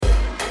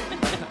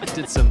I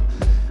did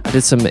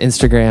some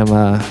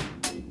Instagram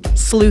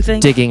sleuthing,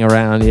 digging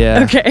around,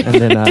 yeah. Okay. And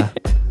then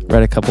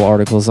read a couple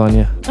articles on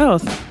you. Oh,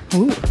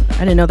 ooh. I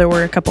didn't know there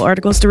were a couple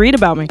articles to read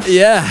about me.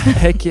 Yeah,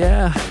 heck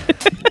yeah.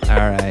 All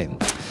right.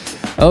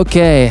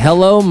 Okay,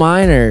 hello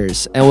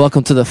miners, and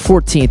welcome to the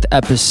 14th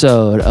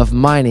episode of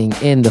Mining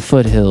in the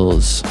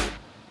Foothills,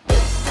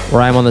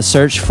 where I'm on the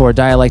search for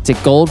dialectic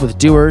gold with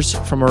doers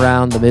from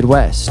around the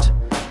Midwest.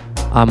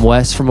 I'm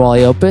Wes from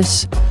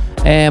Walleyopus,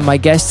 and my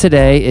guest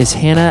today is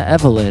Hannah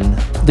Evelyn,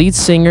 lead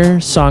singer,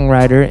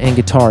 songwriter, and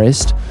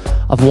guitarist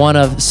of one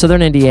of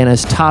Southern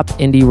Indiana's top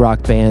indie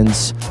rock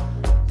bands,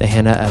 the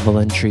Hannah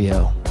Evelyn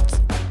Trio.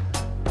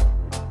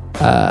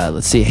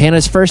 Let's see.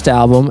 Hannah's first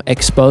album,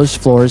 Exposed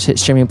Floors, hit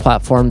streaming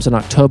platforms in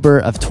October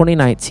of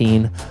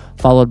 2019,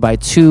 followed by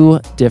two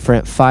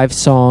different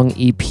 5-song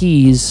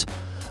EPs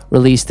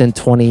released in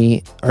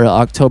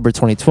October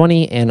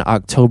 2020 and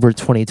October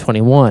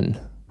 2021.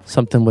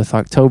 Something with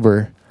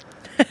October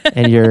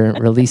and your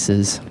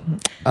releases.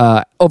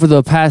 Over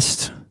the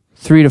past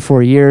 3 to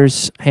 4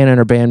 years, Hannah and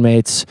her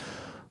bandmates,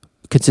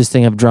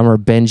 consisting of drummer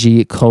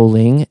Benji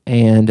Coling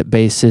and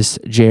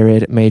bassist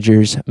Jared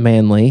Majors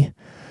Manley,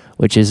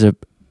 which is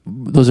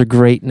those are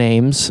great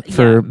names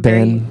for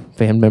band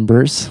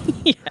members.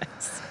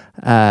 Yes.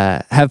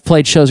 Have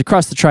played shows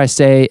across the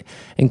tri-state,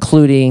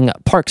 including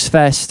Parks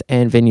Fest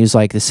and venues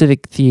like the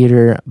Civic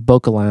Theater,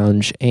 Boca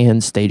Lounge,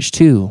 and Stage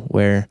 2,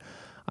 where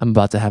I'm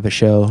about to have a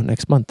show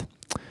next month.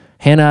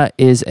 Hannah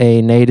is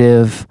a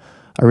native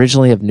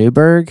originally of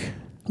Newburgh.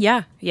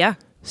 Yeah.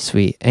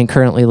 Sweet. And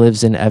currently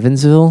lives in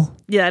Evansville.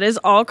 Yeah, that is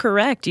all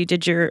correct. You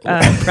did your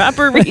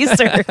proper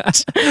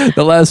research.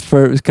 The last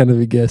part was kind of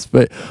a guess,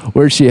 but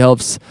where she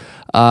helps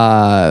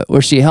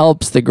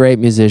the great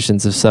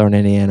musicians of Southern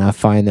Indiana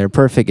find their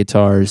perfect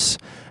guitars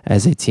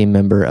as a team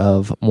member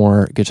of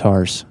More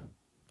Guitars.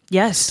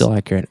 Yes. Still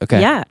accurate.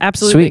 Okay. Yeah,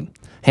 absolutely. Sweet.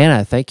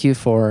 Hannah, thank you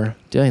for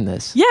doing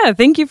this. Yeah,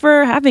 thank you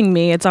for having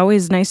me. It's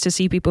always nice to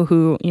see people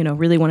who,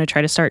 really want to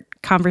try to start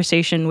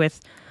conversation with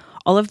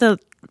all of the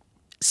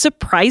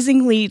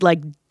surprisingly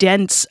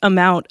dense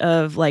amount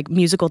of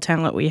musical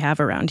talent we have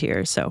around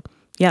here. So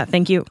yeah,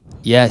 thank you.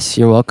 Yes,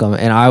 you're welcome.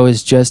 And I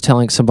was just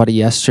telling somebody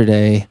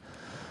yesterday,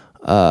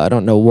 I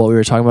don't know what we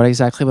were talking about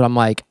exactly, but I'm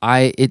like,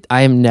 I'm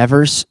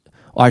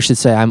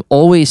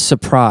always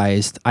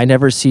surprised. I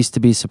never cease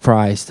to be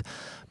surprised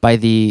by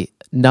the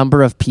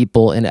number of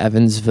people in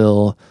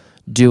Evansville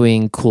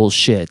doing cool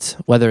shit,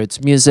 whether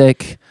it's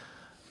music,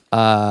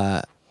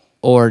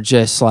 or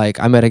just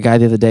I met a guy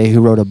the other day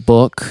who wrote a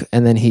book,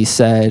 and then he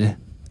said,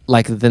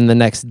 then the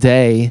next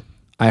day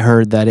I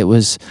heard that it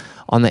was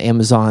on the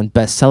Amazon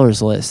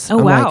bestsellers list. Oh,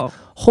 I'm wow. like,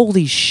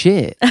 holy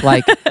shit.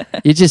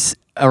 You're just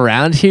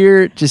around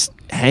here, just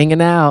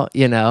hanging out,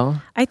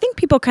 I think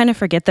people kind of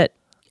forget that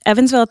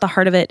Evansville, at the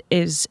heart of it,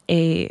 is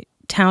a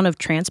town of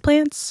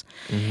transplants.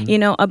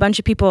 Mm-hmm. A bunch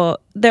of people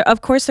there.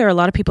 Of course, there are a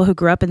lot of people who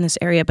grew up in this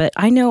area, but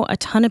I know a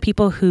ton of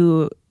people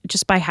who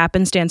just by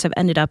happenstance have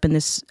ended up in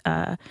this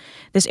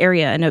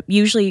area. And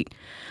usually,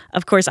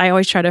 of course, I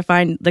always try to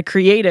find the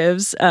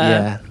creatives.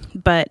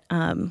 But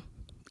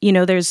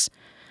there's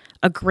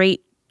a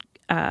great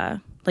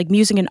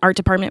music and art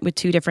department with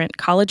 2 different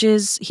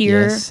colleges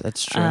here. Yes,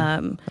 that's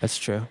true. That's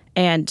true.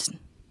 And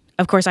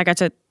of course, I got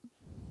to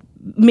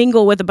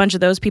mingle with a bunch of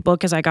those people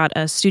because I got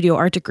a studio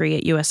art degree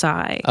at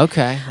USI.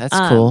 Okay, that's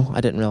cool. I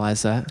didn't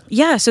realize that.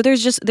 Yeah, so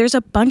there's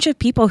a bunch of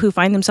people who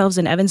find themselves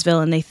in Evansville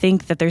and they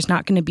think that there's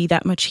not going to be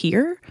that much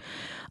here.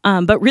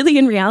 But really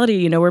in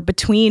reality, we're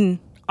between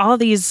all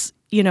these,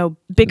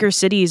 bigger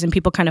cities, and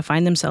people kind of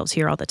find themselves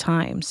here all the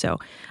time. So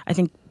I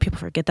think people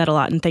forget that a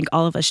lot and think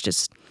all of us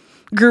just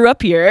grew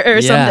up here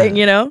or something,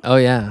 Oh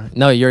yeah.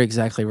 No, you're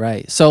exactly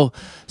right. So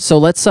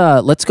let's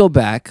go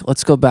back.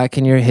 Let's go back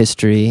in your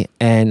history.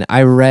 And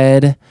I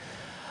read,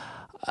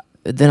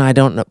 then I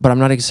don't know, but I'm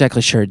not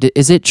exactly sure.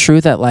 Is it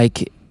true that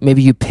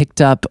maybe you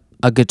picked up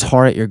a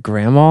guitar at your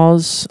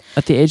grandma's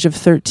at the age of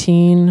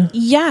 13?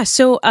 Yeah.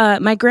 So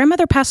my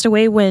grandmother passed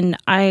away when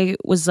I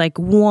was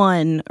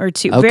 1 or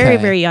 2, okay. Very,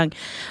 very young.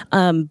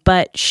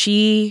 But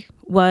she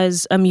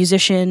was a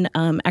musician.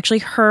 Actually,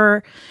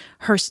 her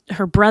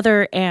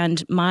brother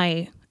and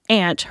my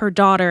aunt, her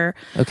daughter,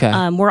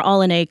 were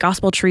all in a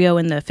gospel trio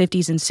in the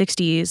 50s and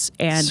 60s.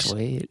 And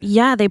sweet.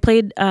 Yeah, they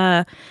played,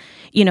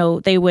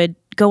 they would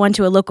go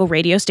onto a local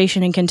radio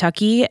station in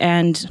Kentucky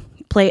and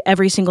play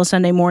every single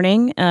Sunday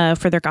morning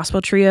for their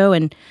gospel trio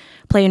and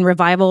play in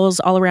revivals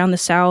all around the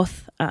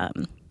South.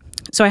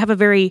 So I have a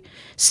very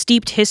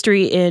steeped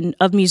history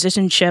of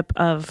musicianship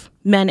of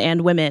men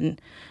and women,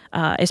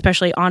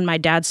 especially on my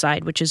dad's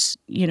side, which is,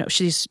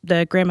 she's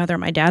the grandmother on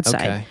my dad's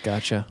side. Okay,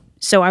 gotcha.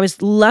 So I was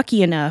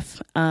lucky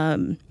enough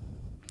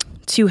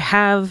to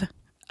have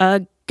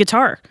a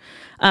guitar.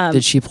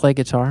 Did she play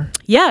guitar?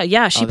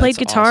 Yeah. She played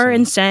guitar awesome.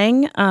 and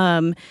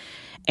sang.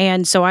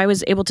 And so I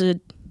was able to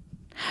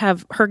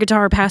have her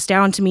guitar passed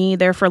down to me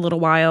there for a little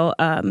while.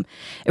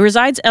 It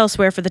resides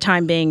elsewhere for the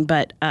time being,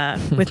 but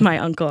with my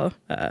uncle.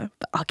 But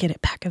I'll get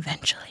it back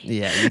eventually.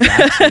 Yeah, you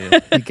got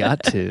to. You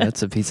got to.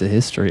 That's a piece of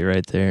history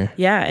right there.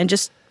 Yeah, and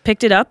just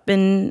picked it up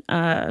and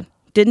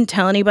didn't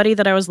tell anybody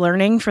that I was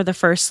learning for the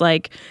first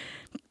like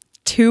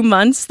 2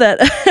 months that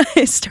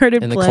I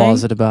started in playing. the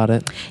closet about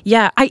it.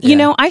 Yeah,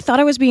 I thought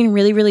I was being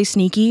really, really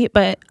sneaky,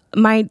 but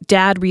my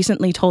dad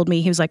recently told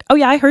me, he was like, "Oh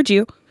yeah, I heard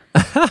you."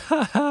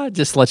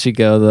 Just let you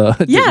go though.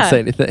 Didn't say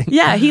anything.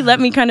 Yeah, he let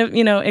me kind of,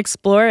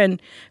 explore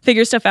and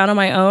figure stuff out on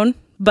my own.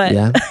 But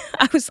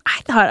I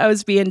thought I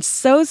was being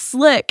so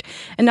slick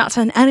and not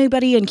telling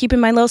anybody and keeping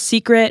my little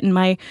secret and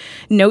my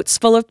notes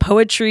full of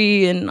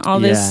poetry and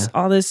all this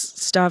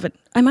stuff.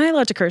 Am I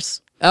allowed to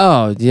curse?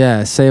 Oh,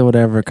 yeah. Say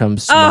whatever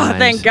comes to mind.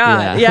 Thank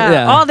God.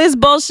 Yeah. All this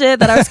bullshit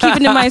that I was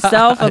keeping to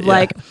myself of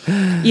like,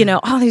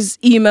 all these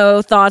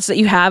emo thoughts that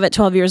you have at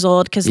 12 years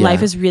old because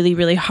life is really,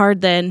 really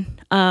hard then.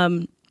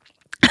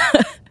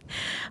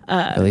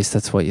 At least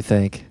that's what you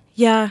think.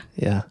 Yeah.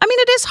 Yeah. I mean,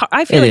 it is hard.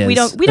 I feel like we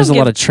don't There's a give,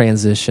 lot of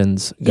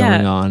transitions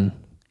going on.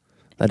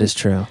 That is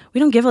true. We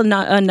don't give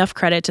enough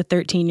credit to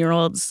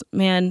 13-year-olds.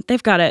 Man,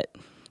 they've got it.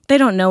 They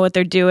don't know what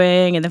they're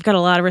doing and they've got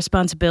a lot of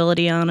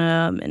responsibility on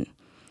them and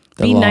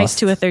be nice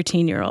to a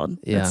 13-year-old.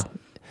 Yeah.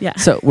 Yeah.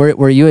 So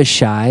were you a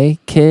shy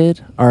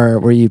kid or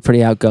were you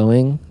pretty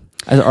outgoing?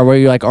 Or were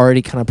you like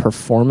already kind of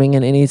performing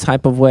in any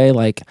type of way,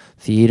 like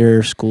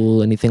theater,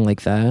 school, anything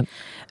like that?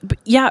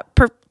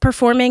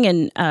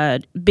 Performing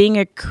and being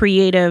a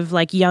creative,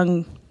 like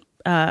young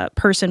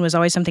person was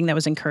always something that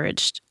was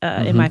encouraged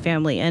in my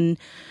family. And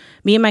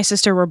me and my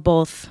sister were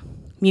both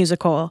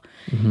musical,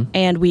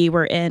 and we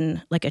were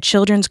in like a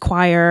children's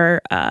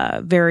choir,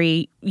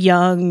 very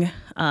young.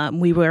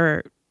 We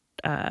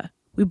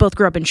both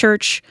grew up in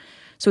church,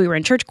 so we were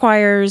in church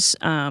choirs.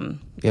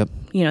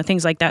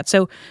 Things like that.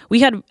 So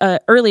we had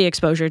early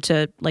exposure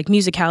to like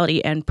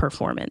musicality and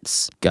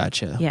performance.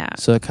 Gotcha. Yeah.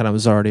 So it kind of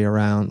was already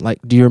around. Like,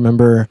 do you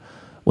remember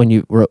when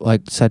you wrote,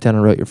 like, sat down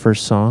and wrote your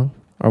first song,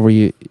 or were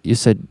you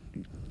said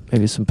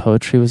maybe some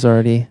poetry was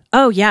already?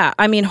 Oh yeah,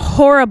 I mean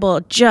horrible,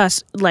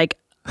 just like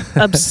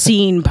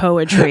obscene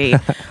poetry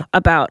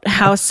about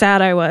how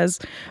sad I was,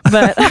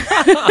 but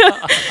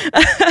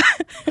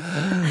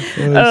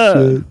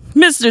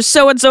Mr.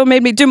 So-and-so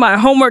made me do my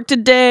homework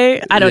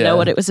today. I don't know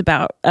what it was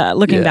about,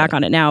 looking back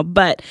on it now,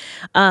 but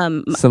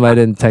somebody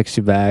didn't text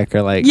you back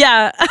or like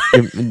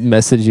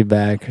message you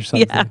back or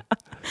something.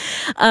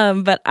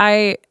 But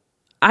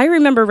I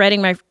remember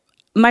writing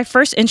my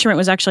first instrument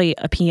was actually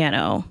a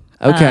piano.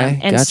 Okay,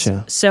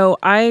 gotcha. So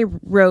I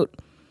wrote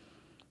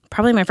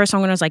probably my first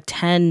song when I was like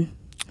 10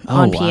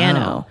 on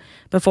piano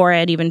before I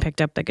had even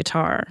picked up the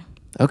guitar.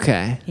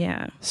 Okay.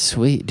 Yeah.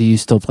 Sweet. Do you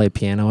still play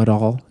piano at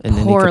all in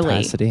any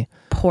capacity?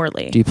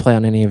 Poorly. Do you play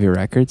on any of your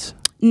records?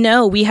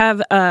 No, we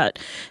have,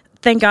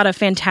 thank God, a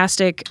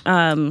fantastic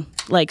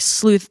like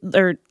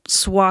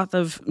swath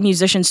of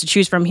musicians to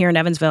choose from here in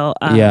Evansville.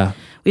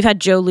 We've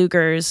had Joe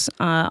Lugers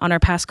on our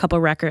past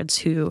couple records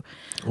who...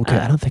 Okay,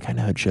 I don't think I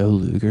know Joe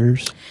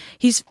Lugers.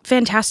 He's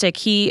fantastic.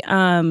 He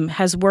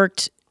has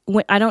worked...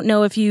 I don't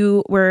know if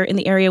you were in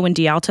the area when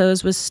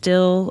D'Altos was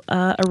still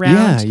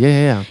around.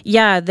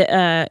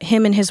 Yeah,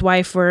 him and his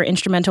wife were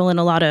instrumental in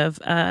a lot of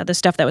the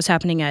stuff that was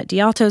happening at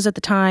D'Altos at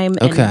the time.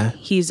 Okay. And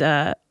he's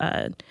a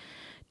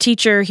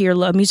teacher here,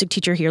 a music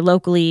teacher here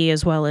locally,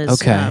 as well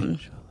as...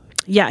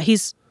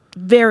 he's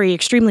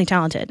extremely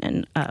talented,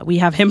 and we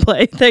have him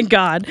play, thank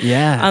God,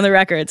 on the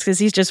records, because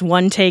he's just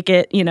one take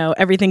it,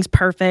 everything's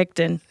perfect,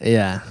 and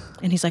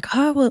he's like,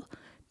 oh, well,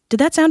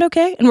 did that sound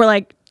okay? And we're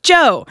like,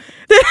 Joe,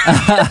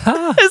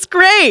 it's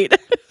great.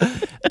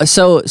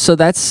 So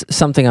that's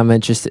something I'm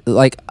interested.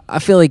 Like, I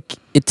feel like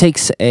it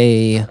takes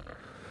a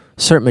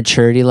certain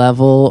maturity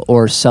level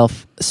or some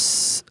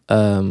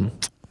sort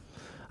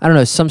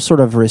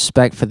of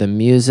respect for the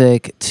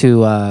music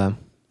to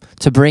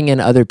bring in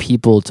other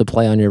people to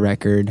play on your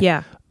record.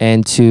 Yeah.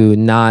 And to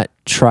not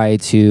try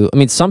to, I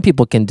mean, some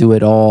people can do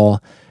it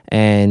all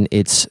and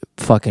it's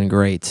fucking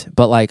great.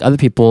 But like other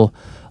people,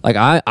 like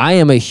I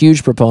am a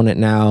huge proponent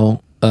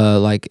now,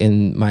 like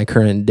in my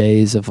current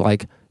days of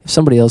like, if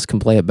somebody else can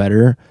play it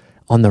better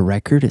on the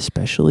record,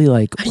 especially,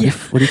 like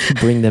what if you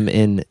bring them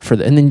in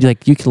and then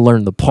like you can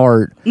learn the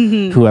part,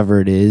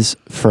 whoever it is,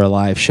 for a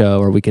live show,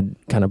 or we could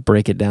kind of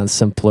break it down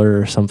simpler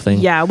or something.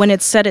 Yeah, when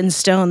it's set in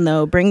stone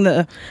though, bring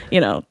the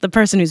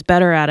person who's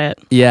better at it.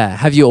 Yeah.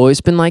 Have you always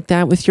been like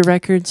that with your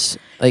records?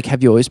 Like,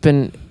 have you always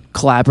been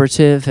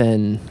collaborative?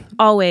 And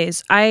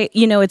always. I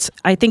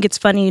think it's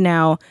funny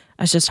now.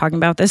 I was just talking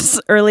about this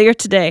earlier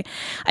today.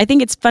 I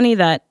think it's funny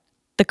that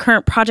the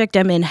current project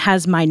I'm in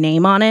has my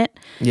name on it.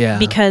 Yeah.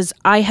 Because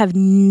I have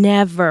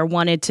never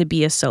wanted to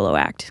be a solo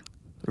act.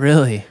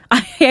 Really? I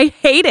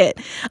hate it.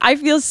 I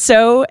feel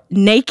so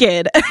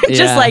naked.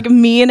 Just like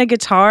me and a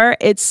guitar.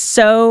 It's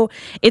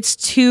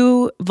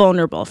too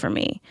vulnerable for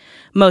me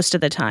most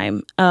of the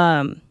time.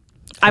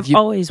 I've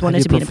always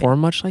wanted to be in a band. Have you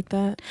performed much like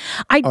that?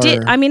 I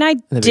did. I mean, I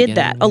did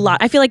that a lot.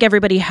 I feel like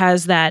everybody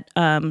has that,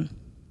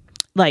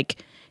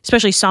 like,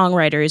 especially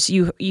songwriters,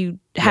 you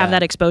have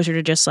that exposure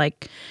to just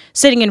like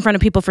sitting in front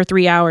of people for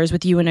 3 hours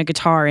with you and a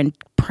guitar and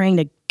praying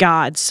to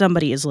God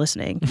somebody is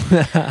listening.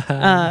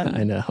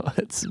 I know.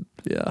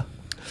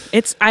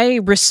 I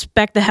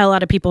respect the hell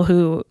out of people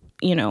who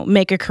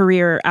make a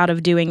career out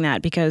of doing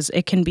that because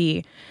it can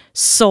be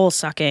soul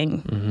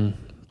sucking.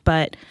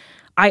 But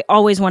I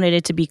always wanted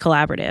it to be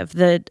collaborative.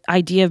 The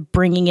idea of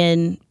bringing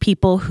in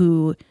people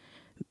who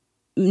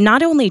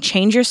not only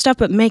change your stuff,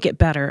 but make it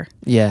better.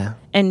 Yeah.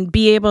 And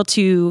be able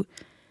to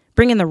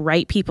bring in the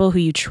right people who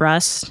you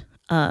trust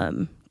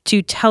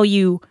to tell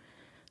you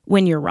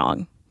when you're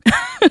wrong.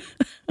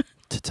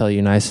 To tell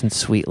you nice and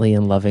sweetly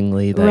and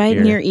lovingly that right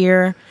in your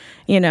ear,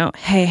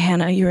 hey,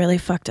 Hannah, you really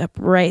fucked up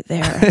right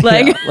there.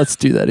 Like, yeah, let's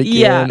do that again.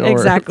 Yeah, or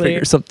exactly.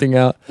 Figure something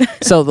out.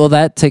 So, well,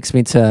 that takes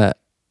me to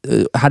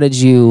how did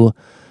you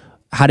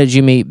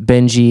meet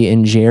Benji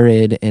and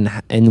Jared, and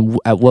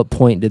at what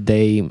point did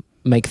they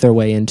make their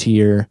way into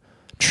your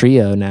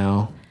trio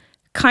now?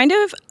 Kind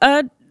of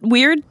a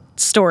weird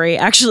story,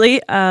 actually.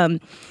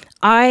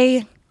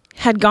 I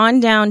had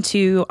gone down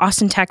to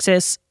Austin,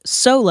 Texas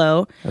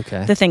solo,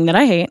 the thing that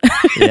I hate,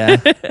 yeah,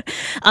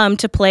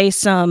 to play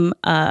some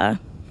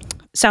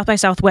South by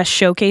Southwest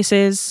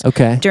showcases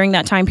during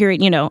that time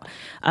period.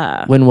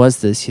 When was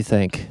this, you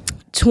think?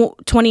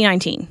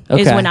 2019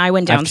 is when I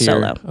went down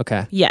solo.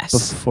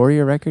 Yes. Before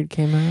your record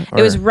came out? Or?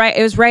 It was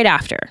right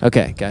after.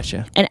 Okay,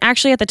 gotcha. And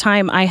actually at the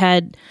time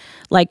I've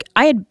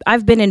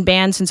been in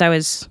bands since I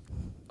was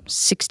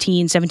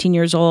 16, 17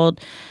 years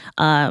old.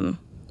 And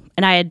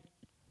I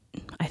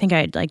think I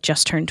had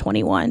just turned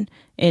 21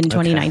 in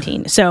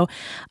 2019. So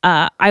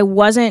I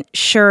wasn't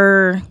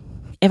sure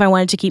if I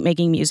wanted to keep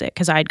making music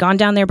because I had gone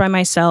down there by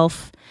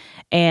myself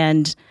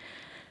and,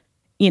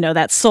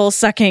 that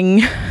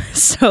soul-sucking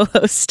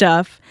solo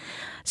stuff.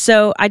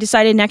 So I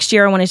decided next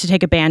year I wanted to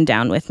take a band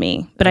down with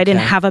me, but I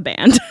didn't have a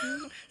band.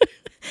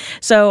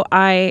 So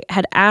I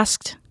had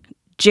asked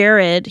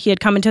Jared, he had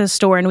come into the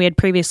store and we had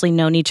previously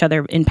known each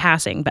other in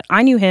passing, but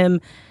I knew him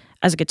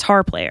as a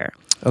guitar player.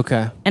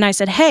 Okay. And I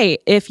said, hey,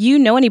 if you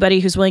know anybody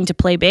who's willing to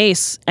play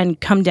bass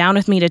and come down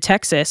with me to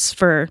Texas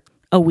for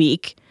a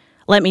week,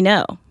 let me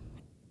know.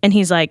 And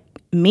he's like,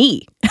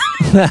 me.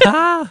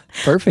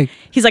 Perfect.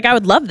 He's like, I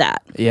would love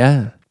that.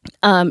 Yeah.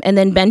 And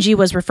then Benji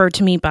was referred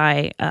to me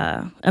by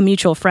a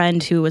mutual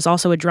friend who was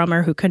also a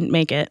drummer who couldn't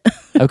make it.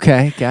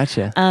 Okay,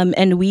 gotcha.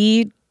 And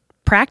we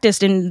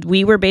practiced, and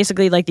we were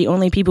basically the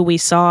only people we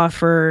saw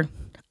for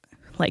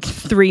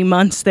 3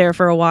 months there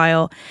for a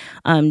while,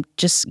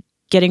 just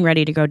getting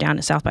ready to go down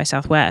to South by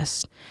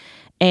Southwest.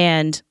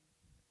 And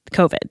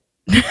COVID.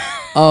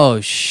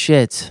 Oh,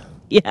 shit.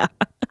 Yeah.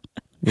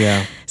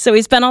 Yeah. So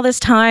we spent all this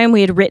time.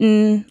 We had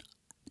written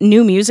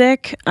new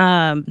music,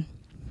 and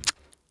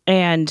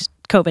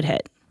COVID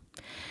hit.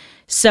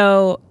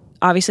 So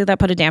obviously that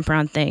put a damper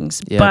on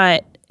things,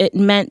 but it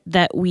meant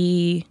that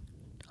we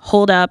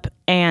holed up,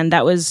 and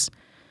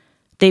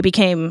they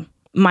became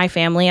my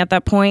family at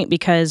that point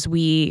because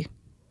we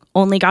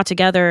only got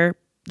together.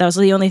 That was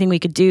the only thing we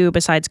could do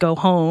besides go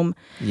home.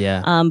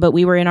 Yeah. But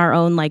we were in our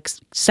own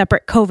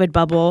separate COVID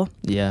bubble.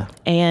 Yeah.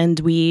 And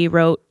we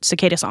wrote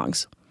cicada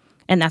songs,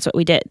 and that's what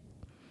we did.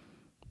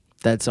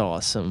 That's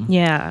awesome.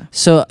 Yeah.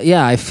 So,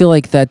 yeah, I feel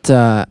like that,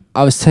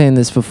 I was saying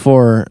this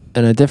before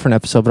in a different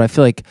episode, but I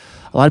feel like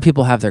a lot of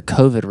people have their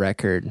COVID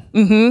record,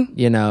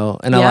 and a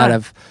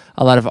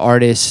lot of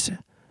artists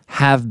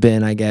have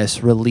been, I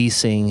guess,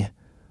 releasing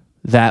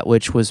that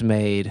which was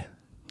made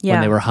when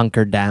they were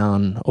hunkered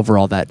down over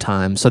all that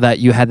time. So that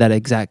you had that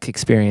exact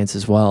experience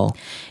as well.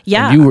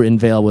 Yeah. And you were in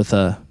Vail with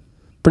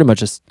pretty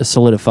much a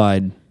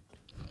solidified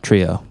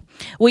trio.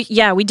 We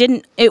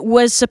didn't, it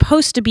was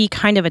supposed to be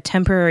kind of a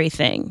temporary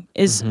thing.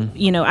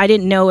 I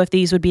didn't know if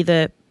these would be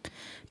the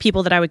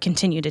people that I would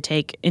continue to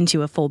take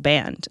into a full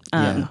band.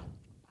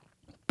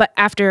 But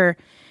after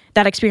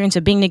that experience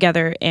of being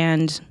together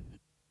and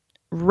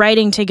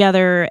writing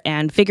together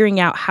and figuring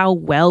out how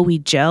well we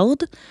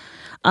gelled,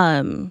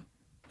 that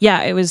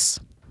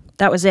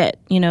was it,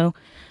 and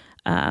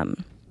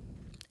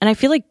I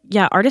feel like,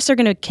 artists are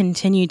going to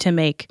continue to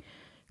make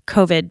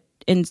COVID,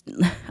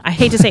 I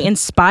hate to say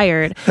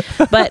inspired,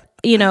 but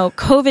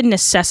COVID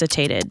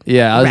necessitated.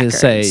 Yeah, I was going to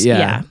say,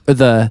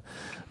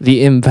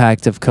 the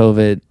impact of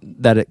COVID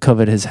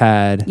COVID has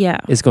had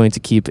is going to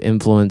keep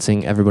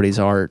influencing everybody's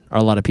art, or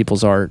a lot of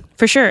people's art.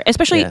 For sure.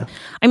 Especially, us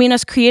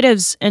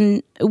creatives,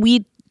 and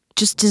we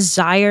just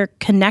desire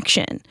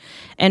connection.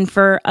 And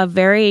for a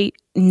very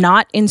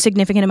not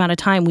insignificant amount of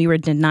time, we were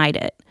denied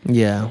it.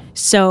 Yeah.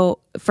 So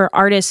for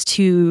artists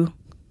to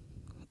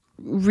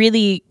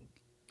really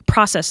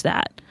process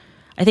that,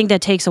 I think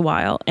that takes a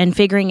while, and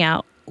figuring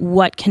out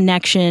what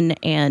connection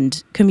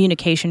and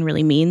communication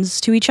really means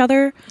to each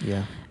other.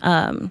 Yeah.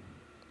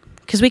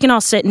 Because we can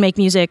all sit and make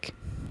music,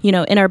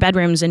 in our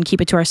bedrooms and keep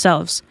it to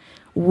ourselves.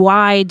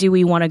 Why do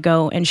we want to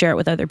go and share it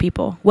with other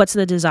people? What's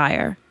the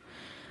desire?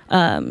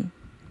 And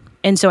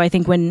so I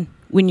think when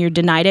you're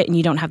denied it and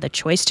you don't have the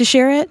choice to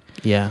share it,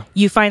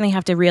 you finally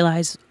have to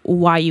realize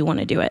why you want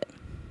to do it.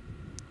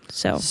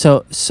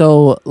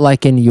 So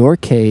like in your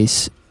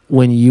case,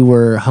 when you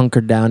were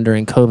hunkered down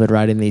during COVID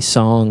writing these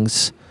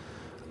songs,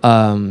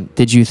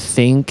 did you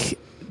think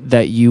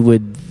that you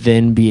would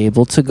then be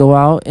able to go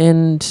out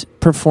and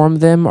perform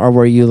them, or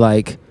were you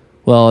like,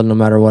 well, no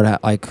matter what,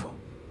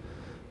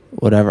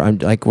 whatever. I'm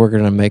like, we're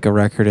gonna make a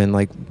record and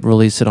like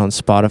release it on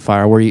Spotify.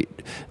 Or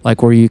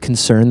were you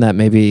concerned that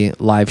maybe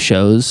live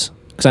shows?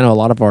 Because I know a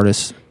lot of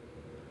artists.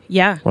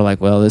 Yeah. Were like,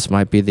 well, this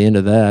might be the end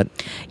of that.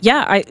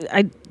 Yeah,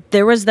 I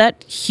there was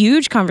that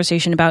huge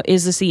conversation about,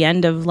 is this the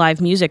end of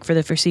live music for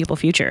the foreseeable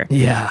future?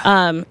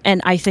 Yeah.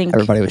 And I think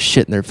everybody was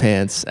shitting their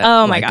pants.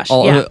 Oh my gosh.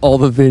 All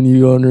the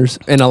venue owners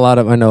and a lot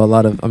of sadly,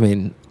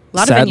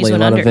 venues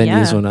went under.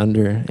 Went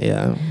under.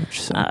 Yeah.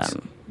 Which sucks.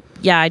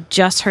 Yeah, I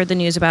just heard the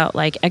news about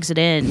like Exit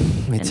In.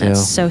 Me and too.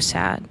 That's so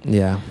sad.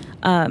 Yeah.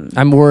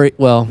 I'm worried.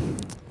 Well,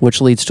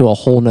 which leads to a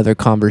whole nother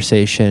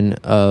conversation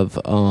of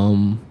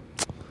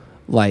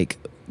like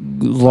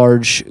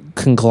large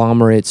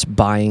conglomerates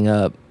buying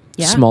up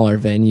smaller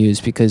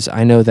venues, because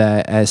I know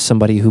that as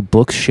somebody who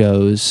books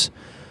shows,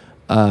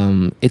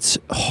 it's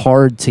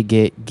hard to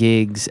get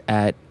gigs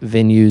at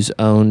venues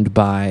owned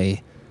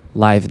by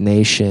Live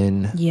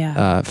Nation.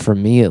 Yeah. For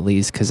me at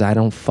least, because I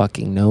don't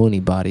fucking know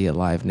anybody at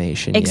Live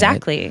Nation.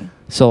 Exactly. Yet.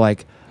 So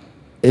like,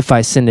 if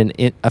I send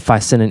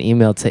an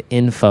email to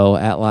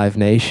info@Live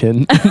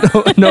Nation,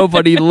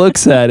 nobody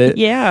looks at it.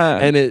 Yeah.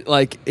 And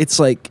it's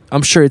like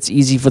I'm sure it's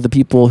easy for the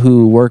people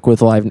who work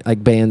with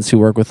bands who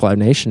work with Live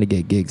Nation to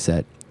get gigs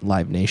at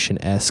Live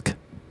Nation-esque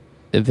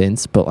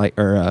events, but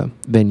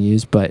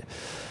venues. But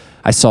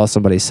I saw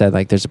somebody said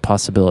like there's a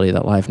possibility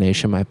that Live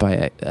Nation might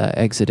buy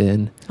Exit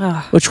In,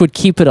 which would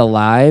keep it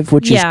alive,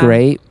 which is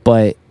great.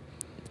 But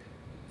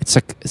it's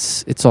like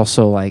it's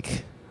also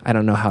like, I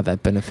don't know how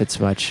that benefits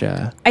much.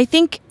 I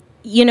think,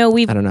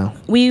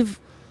 we've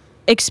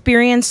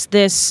experienced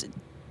this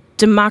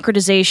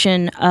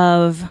democratization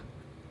of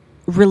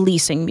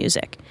releasing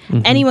music.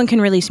 Mm-hmm. Anyone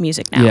can release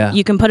music now. Yeah.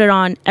 You can put it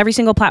on every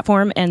single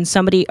platform and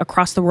somebody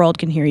across the world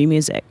can hear your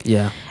music.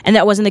 Yeah. And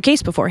that wasn't the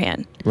case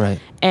beforehand. Right.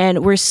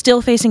 And we're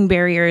still facing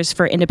barriers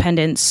for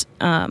independence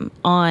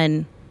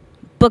on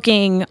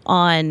booking,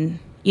 on,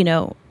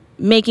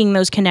 making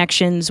those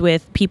connections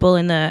with people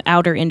in the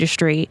outer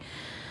industry.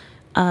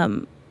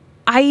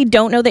 I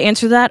don't know the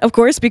answer to that, of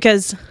course,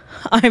 because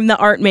I'm the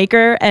art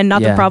maker and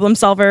not the problem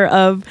solver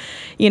of,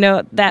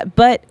 that.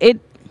 But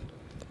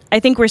I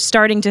think we're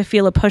starting to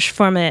feel a push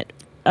from it,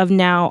 of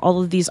now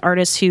all of these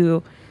artists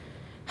who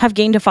have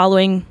gained a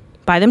following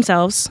by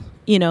themselves,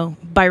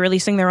 by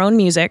releasing their own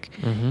music.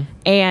 Mm-hmm.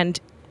 And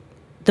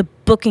the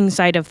booking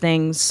side of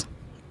things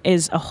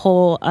is a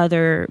whole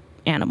other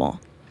animal.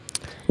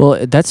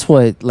 Well, that's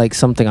what, like,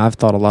 something I've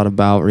thought a lot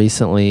about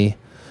recently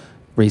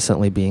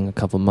being a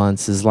couple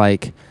months, is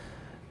like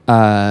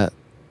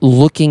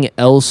looking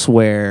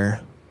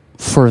elsewhere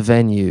for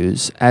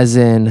venues, as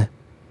in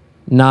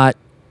not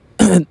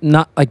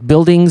like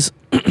buildings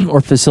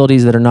or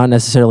facilities that are not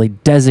necessarily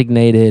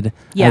designated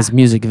as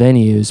music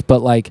venues,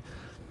 but like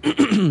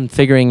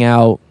figuring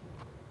out,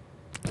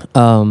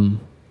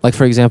 like,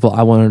 for example,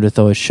 I wanted to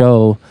throw a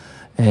show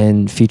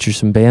and feature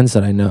some bands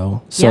that I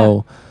know.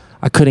 So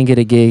I couldn't get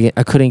a gig.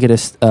 I couldn't get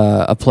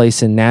a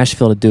place in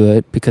Nashville to do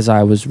it, because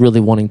I was really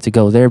wanting to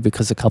go there,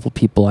 because a couple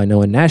people I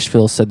know in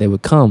Nashville said they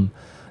would come,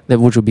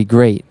 which would be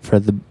great for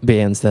the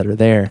bands that are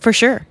there. For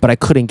sure. But I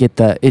couldn't get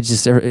that. It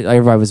just,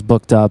 everybody was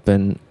booked up,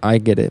 and I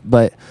get it.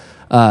 But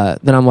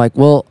then I'm like,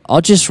 well,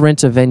 I'll just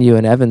rent a venue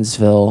in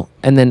Evansville.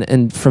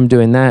 And from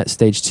doing that,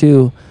 stage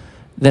 2,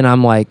 then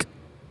I'm like,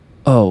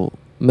 oh,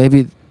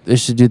 maybe I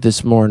should do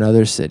this more in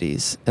other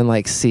cities and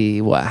like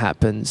see what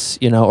happens,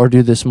 or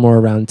do this more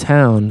around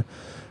town.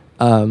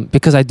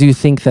 Because I do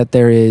think that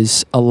there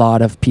is a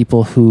lot of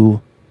people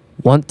who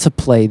want to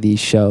play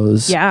these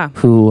shows. Yeah.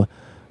 Who,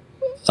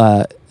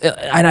 and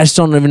I just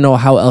don't even know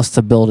how else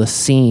to build a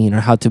scene,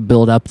 or how to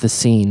build up the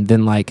scene.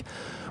 Then like,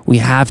 we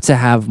have to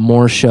have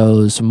more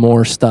shows,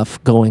 more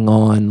stuff going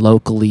on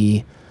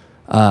locally,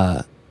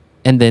 and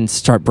then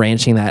start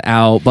branching that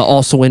out, but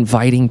also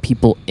inviting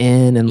people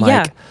in and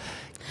like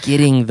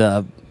getting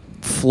the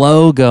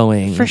flow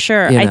going. For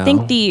sure. I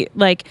think the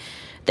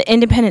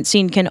independent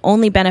scene can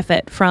only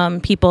benefit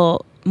from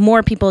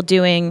more people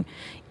doing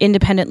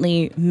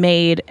independently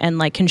made and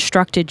like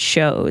constructed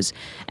shows,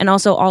 and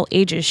also all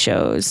ages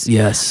shows.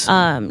 Yes.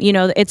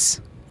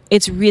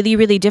 It's really,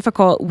 really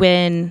difficult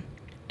when,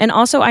 and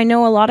also I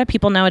know a lot of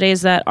people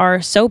nowadays that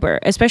are sober,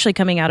 especially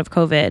coming out of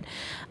COVID,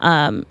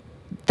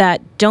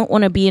 that don't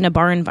want to be in a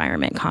bar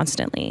environment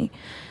constantly.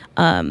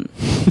 And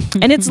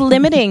it's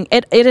limiting.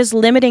 It is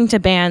limiting to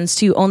bands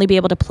to only be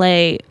able to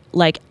play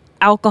like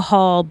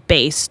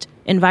alcohol-based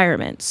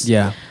environments.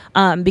 Yeah.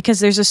 Because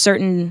there's a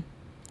certain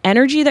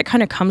energy that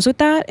kind of comes with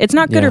that. It's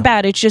not good or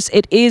bad. It's just,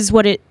 it is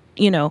what it,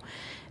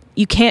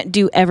 you can't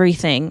do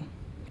everything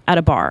at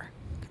a bar.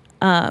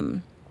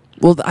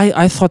 Well,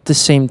 I thought the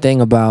same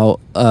thing about,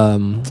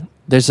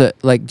 there's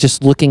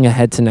just looking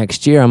ahead to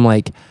next year, I'm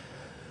like,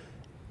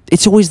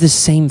 it's always the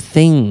same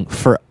thing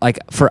for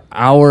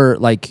our,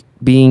 like,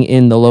 being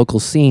in the local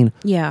scene.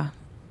 Yeah.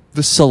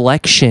 The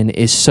selection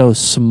is so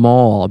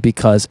small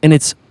because, and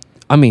it's,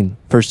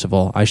 first of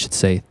all, I should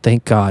say,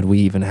 thank God we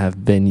even have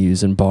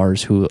venues and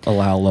bars who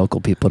allow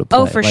local people to play.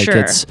 Oh, for sure.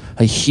 It's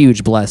a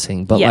huge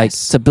blessing. But like,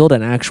 to build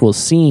an actual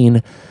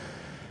scene,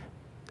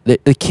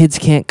 the kids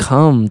can't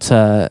come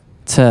to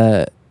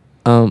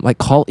like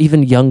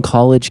even young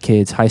college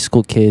kids, high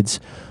school kids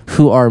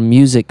who are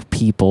music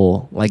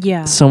people. Like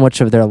so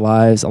much of their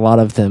lives, a lot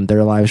of them,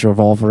 their lives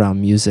revolve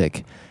around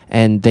music,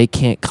 and they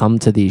can't come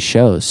to these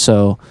shows.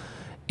 So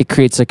it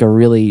creates like a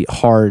really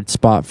hard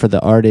spot for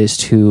the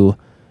artist who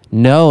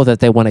know that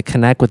they want to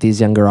connect with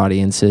these younger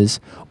audiences,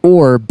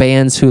 or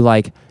bands who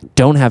like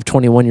don't have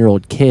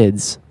 21-year-old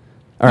kids,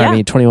 or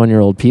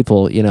 21-year-old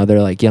people, you know,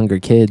 they're like younger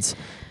kids.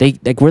 They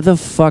like, where the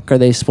fuck are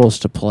they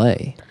supposed to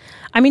play?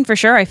 I mean, for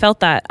sure, I felt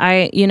that.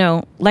 You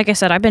know, like I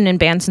said, I've been in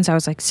bands since I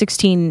was like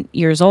 16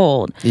 years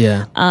old.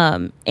 Yeah.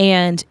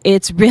 And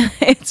it's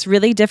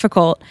really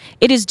difficult.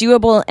 It is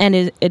doable, and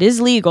it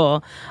is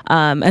legal,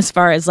 as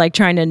far as like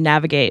trying to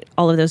navigate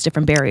all of those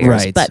different barriers.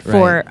 Right, but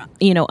for,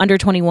 you know, under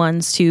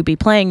 21s to be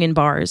playing in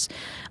bars,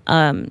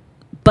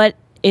 but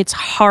it's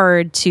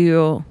hard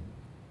to,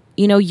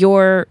 you know,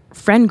 your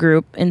friend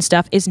group and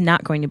stuff is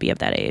not going to be of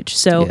that age.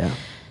 So,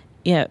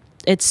 yeah,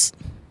 it's...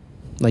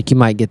 Like, you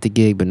might get the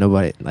gig, but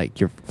nobody, like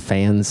your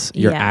fans,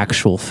 your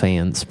actual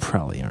fans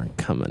probably aren't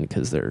coming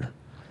because they're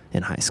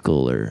in high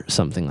school or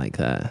something like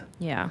that.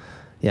 Yeah.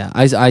 Yeah,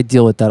 I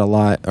deal with that a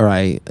lot,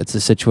 it's a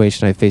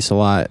situation I face a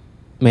lot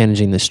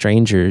managing the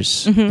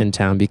strangers in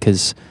town,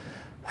 because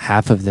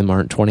half of them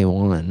aren't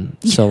 21.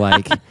 So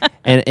like,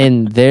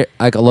 and they're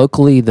like,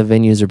 locally the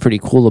venues are pretty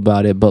cool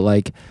about it, but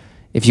like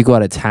if you go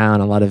out of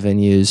town, a lot of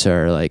venues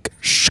are like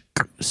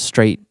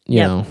straight, you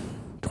know,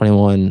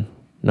 21.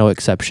 No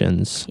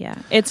exceptions. Yeah,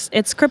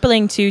 it's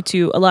crippling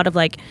to a lot of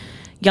like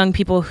young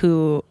people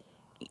who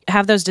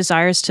have those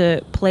desires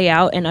to play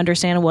out and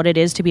understand what it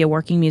is to be a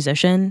working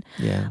musician.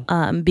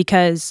 Yeah.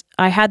 Because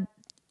I had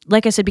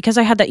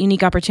that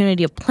unique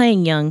opportunity of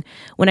playing young,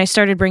 when I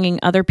started bringing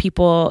other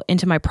people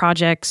into my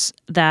projects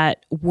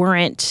that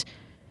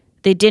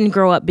they didn't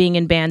grow up being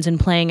in bands and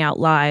playing out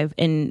live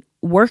and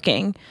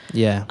working.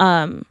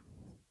 Yeah.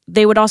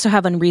 They would also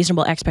have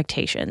unreasonable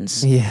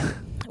expectations. Yeah.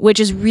 Which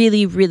is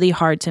really, really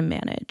hard to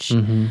manage.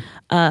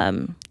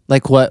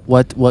 Like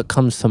what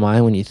comes to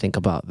mind when you think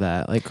about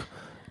that? Like,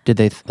 did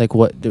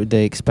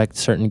they expect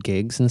certain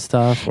gigs and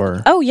stuff,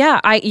 or? Oh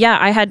yeah,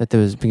 I had that there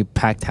was big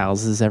packed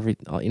houses every,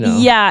 you know.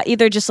 Yeah,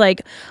 either just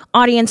like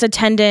audience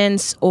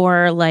attendance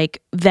or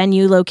like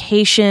venue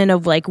location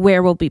of like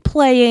where we'll be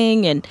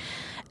playing,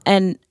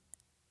 and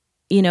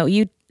you know,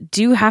 you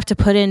do have to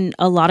put in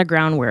a lot of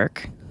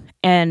groundwork,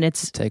 and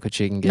it's take what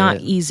you can get. Not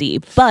easy,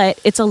 but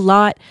it's a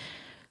lot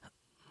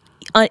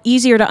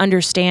easier to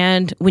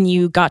understand when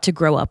you got to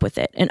grow up with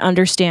it and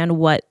understand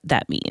what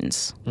that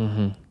means.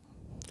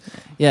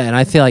 Yeah, and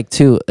I feel like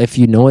too, if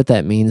you know what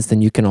that means,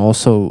 then you can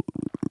also,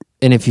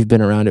 and if you've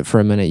been around it for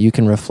a minute, you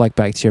can reflect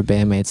back to your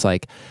bandmates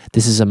like,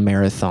 this is a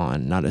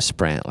marathon, not a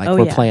sprint. Like,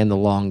 we're playing the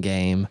long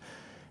game.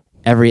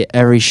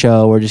 Every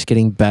show, we're just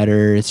getting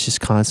better. It's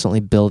just constantly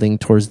building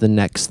towards the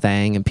next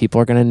thing, and people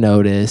are going to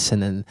notice,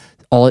 and then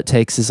all it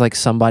takes is like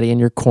somebody in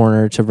your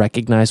corner to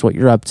recognize what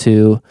you're up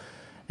to,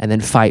 and then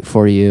fight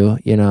for you,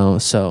 you know.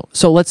 So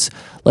let's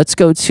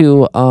go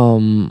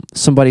to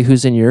somebody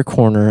who's in your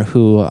corner,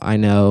 who I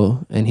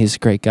know, and he's a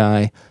great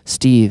guy,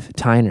 Steve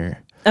Tyner.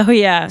 Oh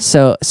yeah.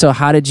 So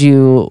how did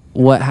you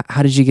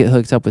get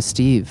hooked up with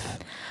Steve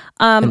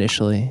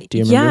initially? Do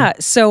you remember? Yeah.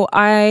 So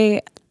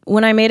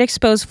when I made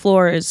Exposed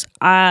Floors,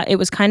 it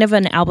was kind of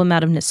an album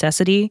out of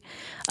necessity,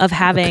 of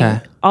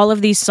having all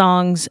of these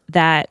songs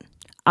that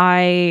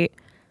I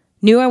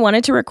knew I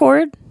wanted to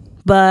record,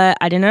 but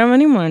I didn't have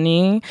any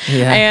money,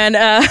 and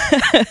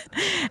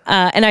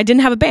and I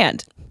didn't have a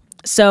band.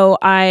 So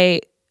I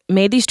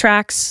made these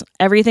tracks.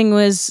 Everything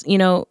was, you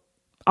know,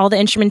 all the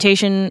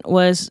instrumentation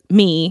was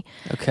me.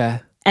 Okay.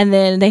 And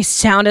then they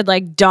sounded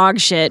like dog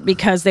shit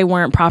because they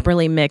weren't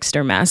properly mixed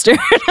or mastered.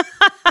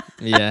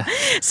 Yeah.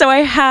 So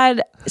I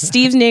had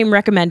Steve's name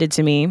recommended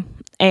to me,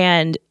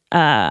 and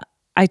I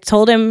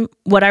told him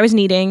what I was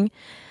needing,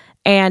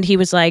 and he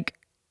was like,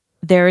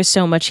 there is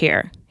so much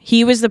here.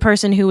 He was the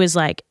person who was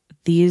like,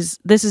 there's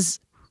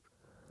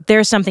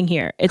something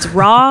here. It's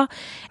raw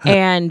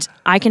and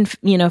I can,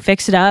 you know,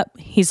 fix it up.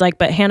 He's like,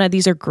 but Hannah,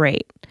 these are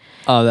great.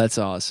 Oh, that's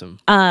awesome.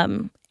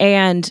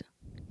 And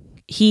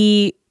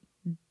he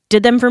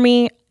did them for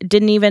me.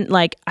 Didn't even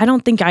like, I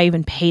don't think I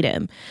even paid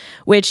him,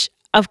 which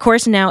of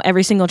course now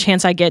every single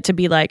chance I get to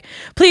be like,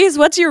 please,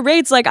 what's your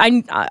rates? Like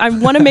I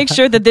want to make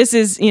sure that this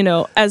is, you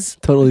know, as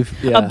totally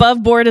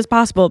above board as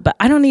possible, but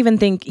I don't even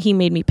think he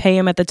made me pay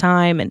him at the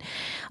time. And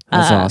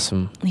that's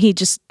awesome. He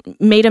just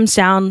made them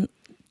sound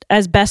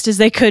as best as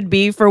they could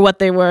be for what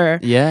they were.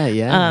 Yeah.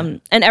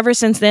 And ever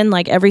since then,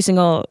 like every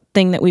single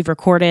thing that we've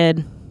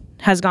recorded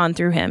has gone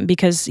through him,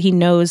 because he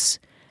knows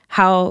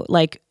how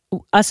like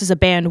us as a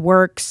band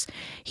works.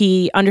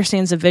 He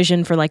understands the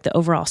vision for like the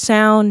overall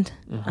sound.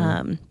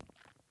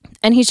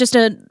 And he's just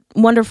a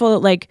wonderful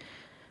like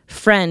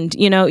friend,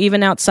 you know,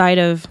 even outside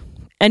of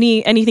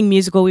anything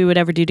musical we would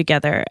ever do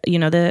together. You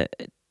know,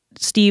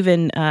 Steve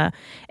and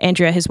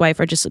Andrea, his wife,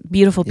 are just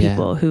beautiful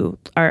people who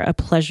are a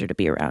pleasure to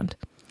be around.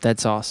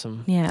 That's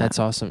awesome. Yeah. That's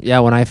awesome.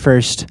 Yeah, I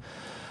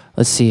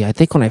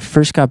think when I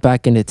first got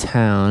back into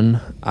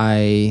town,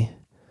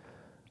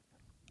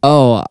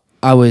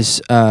 I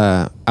was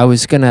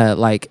gonna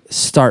like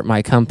start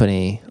my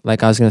company.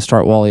 Like I was gonna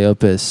start Wally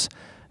Opus,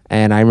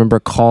 and I remember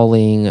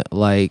calling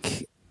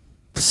like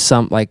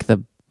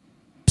the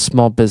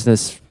small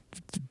business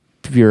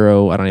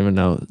bureau. I don't even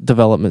know,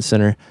 development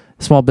center.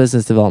 Small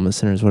business development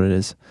center is what it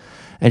is.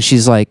 And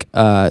she's like,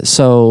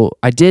 so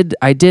I did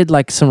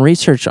like some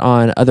research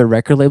on other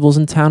record labels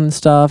in town and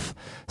stuff.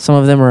 Some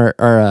of them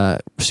are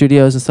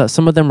studios and stuff.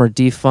 Some of them are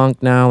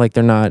defunct now, like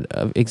they're not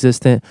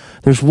existent.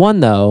 There's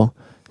one though,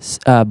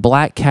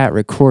 Black Cat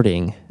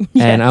Recording.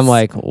 Yes. And I'm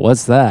like,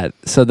 what's that?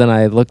 So then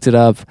I looked it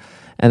up,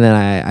 and then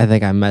I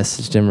think I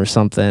messaged him or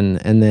something.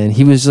 And then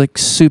he was like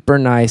super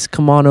nice.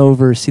 Come on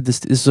over, see this.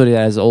 This is what he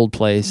had, his old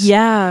place.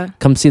 Yeah.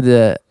 Come see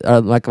the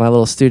like my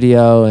little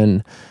studio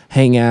and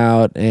hang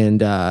out.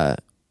 And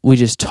we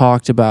just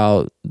talked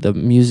about the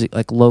music,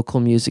 like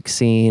local music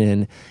scene.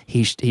 And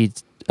he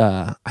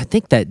I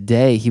think that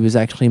day he was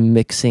actually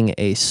mixing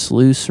a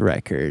Sluice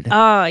record.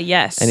 Oh,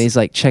 yes. And he's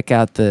like, check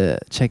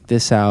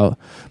this out.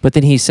 But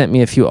then he sent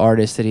me a few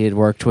artists that he had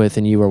worked with,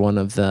 and you were one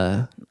of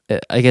the,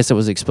 I guess it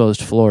was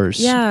Exposed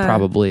Floors,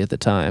 probably at the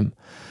time.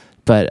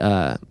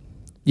 But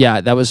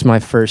yeah, that was my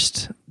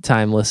first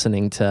time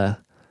listening to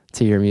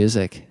your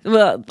music.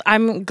 Well,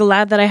 I'm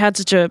glad that I had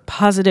such a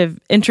positive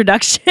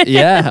introduction.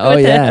 Yeah. Oh,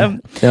 yeah.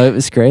 him. No, it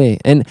was great.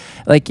 And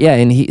like, yeah,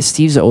 and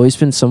Steve's always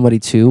been somebody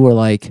too, where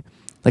like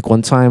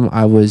one time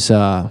I was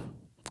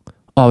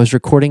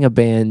recording a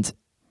band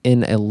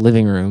in a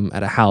living room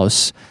at a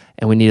house,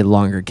 and we needed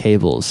longer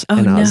cables. Oh,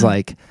 and I was no.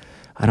 like,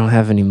 I don't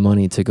have any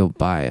money to go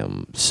buy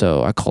them.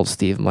 So I called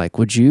Steve. I'm like,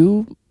 would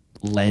you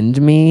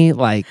lend me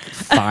like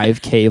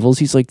 5 cables?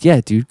 He's like,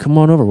 yeah, dude, come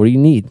on over. What do you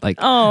need? Like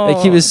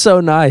he was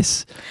so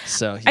nice.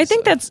 So I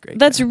think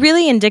that's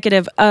really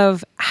indicative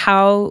of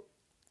how,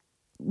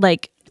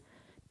 like,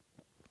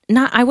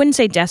 not, I wouldn't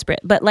say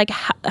desperate, but like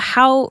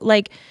how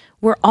like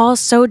we're all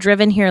so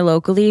driven here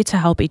locally to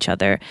help each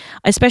other,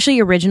 especially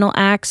original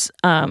acts.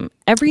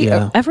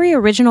 Every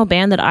original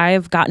band that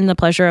I've gotten the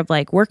pleasure of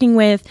like working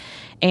with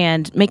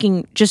and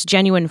making just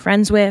genuine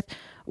friends with,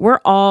 we're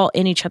all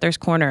in each other's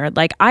corner.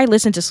 Like I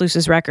listen to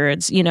Sluice's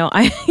records, you know,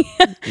 I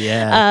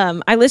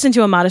listen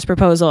to A Modest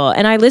Proposal,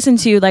 and I listen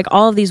to like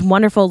all of these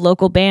wonderful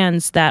local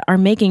bands that are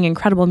making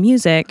incredible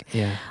music.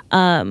 Yeah.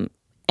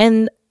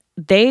 And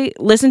they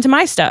listen to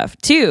my stuff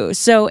too.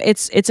 So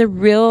it's a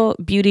real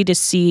beauty to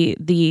see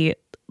the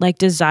like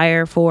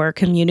desire for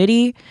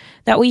community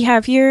that we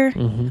have here,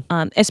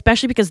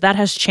 especially because that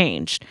has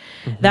changed.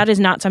 That is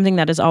not something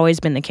that has always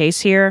been the case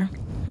here,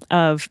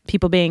 of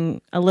people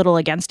being a little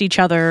against each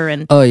other.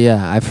 And oh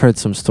yeah, I've heard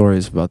some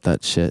stories about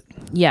that shit.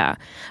 Yeah,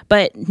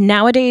 but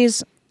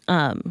nowadays,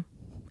 it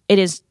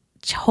is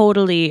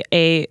totally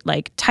a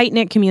like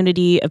tight-knit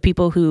community of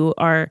people who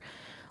are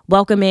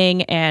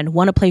welcoming and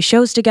want to play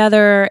shows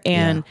together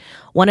and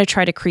want to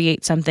try to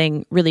create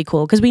something really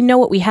cool, because we know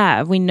what we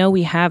have. We know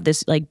we have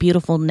this like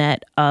beautiful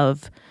net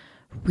of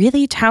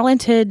really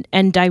talented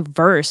and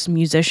diverse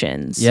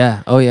musicians.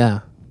 Yeah. Oh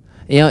yeah.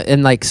 You know,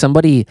 and like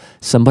somebody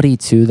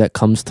too that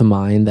comes to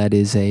mind that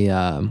is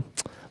a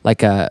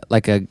like a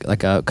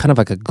kind of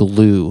like a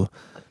glue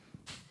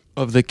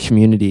of the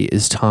community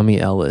is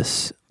Tommy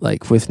Ellis,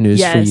 like with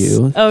News for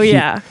You. Oh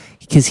yeah.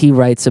 Because he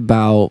writes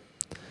about,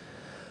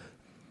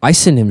 I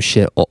send him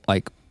shit,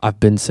 like I've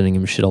been sending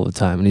him shit all the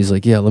time, and he's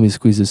like, yeah, let me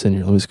squeeze this in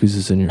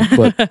here.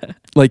 But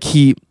like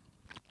he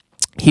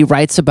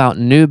writes about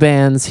new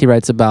bands, he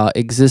writes about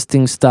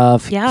existing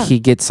stuff. Yeah. He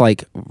gets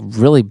like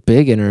really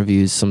big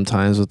interviews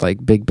sometimes with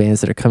like big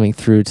bands that are coming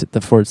through to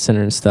the Ford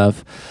Center and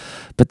stuff.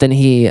 But then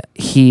he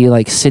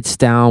like sits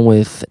down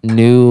with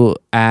new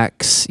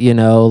acts, you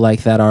know,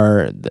 like that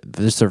are,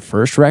 this is their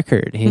first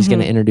record. He's going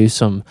to introduce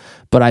them.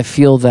 But I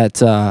feel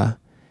that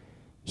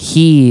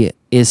he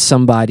is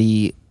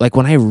somebody, like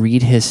when I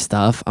read his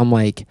stuff, I'm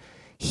like,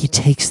 he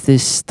takes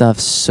this stuff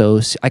so,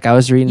 like I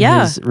was reading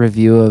his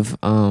review of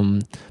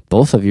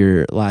both of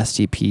your last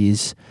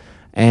EPs,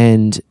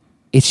 and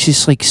it's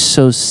just like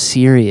so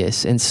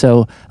serious, and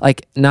so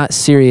like not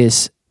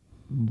serious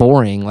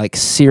boring, like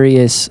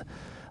serious,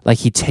 like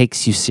he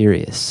takes you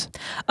serious.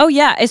 Oh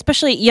yeah,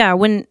 especially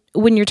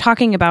when you're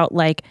talking about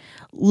like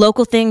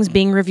local things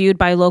being reviewed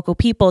by local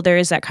people, there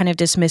is that kind of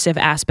dismissive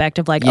aspect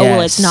of like, oh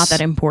well, it's not that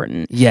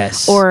important.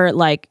 Yes. Or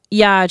like,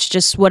 yeah, it's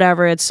just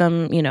whatever, it's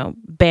some, you know,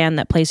 band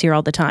that plays here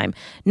all the time.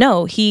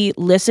 No, he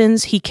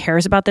listens, he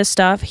cares about this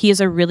stuff. He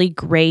has a really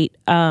great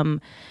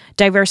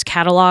diverse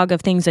catalog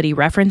of things that he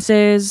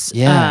references.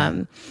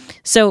 Yeah.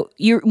 So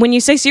when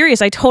you say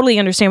serious, I totally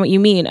understand what you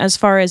mean, as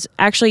far as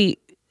actually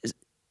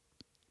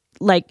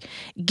like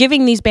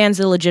giving these bands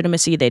the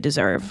legitimacy they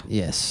deserve.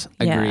 Yes,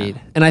 agreed.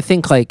 Yeah. And I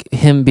think like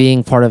him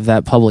being part of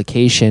that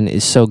publication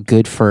is so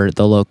good for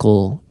the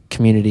local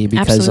community,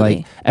 because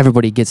like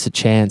everybody gets a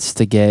chance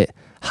to get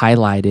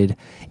highlighted.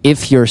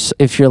 If you're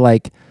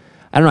like,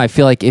 I don't know, I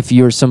feel like if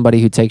you're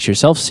somebody who takes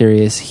yourself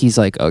serious, he's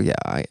like, oh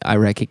yeah, I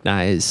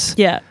recognize.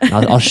 Yeah.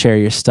 I'll share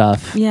your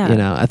stuff. Yeah. You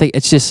know, I think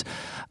it's just,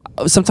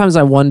 sometimes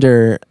I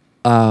wonder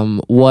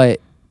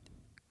what,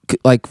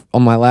 like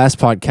on my last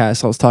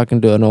podcast, I was talking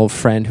to an old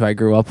friend who I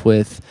grew up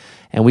with,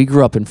 and we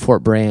grew up in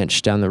Fort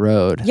Branch down the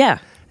road. Yeah.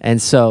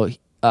 And so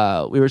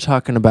we were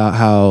talking about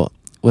how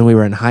when we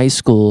were in high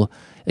school,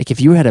 like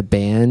if you had a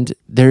band,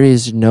 there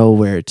is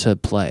nowhere to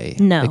play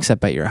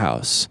except at your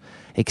house.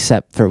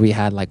 Except for we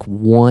had like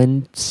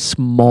one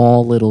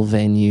small little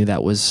venue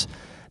that was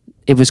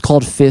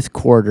called Fifth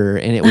Quarter,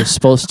 and it was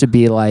supposed to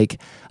be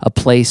like a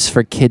place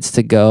for kids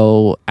to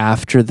go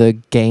after the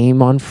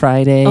game on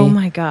Friday. Oh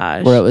my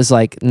gosh. Where it was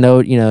like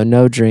no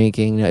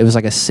drinking. It was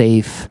like a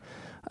safe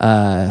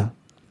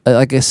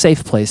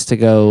place to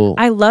go.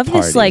 I love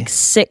party. this like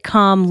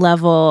sitcom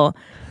level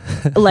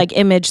like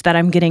image that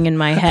I'm getting in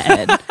my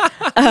head.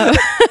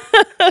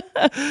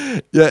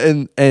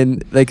 Yeah,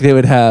 and like they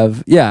would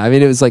have, I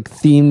mean, it was like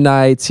theme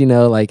nights,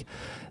 like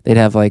they'd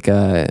have like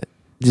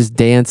just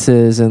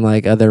dances and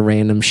like other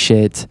random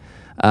shit.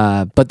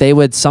 But they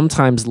would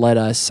sometimes let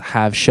us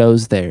have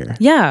shows there.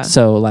 Yeah.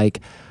 So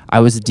like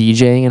I was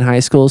DJing in high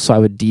school, so I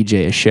would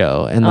DJ a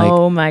show, and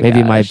like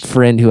maybe my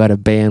friend who had a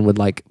band would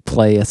like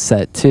play a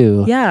set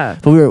too. Yeah.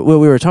 But what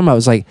we were talking about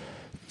was like,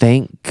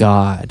 thank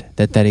God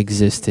that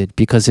existed,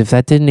 because if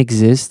that didn't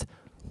exist,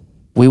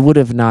 we would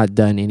have not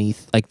done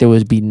like there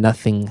would be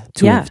nothing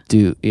to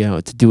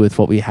do with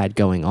what we had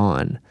going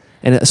on.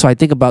 And so I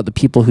think about the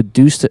people who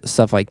do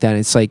stuff like that. And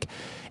it's like,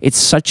 it's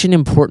such an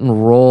important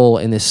role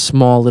in this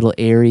small little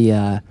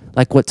area,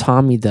 like what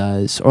Tommy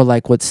does or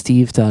like what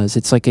Steve does.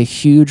 It's like a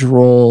huge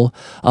role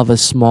of a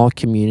small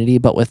community,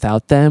 but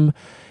without them,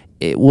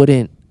 it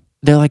wouldn't.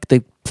 They're like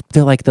the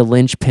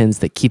linchpins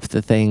that keep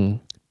the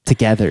thing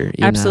together.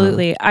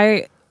 Absolutely.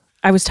 I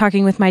was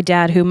talking with my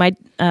dad, who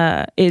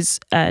is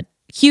a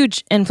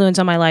huge influence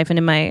on my life and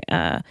in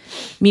my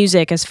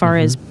music as far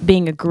as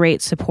being a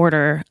great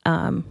supporter,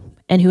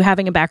 and who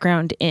having a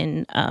background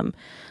in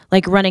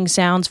like running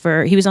sounds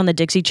he was on the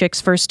Dixie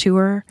Chicks first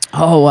tour.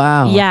 Oh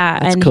wow. Yeah.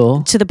 That's and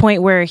cool. To the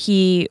point where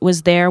he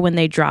was there when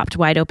they dropped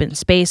Wide Open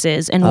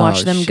Spaces and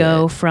watched them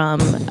go from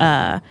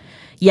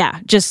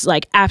just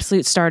like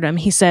absolute stardom.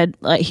 He said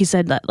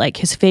that like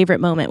his favorite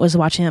moment was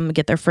watching them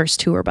get their first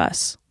tour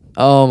bus.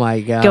 Oh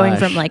my gosh. Going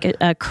from like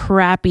a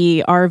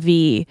crappy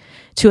RV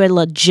to a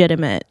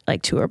legitimate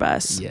like tour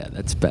bus. Yeah,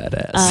 that's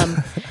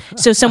badass.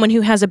 So someone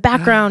who has a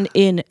background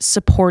in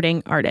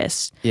supporting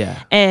artists.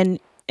 Yeah. And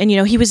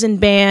he was in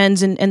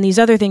bands and these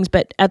other things,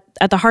 but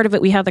at the heart of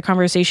it, we have the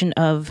conversation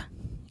of,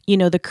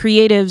 the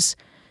creatives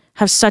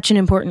have such an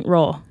important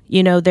role.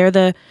 They're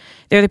the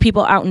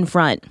people out in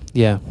front.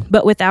 Yeah.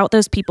 But without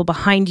those people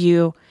behind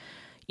you,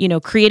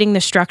 creating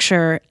the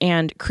structure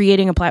and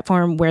creating a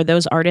platform where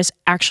those artists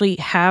actually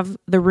have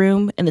the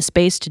room and the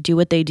space to do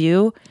what they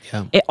do,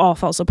 it all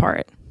falls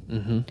apart.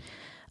 Mm-hmm.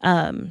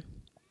 And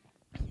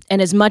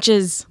as much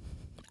as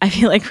I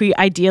feel like we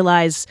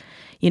idealize,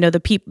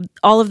 the people,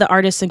 all of the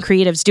artists and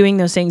creatives doing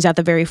those things at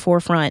the very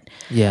forefront.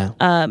 Yeah.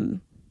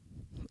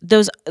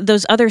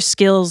 Those other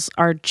skills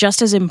are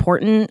just as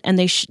important, and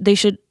they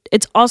should.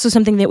 It's also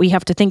something that we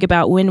have to think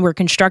about when we're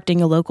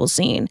constructing a local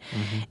scene.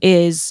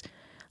 Is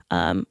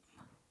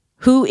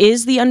who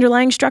is the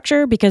underlying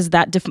structure, because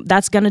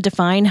that's going to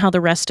define how the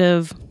rest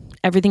of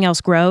everything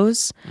else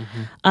grows.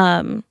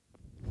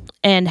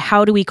 And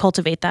how do we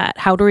cultivate that?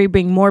 How do we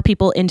bring more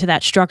people into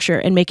that structure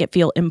and make it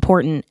feel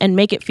important and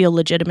make it feel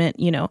legitimate,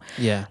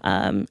 Yeah.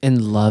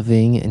 And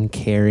loving and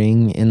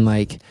caring and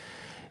like...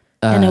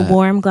 and a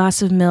warm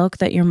glass of milk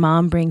that your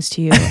mom brings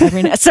to you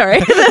every night. Sorry.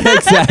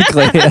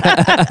 Exactly.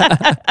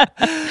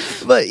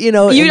 But,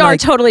 you are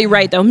totally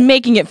right, though.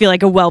 Making it feel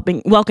like a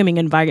welcoming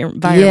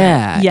environment.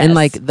 Yeah.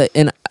 Yes.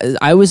 And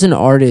I was an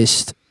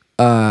artist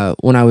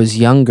when I was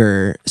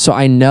younger, so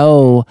I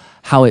know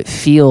how it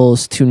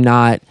feels to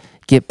not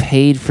get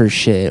paid for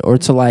shit, or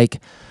to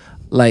like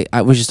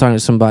I was just talking to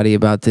somebody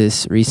about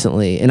this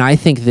recently, and I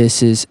think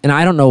this is, and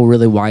I don't know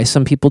really why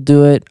some people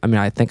do it. I mean,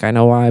 I think I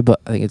know why, but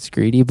I think it's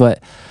greedy.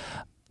 But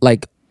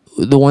like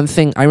the one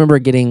thing, I remember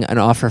getting an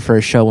offer for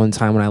a show one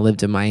time when I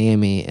lived in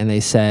Miami, and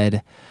they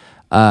said,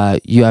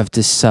 you have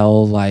to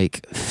sell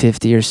like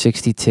 50 or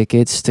 60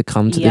 tickets to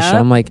come to the show.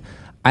 I'm like,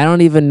 I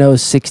don't even know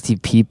 60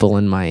 people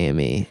in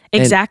Miami.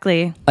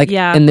 Exactly.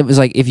 And it was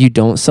like, if you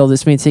don't sell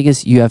this many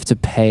tickets, you have to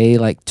pay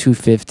like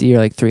 $250 or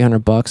like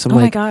 $300. I'm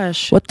like, my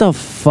gosh, what the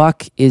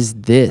fuck is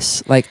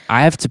this? Like,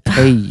 I have to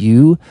pay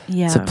you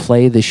to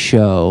play the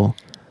show.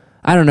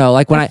 I don't know.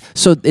 Like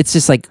so it's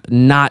just like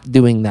not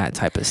doing that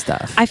type of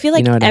stuff. I feel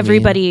like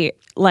everybody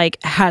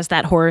like has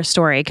that horror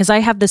story, because I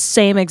have the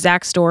same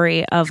exact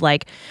story of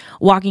like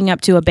walking up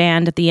to a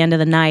band at the end of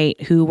the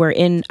night who were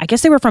I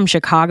guess they were from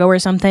Chicago or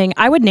something.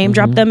 I would name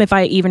drop them if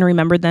I even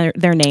remembered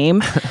their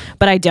name,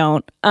 but I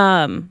don't.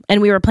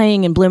 And we were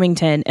playing in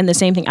Bloomington, and the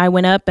same thing. I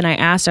went up and I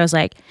asked, I was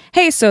like,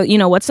 hey, so,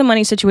 what's the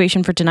money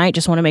situation for tonight?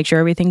 Just want to make sure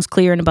everything's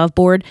clear and above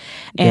board.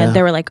 And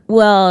they were like,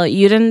 well,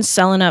 you didn't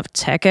sell enough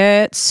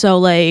tickets, so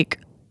like,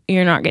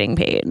 you're not getting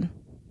paid.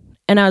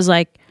 And I was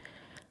like,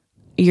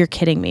 you're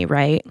kidding me,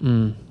 right?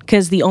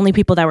 Because the only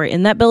people that were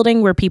in that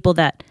building were people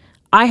that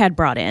I had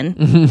brought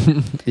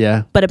in.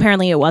 Yeah. But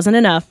apparently it wasn't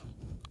enough.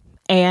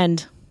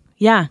 And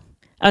I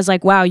was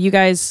like, wow, you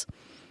guys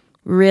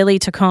really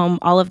took home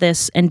all of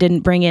this and didn't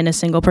bring in a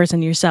single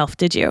person yourself,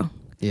 did you?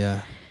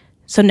 Yeah.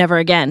 So never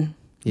again.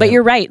 Yeah. But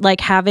you're right.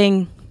 Like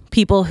having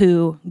people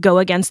who go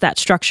against that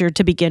structure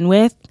to begin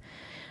with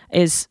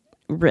is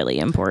really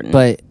important.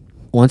 But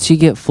once you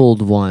get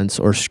fooled once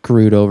or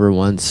screwed over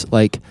once,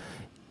 like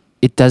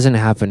it doesn't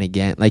happen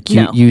again. Like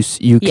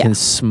you can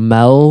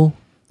smell,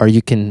 or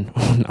you can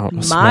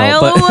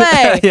mile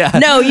away. Yeah.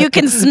 No, you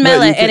can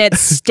smell it, and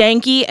it's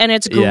stanky and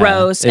it's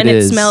gross, and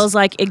it smells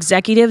like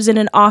executives in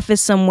an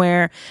office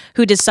somewhere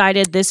who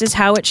decided this is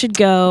how it should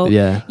go.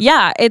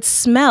 Yeah, it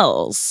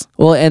smells.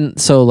 Well, and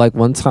so like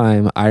one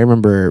time I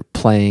remember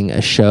playing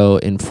a show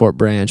in Fort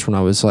Branch when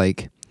I was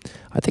like,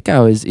 I think I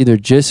was I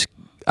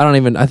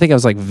think I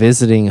was like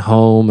visiting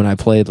home, and I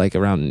played like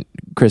around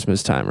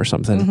Christmas time or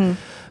something. Mm-hmm.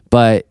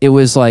 But it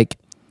was like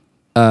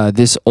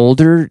this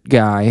older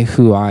guy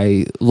who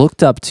I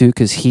looked up to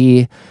because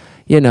he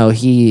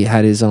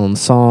had his own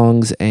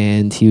songs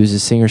and he was a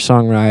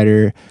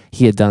singer-songwriter.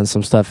 He had done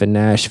some stuff in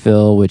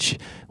Nashville, which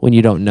when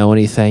you don't know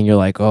anything, you're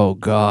like, oh,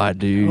 God,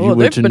 dude, you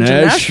went to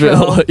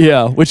Nashville.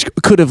 Yeah, which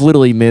could have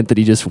literally meant that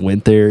he just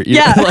went there.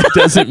 Yeah. Like,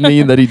 doesn't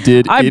mean that he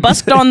did I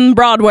bust on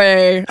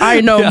Broadway.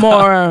 I know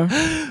more.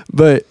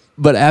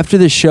 But after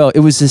the show, it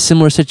was a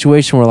similar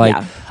situation where like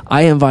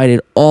I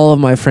invited all of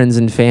my friends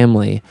and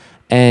family,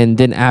 and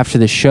then after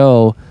the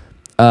show,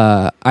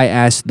 I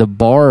asked the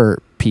bar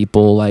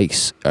people, like,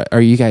 are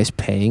you guys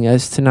paying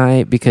us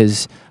tonight?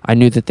 Because I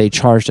knew that they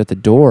charged at the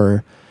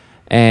door,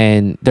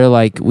 and they're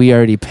like, we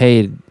already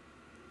paid.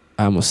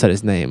 I almost said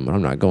his name, but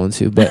I'm not going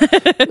to, but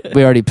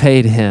we already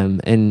paid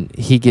him, and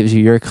he gives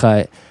you your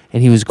cut,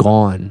 and he was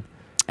gone.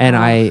 And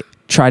I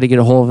tried to get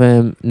a hold of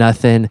him,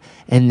 nothing.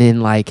 And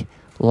then like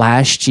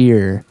last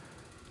year,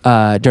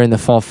 during the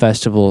fall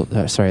festival,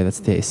 sorry, that's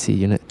the AC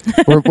unit.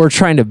 We're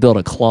trying to build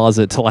a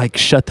closet to like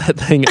shut that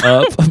thing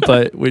up,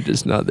 but we're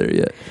just not there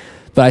yet.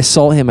 But I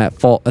saw him at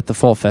the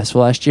fall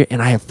festival last year,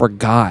 and I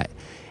forgot.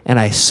 And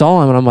I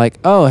saw him, and I'm like,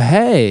 oh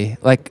hey,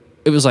 like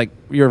it was like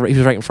he was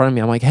right in front of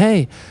me. I'm like,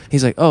 hey.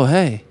 He's like, oh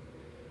hey,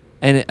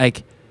 and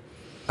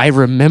I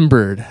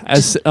remembered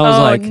as I was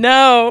like,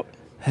 no.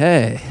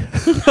 Hey.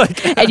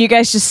 And you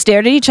guys just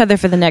stared at each other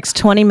for the next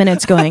 20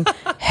 minutes going,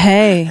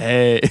 hey.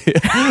 Hey.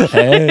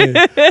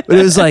 But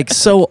it was like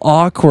so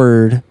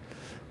awkward.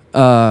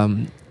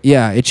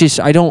 It just,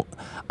 I don't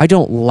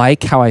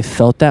like how I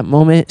felt that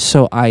moment.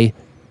 So I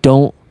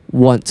don't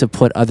want to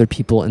put other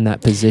people in that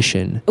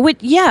position.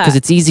 Because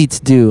it's easy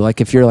to do.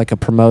 Like if you're like a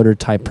promoter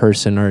type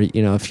person, or,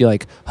 if you're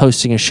like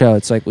hosting a show,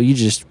 it's like, well, you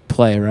just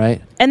play,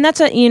 right? And that's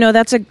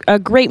a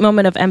great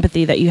moment of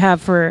empathy that you have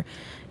for,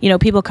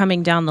 people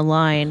coming down the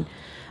line.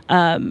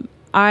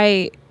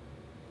 I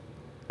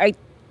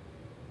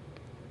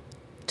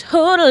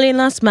totally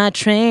lost my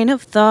train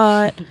of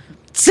thought.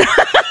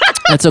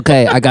 That's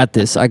okay. I got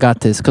this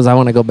because I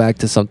want to go back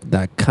to something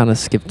that I kind of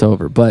skipped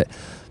over. But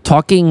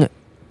talking,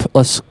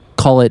 let's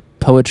call it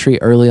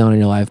poetry early on in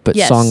your life, but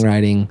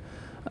songwriting,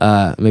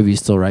 maybe you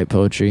still write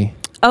poetry.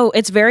 Oh,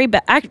 it's very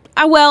bad.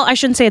 I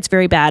shouldn't say it's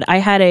very bad. I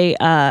had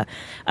a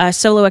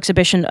solo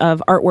exhibition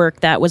of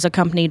artwork that was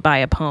accompanied by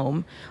a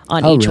poem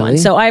on each one.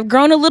 So I've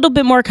grown a little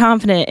bit more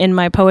confident in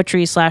my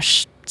poetry /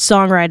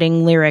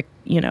 songwriting, lyric,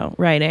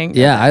 writing.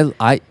 Yeah,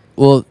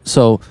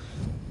 so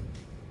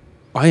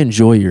I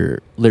enjoy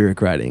your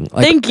lyric writing.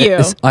 Like, thank you.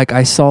 Like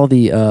I saw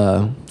the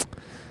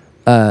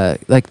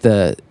like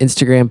the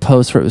Instagram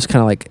post where it was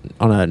kind of like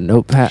on a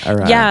notepad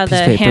or a piece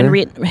of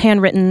paper.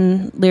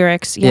 handwritten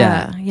lyrics.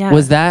 Yeah.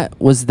 Was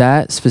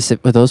that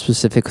specific? Were those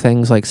specific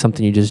things like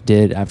something you just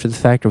did after the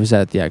fact, or was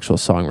that the actual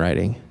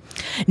songwriting?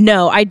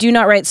 No, I do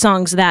not write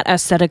songs that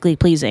aesthetically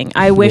pleasing.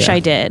 I wish I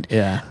did.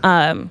 Yeah.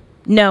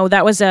 No,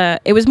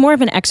 it was more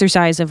of an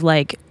exercise of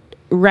like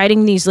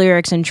writing these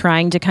lyrics and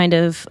trying to kind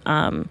of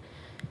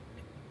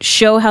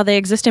show how they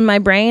exist in my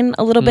brain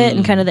a little bit,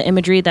 and kind of the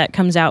imagery that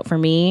comes out for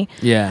me.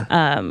 Yeah.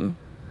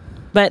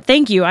 But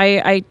thank you.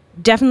 I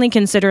definitely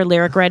consider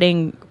lyric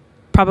writing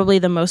probably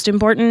the most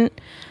important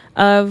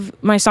of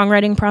my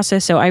songwriting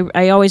process. So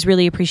I always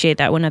really appreciate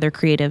that when other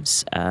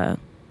creatives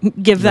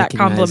give that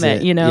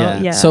compliment,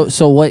 Yeah.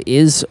 So what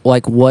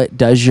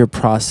does your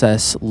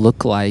process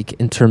look like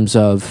in terms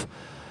of,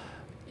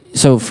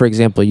 so for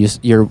example,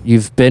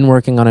 you've been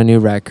working on a new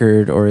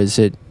record, or is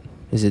it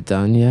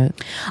done yet?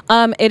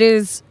 It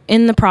is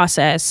in the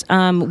process.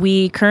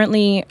 We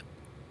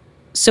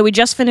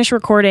just finished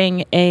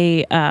recording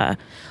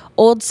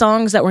old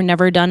songs that were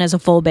never done as a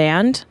full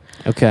band.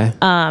 Okay.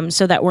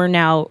 So that we're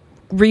now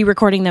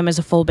re-recording them as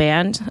a full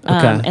band.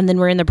 Okay. And then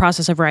we're in the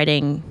process of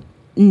writing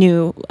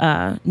new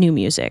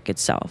music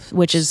itself,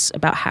 which is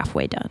about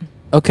halfway done.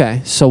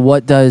 Okay. So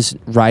what does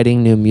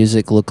writing new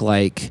music look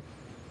like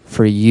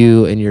for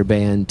you and your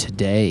band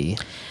today?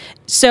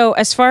 So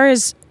as far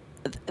as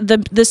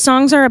the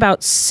songs are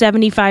about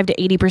 75 to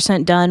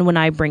 80% done when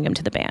I bring them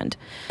to the band.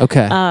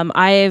 Okay.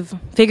 I've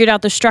figured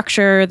out the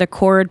structure, the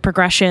chord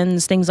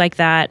progressions, things like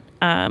that.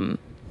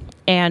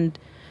 And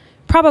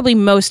probably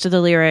most of the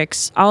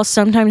lyrics. I'll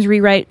sometimes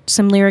rewrite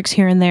some lyrics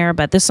here and there,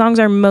 but the songs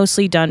are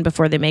mostly done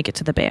before they make it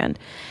to the band.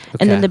 Okay.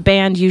 And then the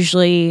band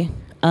usually,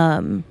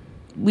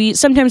 we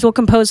sometimes will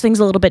compose things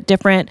a little bit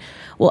different.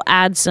 We'll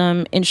add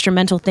some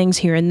instrumental things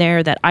here and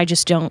there that I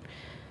just don't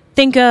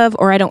think of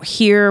or I don't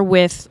hear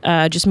with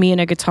just me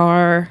and a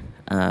guitar.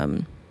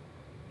 And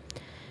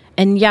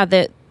yeah,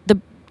 the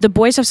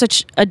boys have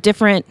such a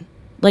different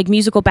like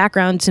musical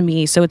background to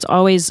me, so it's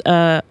always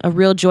a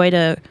real joy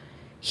to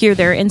hear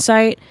their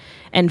insight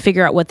and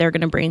figure out what they're going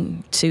to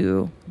bring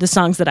to the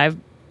songs that I've,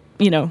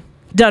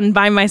 done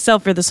by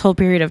myself for this whole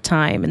period of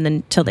time, and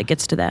then till it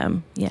gets to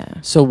them. Yeah.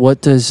 So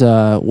what does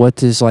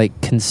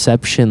like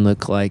conception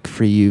look like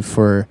for you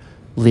for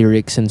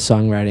lyrics and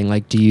songwriting?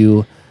 Like,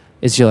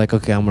 is you're like,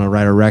 okay, I'm gonna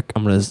write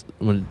I'm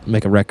gonna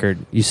make a record.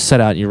 You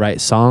set out and you write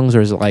songs,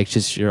 or is it like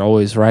just you're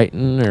always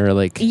writing, or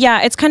like?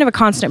 Yeah, it's kind of a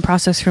constant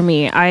process for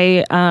me.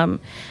 I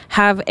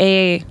have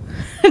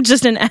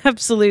just an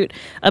absolute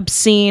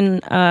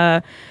obscene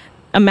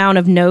amount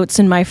of notes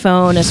in my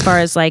phone as far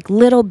as like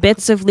little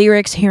bits of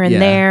lyrics here and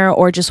there,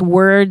 or just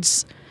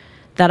words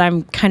that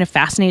I'm kind of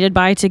fascinated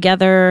by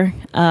together.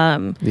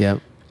 Yeah.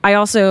 I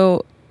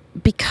also,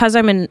 because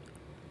I'm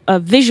a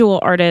visual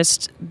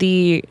artist,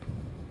 the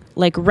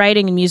like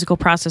writing and musical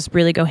process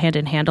really go hand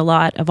in hand a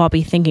lot. I'll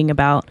be thinking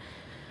about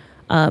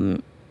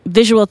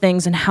visual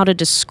things and how to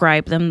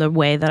describe them the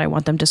way that I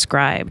want them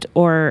described.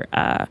 Or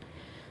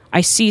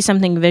I see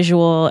something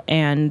visual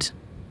and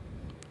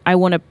I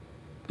want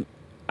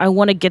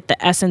to get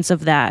the essence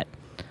of that,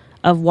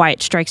 of why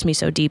it strikes me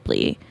so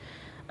deeply.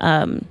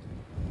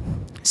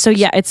 So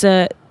yeah, it's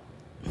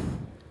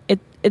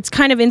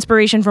kind of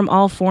inspiration from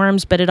all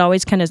forms, but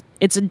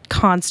it's a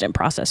constant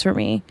process for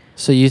me.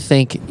 So you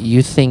think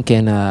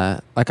in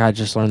like I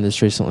just learned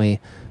this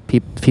recently,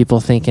 people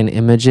think in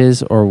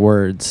images or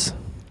words.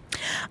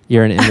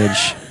 You're an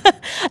image.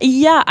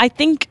 Yeah, I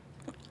think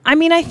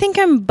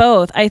I'm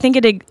both. I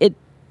think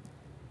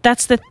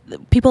that's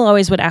people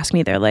always would ask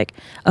me, they're like,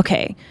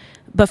 okay,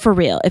 but for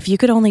real, if you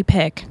could only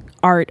pick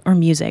art or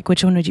music,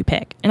 which one would you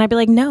pick? And I'd be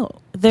like, no,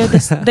 they're the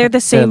same they're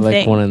like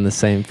thing. One and the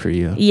same for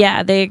you.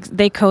 Yeah,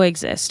 they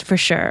coexist for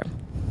sure.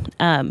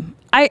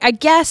 I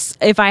guess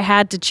if I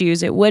had to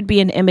choose, it would be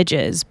in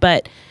images,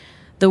 but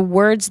the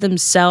words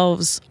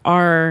themselves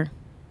are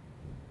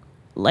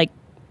like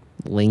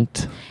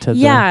linked to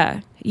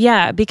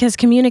yeah, because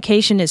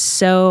communication is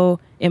so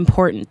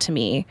important to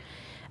me,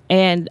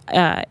 and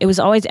it was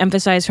always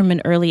emphasized from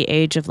an early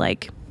age of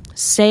like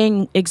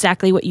saying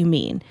exactly what you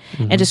mean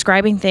and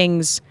describing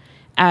things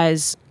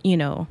as,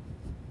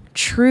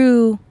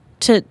 true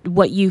to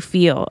what you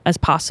feel as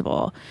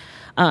possible.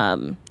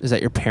 Is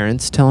that your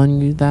parents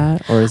telling you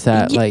that, or is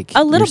that like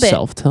a little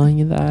yourself telling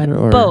you that,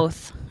 or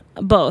both?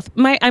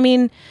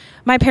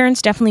 My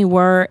parents definitely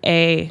were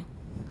a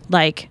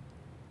like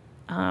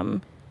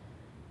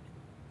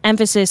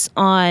emphasis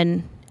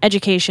on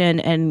education,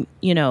 and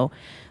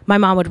my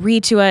mom would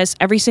read to us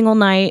every single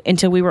night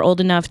until we were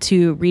old enough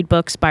to read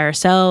books by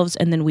ourselves,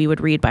 and then we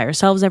would read by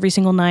ourselves every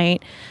single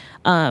night.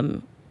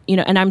 And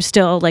I'm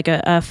still like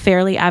a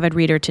fairly avid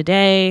reader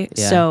today,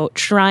 so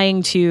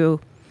trying to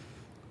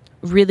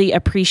really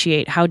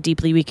appreciate how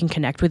deeply we can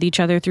connect with each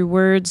other through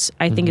words.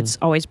 I think it's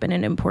always been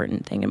an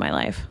important thing in my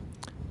life.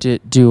 Do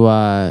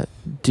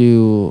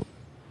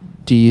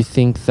you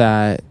think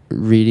that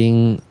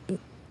reading?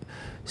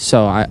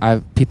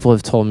 So people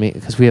have told me,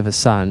 because we have a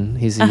son,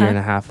 he's a year and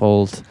a half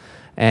old,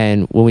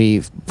 and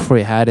before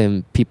we had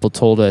him, people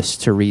told us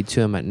to read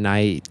to him at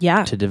night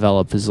to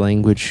develop his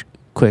language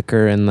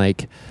quicker, and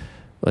like,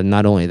 well,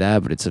 not only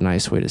that, but it's a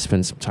nice way to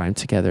spend some time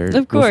together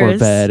before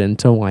bed and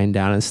to wind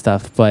down and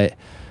stuff. But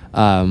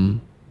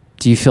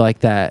do you feel like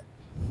that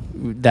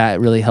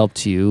really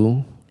helped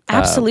you?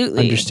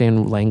 Absolutely.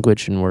 Understand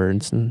language and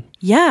words. And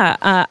yeah.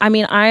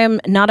 I am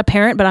not a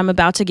parent, but I'm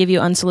about to give you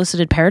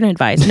unsolicited parent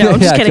advice. No, I'm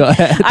just kidding. Go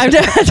ahead.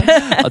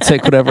 I'll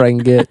take whatever I can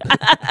get.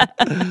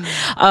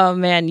 Oh,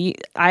 man.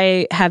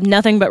 I have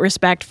nothing but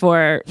respect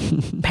for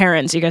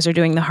parents. You guys are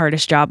doing the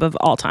hardest job of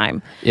all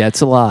time. Yeah,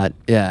 it's a lot.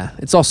 Yeah.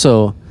 It's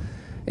also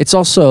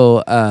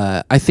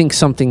I think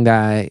something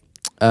that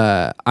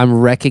I'm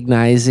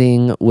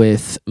recognizing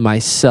with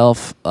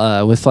myself,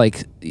 with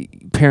like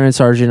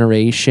parents our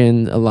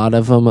generation, a lot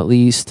of them at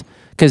least,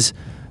 because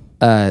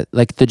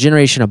like the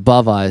generation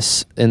above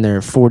us in their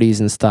 40s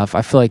and stuff,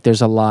 I feel like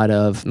there's a lot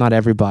of, not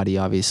everybody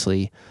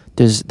obviously,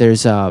 there's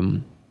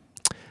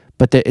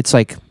but it's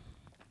like,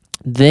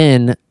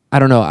 then I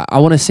don't know, I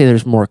want to say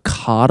there's more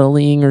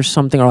coddling or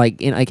something, or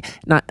like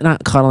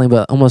not coddling,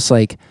 but almost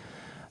like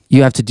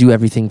you have to do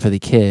everything for the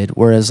kid,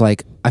 whereas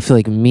like I feel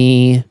like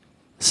me,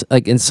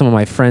 like in some of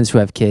my friends who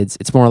have kids,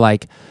 it's more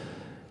like,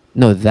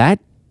 no, that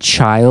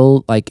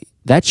child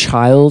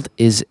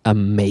is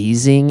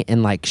amazing,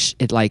 and like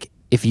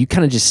if you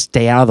kind of just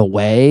stay out of the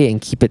way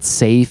and keep it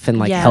safe and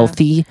like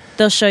healthy,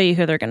 they'll show you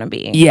who they're going to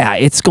be. Yeah,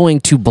 it's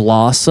going to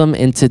blossom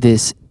into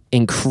this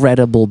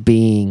incredible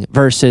being,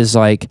 versus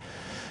like,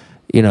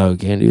 can't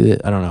do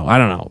that. I don't know.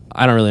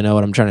 I don't really know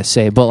what I'm trying to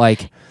say, but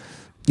like,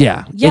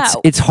 yeah.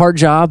 It's a hard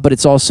job, but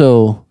it's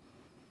also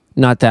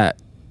not that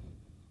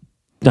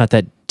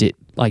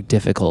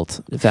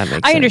difficult, if that makes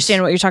sense. I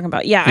understand what you're talking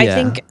about. Yeah, I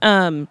think,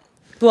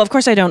 well, of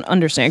course I don't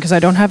understand because I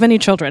don't have any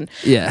children.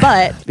 Yeah.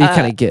 But you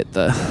kind of get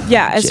the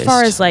as gist.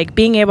 far as like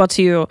being able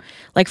to,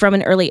 like from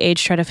an early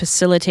age, try to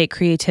facilitate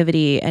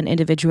creativity and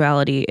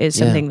individuality is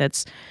something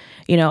that's,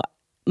 you know,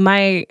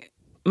 my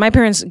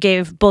parents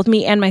gave both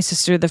me and my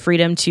sister the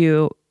freedom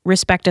to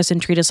respect us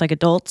and treat us like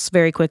adults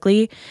very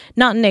quickly.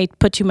 Not in they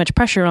put too much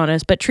pressure on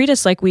us, but treat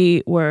us like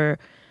we were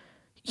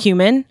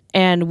human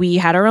and we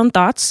had our own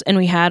thoughts and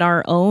we had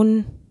our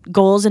own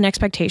goals and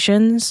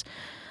expectations.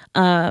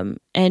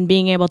 And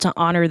being able to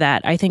honor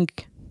that, I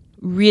think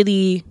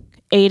really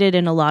aided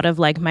in a lot of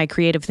like my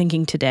creative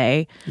thinking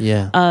today.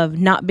 Yeah. Of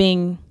not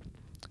being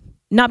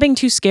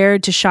too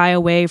scared to shy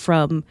away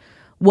from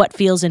what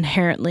feels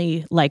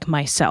inherently like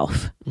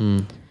myself.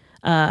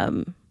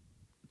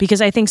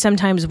 Because I think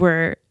sometimes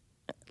we're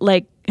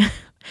like,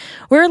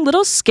 we're a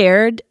little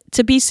scared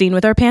to be seen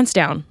with our pants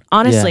down,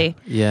 honestly.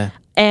 Yeah.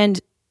 And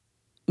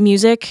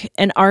music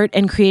and art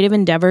and creative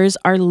endeavors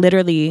are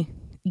literally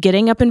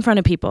getting up in front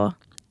of people,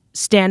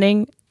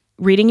 standing,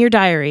 reading your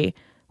diary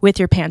with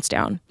your pants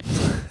down.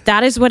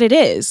 That is what it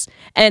is.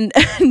 And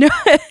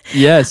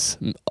yes,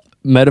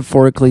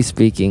 metaphorically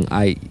speaking,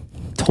 I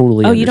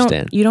totally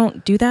understand. You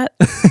don't do that?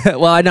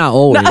 Well, I not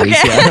always. Okay.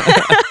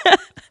 Yeah.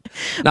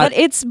 But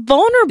it's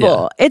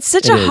vulnerable. Yeah, it's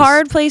such a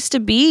hard place to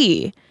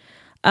be.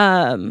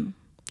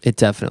 It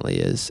definitely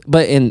is.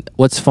 But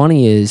what's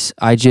funny is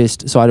I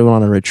went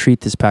on a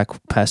retreat this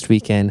past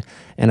weekend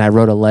and I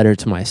wrote a letter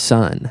to my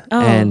son. Oh,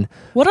 and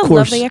what a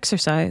lovely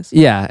exercise.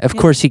 Yeah, of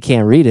course he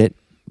can't read it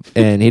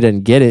and he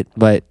doesn't get it,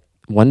 but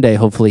one day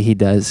hopefully he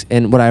does.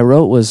 And what I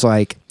wrote was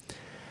like,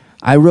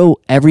 I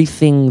wrote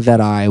everything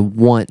that I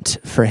want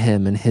for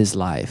him in his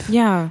life.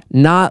 Yeah.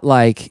 Not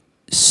like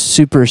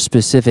super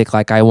specific,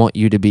 like I want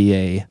you to be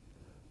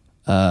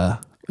a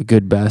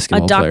good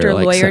basketball player. A doctor,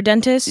 like, lawyer,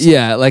 dentist?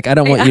 Yeah, like I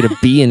don't want you to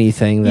be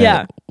anything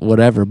that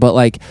whatever. But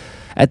like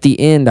at the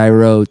end I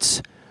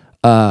wrote,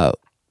 but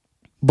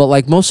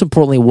like most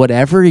importantly,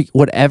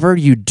 whatever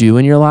you do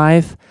in your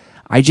life,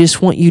 I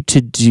just want you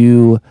to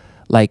do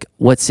like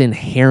what's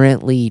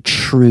inherently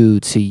true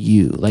to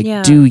you.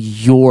 Like do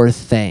your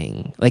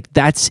thing. Like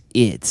that's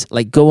it.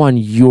 Like go on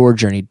your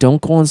journey.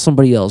 Don't go on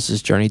somebody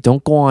else's journey.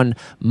 Don't go on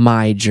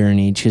my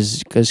journey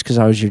just because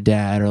I was your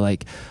dad, or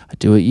like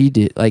do what you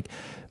did. Like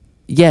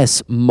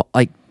yes,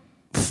 like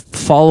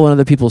follow in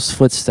other people's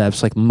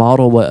footsteps, like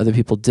model what other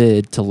people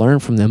did to learn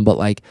from them, but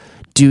like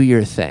do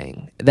your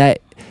thing.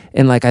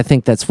 And like I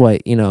think that's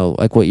what, you know,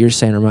 like what you're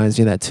saying reminds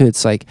me of that too.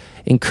 It's like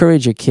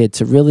encourage your kid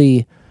to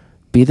really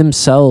be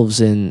themselves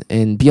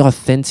and be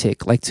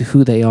authentic, like to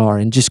who they are,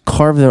 and just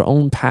carve their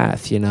own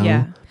path, you know?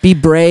 Yeah. Be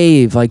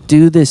brave, like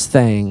do this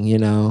thing, you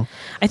know?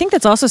 I think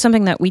that's also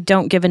something that we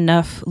don't give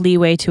enough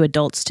leeway to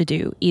adults to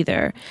do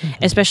either,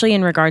 especially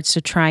in regards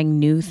to trying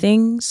new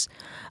things.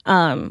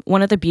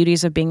 One of the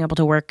beauties of being able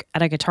to work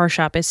at a guitar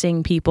shop is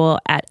seeing people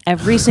at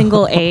every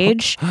single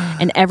age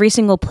and every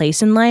single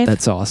place in life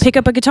that's awesome. Pick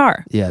up a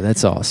guitar. Yeah,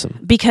 that's awesome.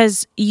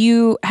 Because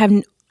you have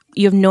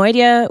no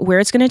idea where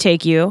it's going to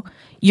take you.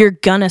 You're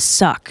gonna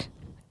suck.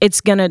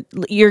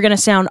 You're gonna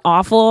sound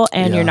awful,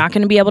 and you're not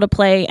gonna be able to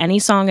play any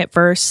song at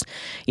first.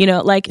 You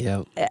know, like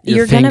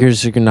your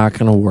fingers are not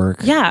gonna work.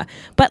 Yeah,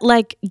 but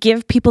like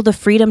give people the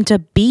freedom to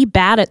be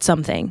bad at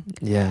something.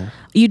 Yeah,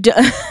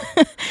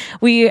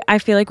 I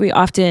feel like we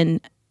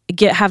often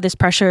have this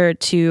pressure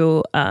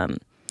to,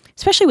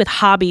 especially with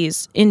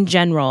hobbies in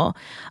general,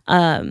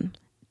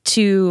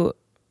 to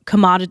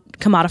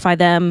commodify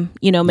them,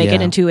 you know, make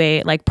it into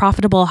a like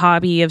profitable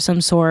hobby of some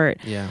sort.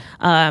 Yeah.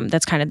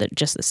 That's kind of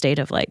just the state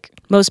of like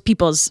most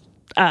people's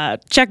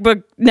checkbook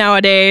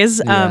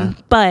nowadays. Yeah.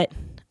 But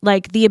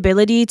like the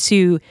ability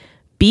to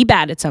be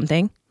bad at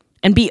something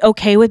and be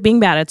okay with being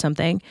bad at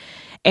something,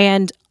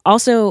 and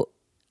also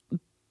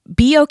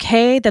be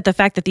okay that the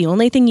fact that the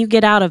only thing you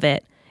get out of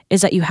it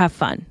is that you have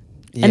fun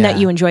and that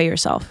you enjoy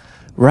yourself.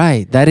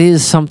 Right. That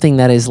is something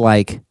that is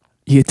like,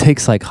 it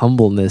takes like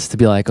humbleness to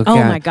be like, okay,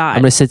 oh my God,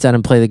 I'm going to sit down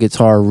and play the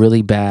guitar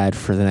really bad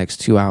for the next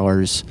 2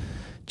 hours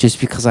just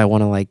because I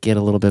want to like get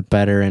a little bit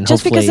better, and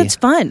just hopefully, because it's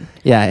fun.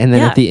 Yeah. And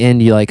then at the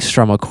end you like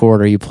strum a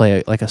chord, or you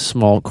play like a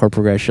small chord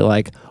progression. You're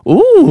like,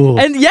 ooh.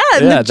 And the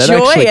that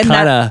joy actually and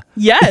kinda,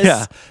 yes.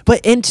 Yeah.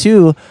 But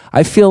two,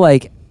 I feel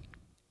like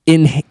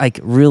in like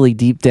really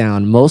deep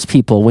down, most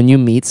people, when you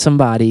meet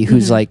somebody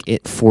who's like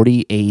at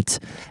 48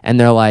 and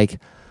they're like,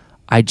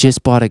 I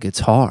just bought a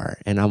guitar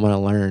and I'm going to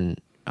learn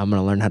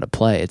how to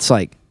play. It's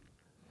like,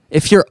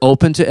 if you're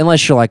open to,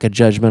 unless you're like a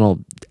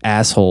judgmental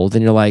asshole,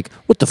 then you're like,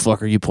 what the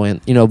fuck are you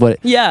playing? You know, but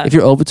if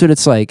you're open to it,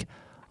 it's like,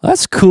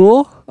 that's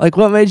cool. Like,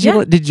 what made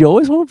you, did you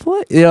always want to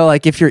play? You know,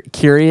 like if you're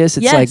curious,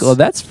 it's like, oh,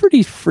 that's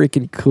pretty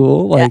freaking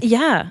cool. Like,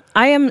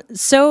 I am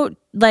so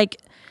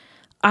like,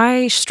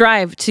 I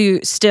strive to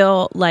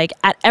still like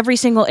at every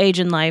single age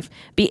in life,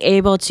 be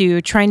able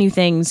to try new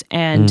things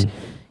and,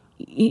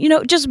 you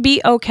know, just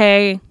be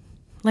okay.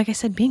 Like I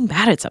said, being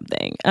bad at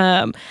something.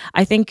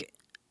 I think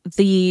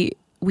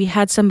we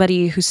had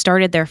somebody who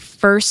started their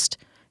first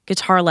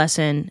guitar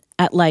lesson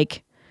at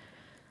like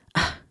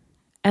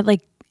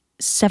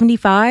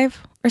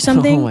 75 or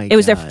something. Oh my it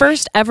was their gosh.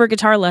 first ever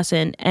guitar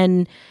lesson,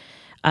 and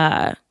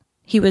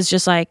he was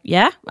just like,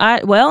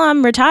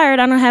 I'm retired,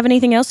 I don't have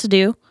anything else to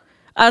do.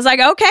 I was like,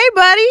 okay,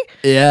 buddy.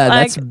 Yeah,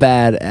 like, that's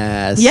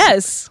badass.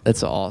 Yes.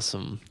 That's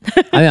awesome.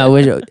 I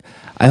mean,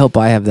 I hope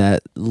I have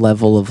that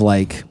level of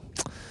like,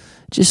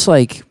 just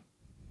like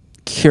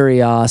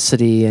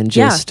curiosity and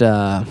just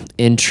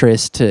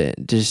interest to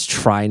just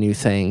try new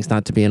things,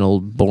 not to be an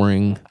old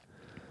boring.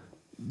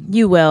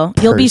 You will.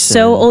 You'll be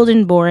so old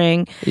and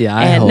boring. Yeah,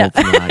 I hope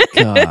not.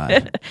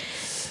 God.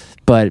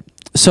 But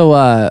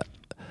so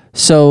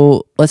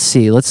let's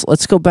see.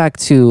 Let's go back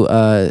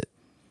to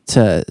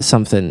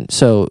something.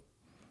 So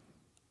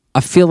I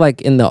feel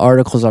like in the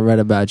articles I read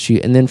about you,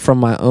 and then from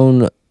my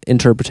own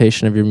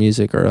interpretation of your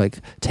music, or like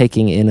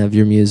taking in of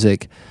your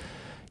music,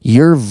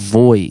 your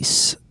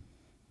voice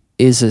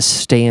is a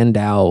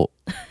standout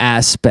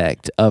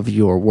aspect of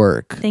your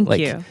work. Thank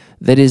you.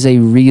 That is a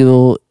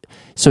real.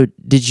 So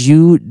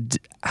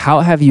how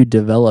have you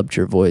developed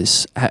your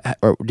voice?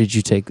 Or did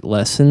you take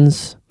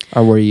lessons,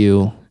 or were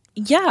you?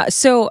 Yeah.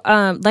 So,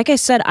 like I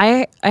said,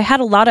 I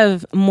had a lot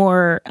of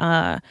more,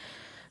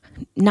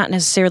 not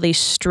necessarily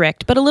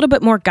strict, but a little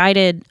bit more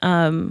guided,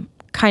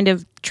 kind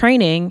of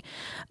training,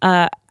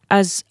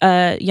 as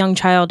a young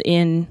child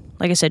in,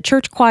 like I said,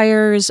 church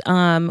choirs.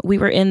 We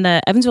were in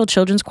the Evansville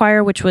Children's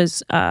Choir, which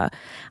was, I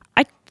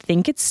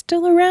think it's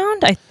still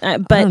around. But I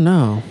don't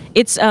know.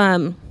 It's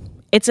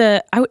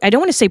I don't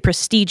want to say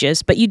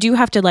prestigious, but you do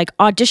have to like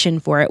audition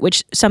for it,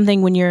 which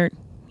something when you're,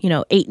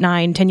 8,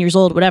 9, 10 years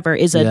old, whatever,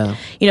 is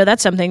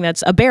that's something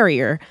that's a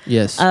barrier.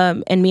 Yes.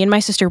 And me and my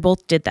sister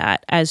both did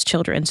that as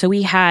children. So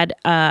we had,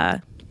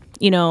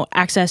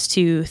 access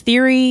to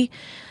theory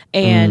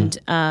and,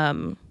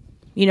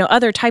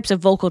 other types of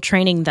vocal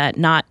training that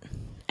not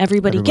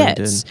everybody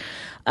gets.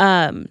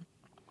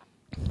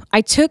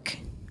 I took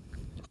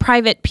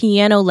private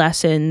piano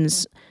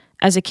lessons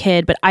as a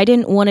kid, but I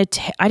didn't want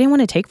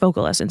to take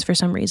vocal lessons for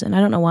some reason. I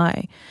don't know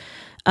why.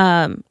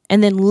 And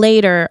then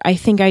later, I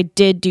think I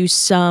did do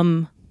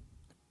some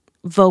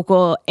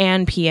vocal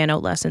and piano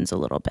lessons a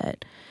little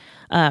bit,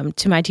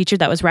 to my teacher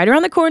that was right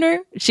around the corner.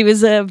 She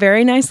was a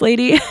very nice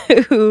lady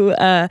who,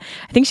 I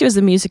think she was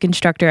the music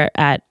instructor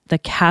at the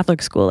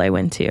Catholic school I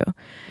went to.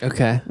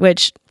 Okay.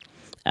 Which,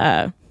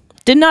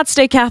 did not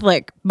stay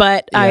Catholic,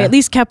 but I at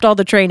least kept all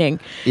the training.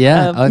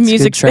 Yeah, it's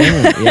music good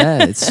training.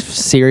 Yeah, it's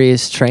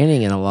serious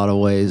training in a lot of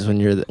ways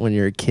when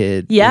you're a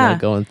kid. Yeah,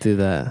 going through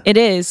that. It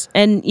is,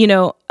 and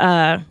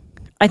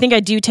I think I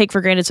do take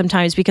for granted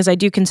sometimes because I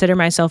do consider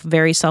myself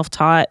very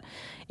self-taught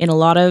in a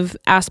lot of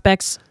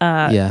aspects.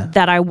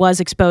 That I was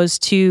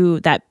exposed to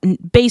that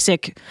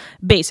basic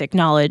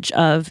knowledge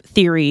of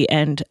theory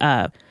and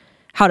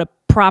how to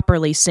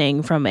properly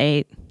sing from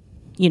a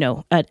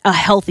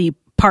healthy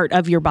part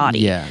of your body.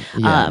 Yeah.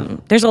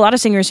 There's a lot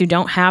of singers who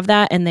don't have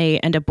that, and they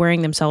end up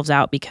wearing themselves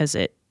out because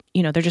they're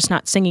just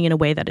not singing in a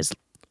way that is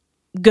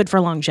good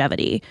for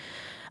longevity.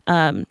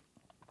 But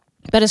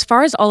as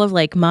far as all of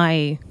like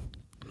my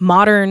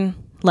modern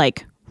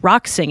like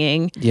rock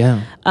singing,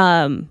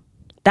 that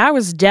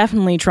was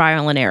definitely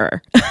trial and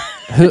error.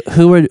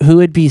 who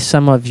would be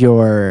some of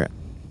your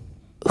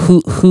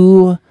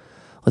who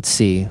let's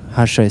see,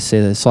 how should I say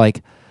this?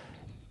 Like,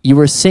 you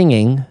were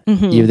singing,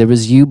 there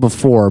was you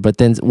before, but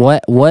then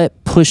what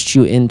pushed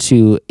you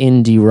into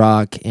indie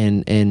rock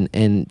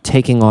and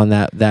taking on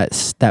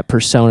that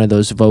persona,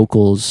 those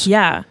vocals?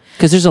 Yeah.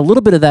 Because there's a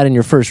little bit of that in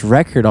your first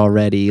record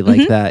already,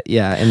 like that,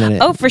 and then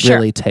it for sure.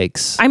 really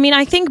takes. I mean,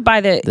 I think by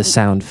the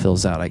sound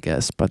fills out, I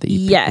guess, by the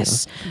EP.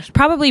 Yes.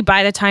 Probably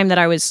by the time that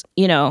I was,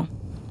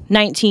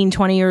 19,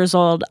 20 years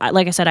old,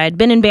 like I said, I had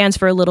been in bands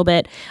for a little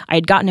bit. I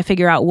had gotten to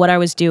figure out what I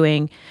was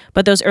doing.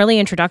 But those early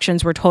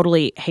introductions were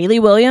totally Hayley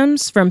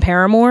Williams from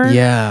Paramore.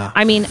 Yeah.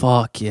 I mean,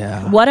 fuck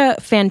yeah. What a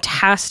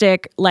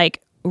fantastic,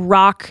 like,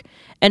 rock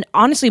and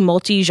honestly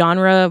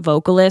multi-genre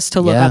vocalist to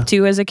look up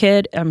to as a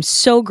kid. I'm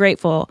so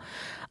grateful.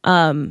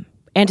 And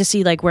to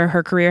see, like, where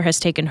her career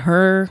has taken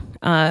her.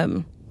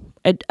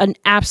 An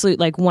absolute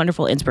like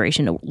wonderful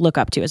inspiration to look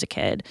up to as a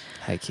kid.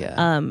 Heck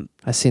yeah.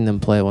 I seen them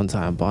play one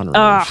time.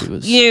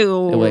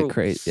 Bonnaroo. It went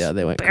crazy. Yeah,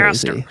 they went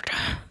crazy.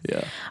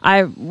 Yeah.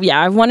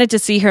 I wanted to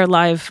see her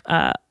live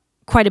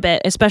quite a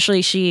bit.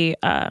 Especially she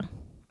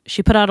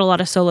put out a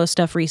lot of solo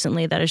stuff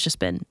recently that has just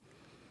been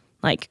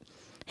like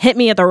hit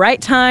me at the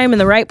right time in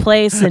the right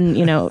place, and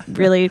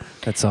really.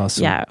 That's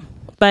awesome. Yeah,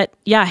 but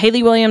yeah,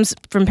 Hayley Williams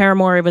from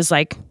Paramore. It was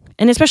like.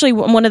 And especially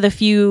one of the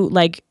few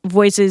like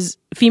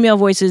female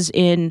voices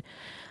in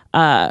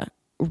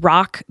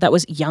rock that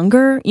was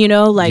younger,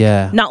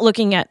 not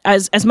looking at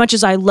as much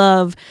as I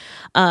love,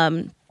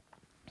 Heart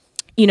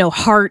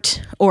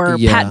or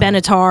Pat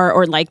Benatar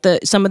or like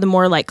some of the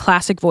more like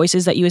classic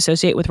voices that you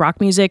associate with rock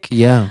music.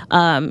 Yeah.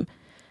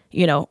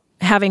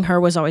 Having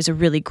her was always a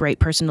really great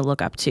person to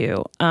look up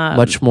to.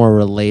 Much more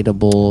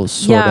relatable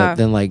sort of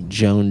than like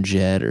Joan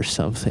Jett or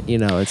something.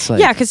 It's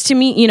like because to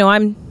me,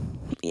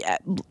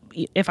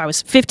 if I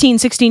was 15,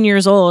 16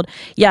 years old,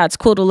 it's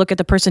cool to look at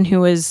the person who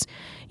was,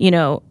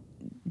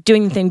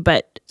 doing the thing,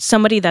 but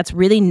somebody that's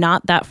really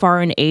not that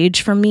far in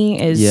age from me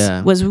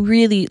was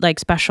really like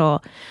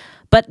special.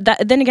 But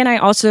then again, I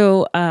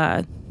also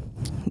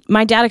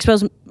my dad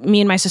exposed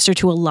me and my sister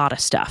to a lot of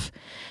stuff.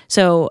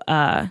 So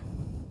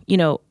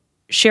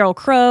Sheryl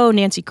Crow,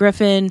 Nancy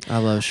Griffin. I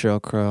love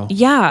Sheryl Crow.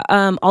 Yeah,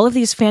 all of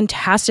these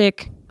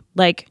fantastic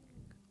like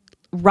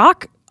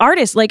rock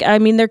artists. Like, I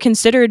mean, they're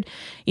considered,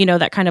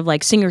 that kind of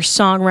like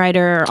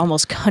singer-songwriter,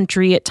 almost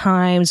country at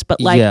times. But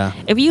like,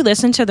 if you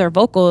listen to their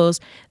vocals,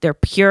 they're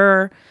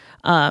pure.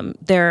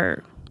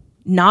 They're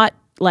not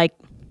like,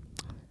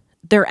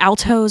 they're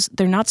altos.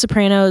 They're not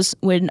sopranos.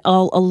 When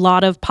a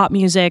lot of pop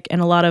music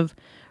and a lot of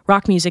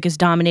rock music is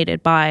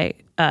dominated by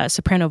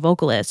soprano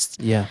vocalists.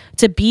 Yeah.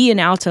 To be an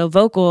alto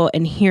vocal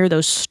and hear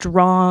those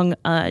strong,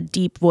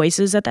 deep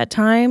voices at that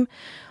time.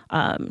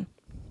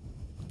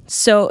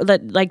 So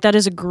that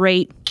is a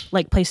great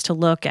place to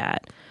look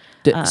at.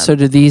 So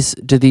do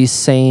these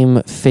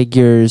same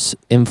figures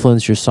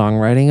influence your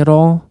songwriting at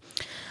all?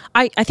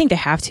 I think they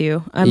have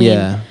to. I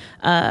mean,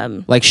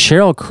 like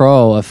Sheryl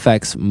Crow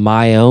affects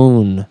my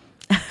own,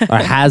 or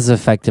has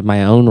affected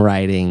my own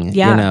writing.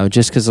 Yeah.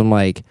 Just because I'm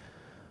like,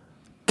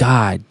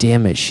 God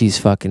damn it, she's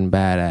fucking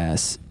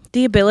badass.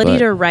 The ability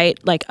to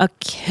write like a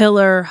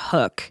killer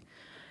hook,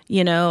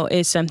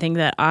 is something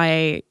that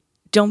I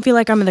don't feel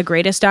like I'm the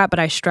greatest at, but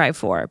I strive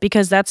for,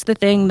 because that's the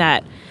thing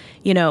that,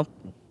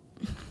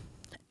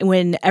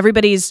 when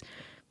everybody's,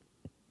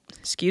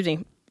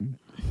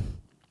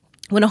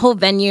 when a whole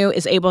venue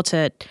is able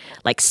to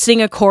like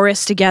sing a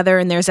chorus together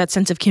and there's that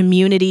sense of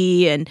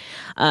community and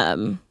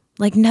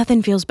like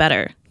nothing feels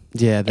better.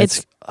 Yeah,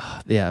 that's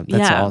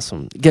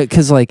awesome.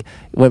 Because like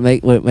what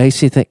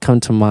makes you come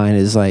to mind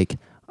is like,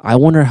 I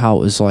wonder how it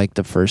was like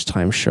the first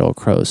time Sheryl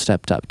Crow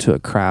stepped up to a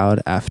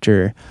crowd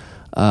after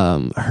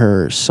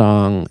her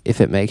song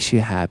 "If It Makes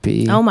You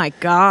Happy." Oh my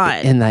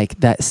God! And like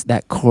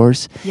that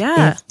chorus,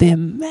 if it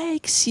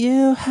makes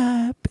you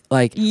happy,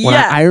 like when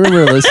I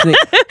remember listening.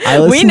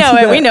 We know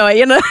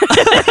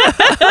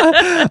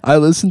it. I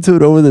listened to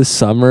it over the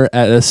summer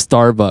at a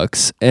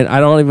Starbucks, and I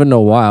don't even know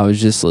why. I was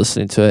just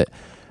listening to it,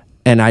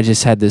 and I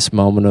just had this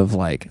moment of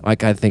like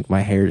I think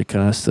my hair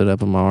kind of stood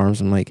up in my arms.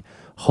 I'm like,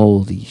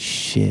 holy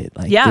shit!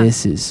 Like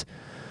this is.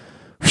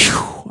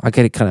 Whew, I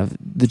get kind of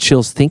the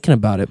chills thinking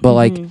about it, but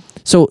like,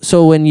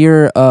 so when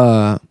you're,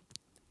 well,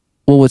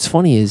 what's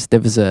funny is there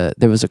was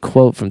a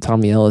quote from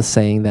Tommy Ellis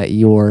saying that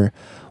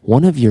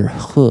one of your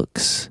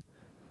hooks,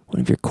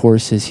 one of your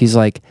choruses, he's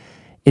like,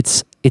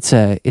 it's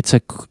a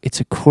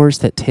course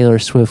that Taylor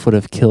Swift would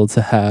have killed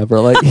to have,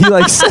 or like he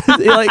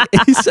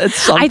said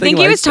something. I think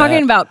he was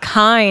talking about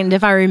 "Kind,"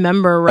 if I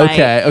remember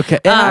right. Okay.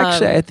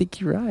 Actually, I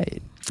think you're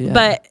right. Yeah.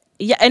 But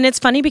yeah, and it's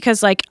funny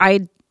because like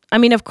I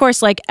mean, of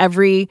course, like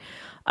every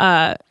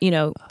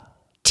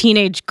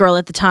teenage girl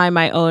at the time,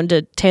 I owned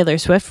a Taylor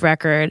Swift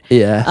record.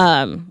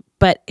 Yeah.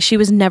 But she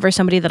was never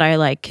somebody that I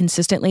like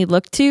consistently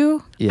looked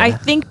to. Yeah. I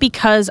think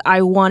because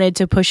I wanted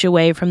to push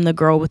away from the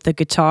girl with the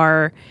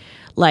guitar,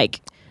 like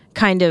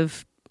kind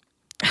of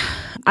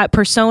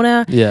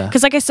persona. Yeah.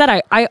 Because like I said,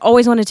 I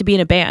always wanted to be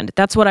in a band.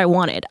 That's what I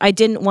wanted. I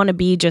didn't want to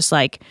be just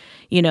like,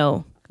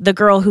 the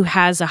girl who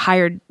has a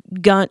hired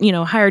gun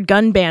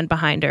band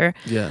behind her.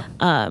 Yeah.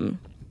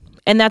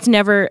 And that's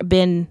never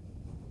been,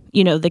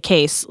 the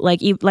case.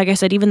 Like I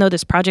said, even though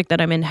this project that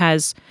I'm in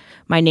has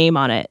my name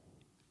on it,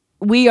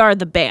 we are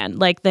the band.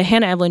 Like the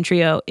Hannah Evelyn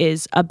Trio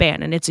is a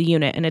band and it's a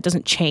unit and it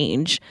doesn't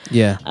change.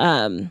 Yeah.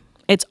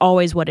 It's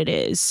always what it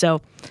is.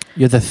 So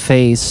you're the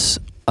face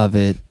of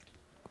it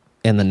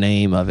and the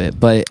name of it.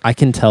 But I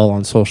can tell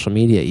on social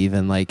media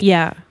even like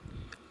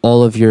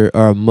all of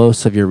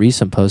most of your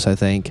recent posts, I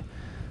think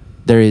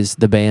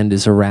the band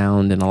is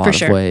around in a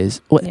lot of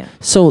ways. Yeah.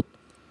 So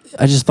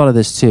I just thought of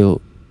this too.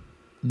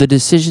 The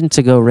decision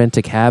to go rent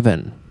a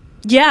cabin.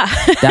 Yeah.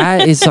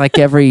 That is like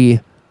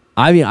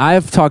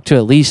I've talked to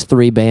at least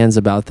 3 bands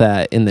about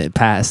that in the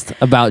past,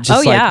 about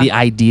just the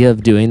idea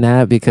of doing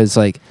that, because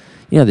like,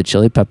 the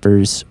Chili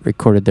Peppers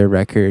recorded their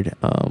record.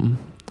 Where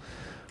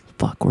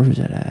was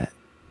it at?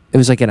 It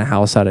was like in a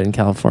house out in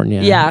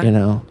California.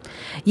 Yeah.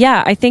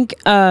 Yeah, I think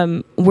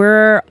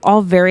we're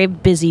all very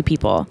busy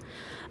people.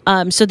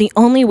 So the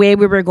only way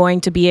we were going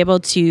to be able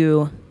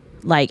to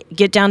like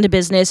get down to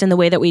business in the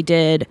way that we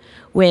did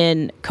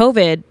when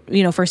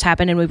COVID, first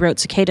happened and we wrote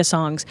Cicada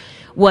songs,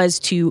 was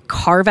to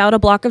carve out a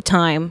block of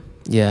time.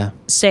 Yeah.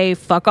 Say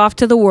fuck off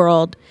to the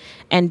world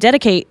and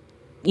dedicate,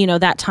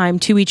 that time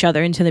to each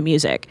other and to the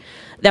music.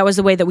 That was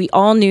the way that we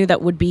all knew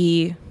that would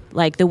be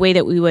like the way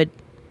that we would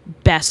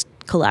best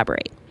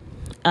collaborate.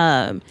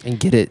 And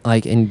get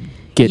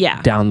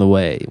it down the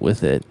way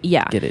with it.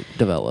 Yeah. Get it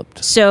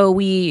developed. So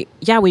we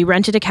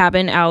rented a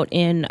cabin out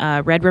in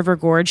Red River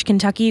Gorge,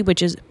 Kentucky,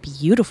 which is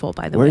beautiful,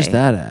 by the way. Where's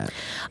that at?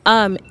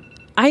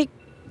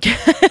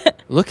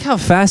 Look how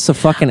fast the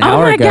fucking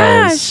hour goes.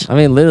 Gosh. I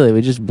mean, literally,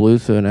 we just blew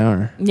through an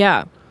hour.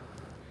 Yeah.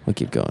 We'll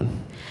keep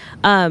going.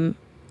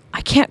 I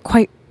can't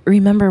quite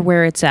remember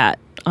where it's at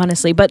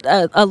honestly, but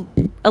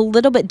a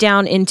little bit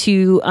down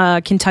into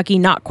Kentucky,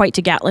 not quite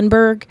to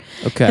Gatlinburg.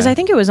 Okay. Because I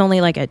think it was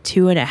only like a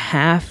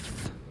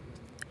 2.5,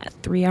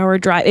 3-hour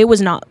drive. It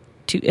was not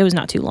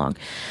too long.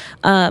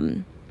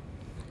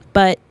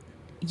 But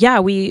yeah,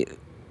 we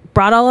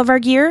brought all of our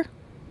gear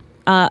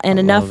and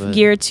enough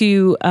gear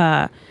to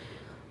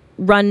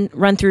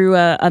run through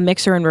a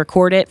mixer and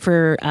record it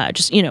for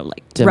just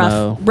like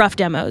rough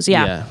demos.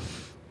 Yeah.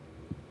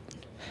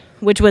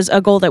 Which was a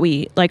goal that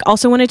we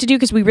also wanted to do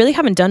because we really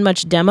haven't done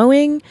much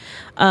demoing.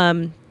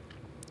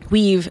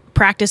 We've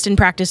practiced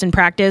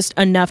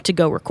enough to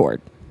go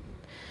record.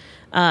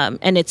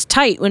 And it's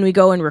tight when we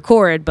go and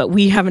record, but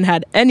we haven't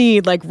had any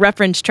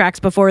reference tracks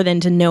before then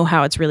to know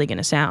how it's really going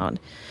to sound.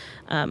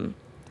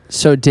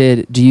 So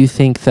do you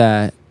think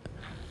that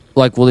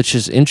it's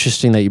just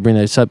interesting that you bring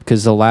this up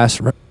because the last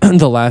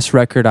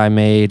record I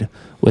made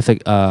with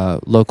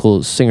a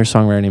local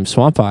singer-songwriter named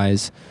Swamp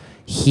Eyes,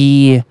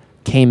 he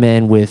came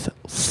in with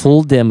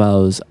full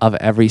demos of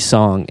every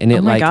song, and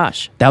it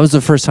gosh, that was the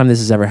first time this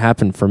has ever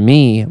happened for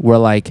me, where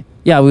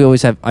we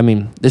always have,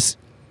 this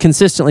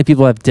consistently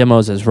people have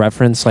demos as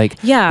reference,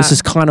 this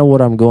is kind of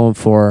what I'm going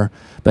for,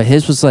 but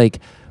his was like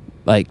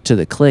to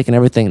the click and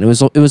everything, and it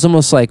was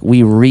almost like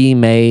we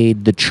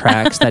remade the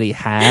tracks that he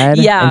had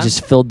and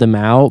just filled them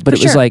out, but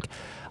for was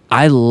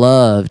I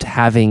loved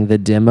having the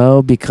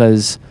demo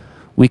because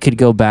we could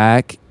go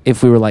back.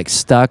 If we were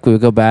stuck, we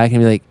would go back and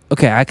be like,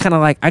 okay, I kind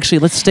of actually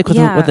let's stick with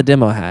what the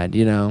demo had,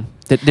 Did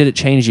it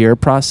change your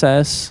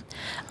process?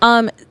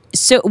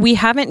 So we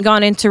haven't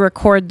gone in to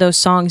record those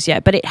songs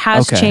yet, but it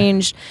has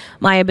changed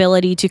my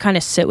ability to kind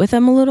of sit with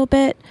them a little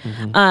bit,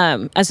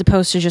 as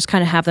opposed to just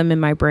kind of have them in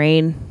my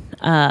brain.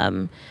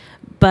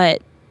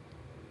 But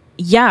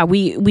yeah,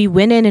 we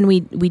went in and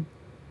we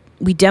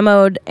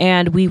demoed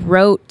and we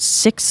wrote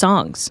 6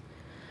 songs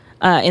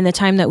in the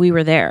time that we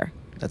were there.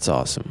 That's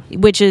awesome.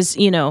 Which is,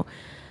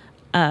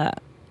 I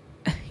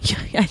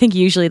think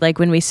usually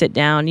when we sit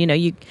down,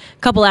 a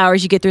couple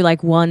hours you get through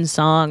one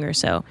song or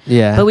so.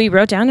 Yeah. But we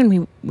wrote down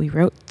and we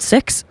wrote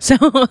 6. So,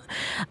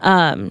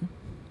 and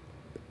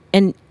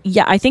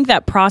yeah, I think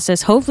that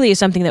process hopefully is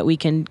something that we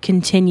can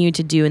continue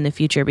to do in the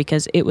future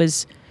because it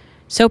was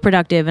so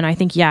productive. And I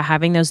think,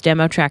 having those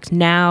demo tracks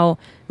now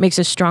makes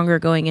us stronger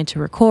going into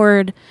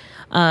record.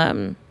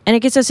 And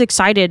it gets us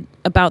excited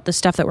about the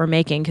stuff that we're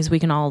making because we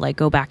can all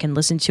go back and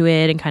listen to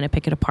it and kind of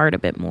pick it apart a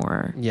bit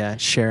more. Yeah,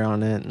 share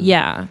on it.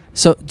 Yeah.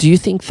 So do you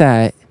think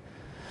that,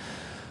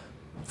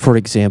 for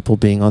example,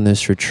 being on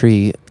this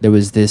retreat, there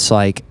was this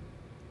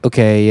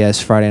okay,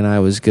 yes, Friday night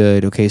was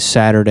good. Okay,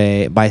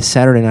 by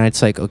Saturday night,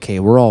 it's okay,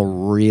 we're all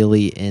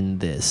really in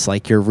this.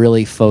 You're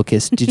really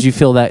focused. Did you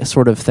feel that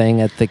sort of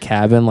thing at the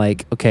cabin?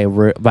 Okay,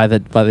 we're by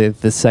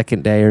the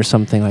second day or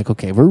something.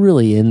 Okay, we're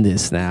really in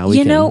this now.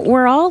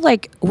 We're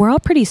all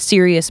pretty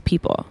serious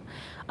people.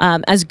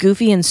 As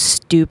goofy and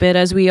stupid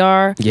as we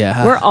are,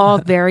 we're all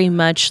very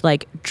much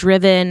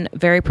driven,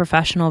 very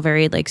professional,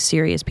 very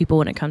serious people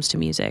when it comes to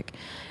music.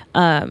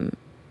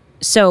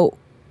 So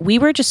we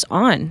were just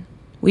on.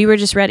 We were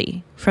just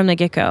ready from the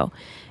get-go.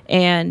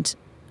 And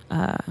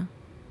the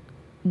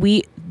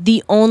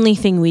only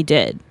thing we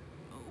did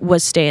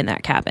was stay in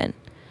that cabin.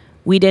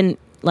 We didn't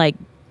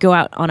go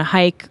out on a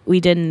hike. We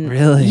didn't.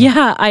 Really?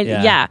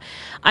 Yeah.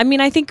 I mean,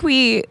 I think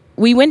we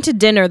went to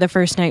dinner the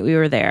first night we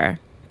were there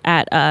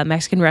at a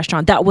Mexican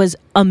restaurant. That was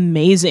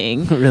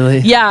amazing. Really?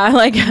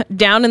 Yeah,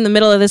 down in the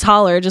middle of this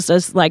holler, just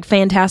a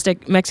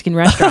fantastic Mexican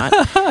restaurant.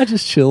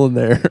 Just chilling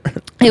there.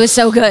 It was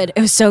so good.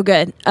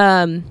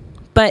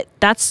 But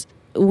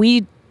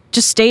we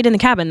just stayed in the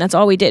cabin. That's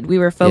all we did. We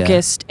were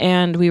focused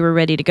and we were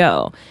ready to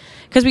go.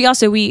 Because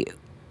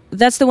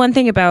that's the one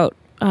thing about,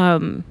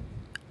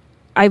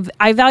 I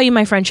value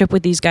my friendship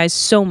with these guys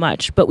so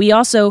much, but we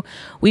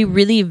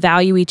really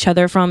value each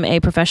other from a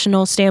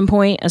professional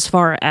standpoint as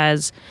far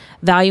as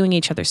valuing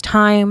each other's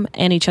time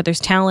and each other's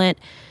talent.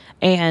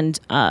 And,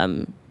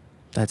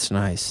 that's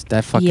nice.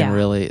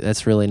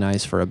 That's really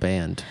nice for a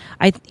band.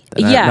 That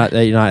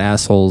you're not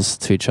assholes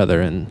to each other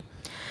and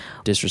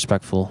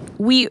disrespectful.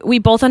 We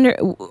both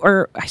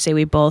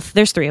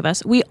there's 3 of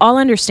us. We all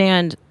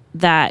understand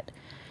that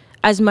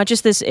as much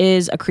as this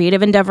is a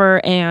creative endeavor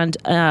and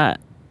a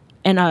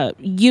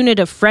unit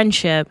of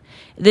friendship,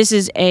 this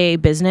is a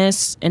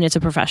business and it's a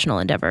professional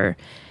endeavor.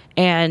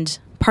 And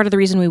part of the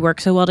reason we work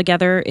so well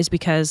together is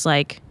because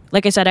like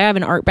I said, I have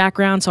an art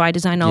background, so I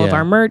design all of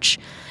our merch.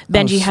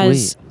 Benji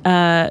has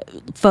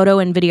photo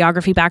and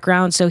videography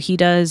background, so he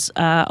does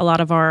a lot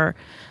of our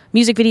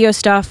music video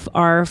stuff,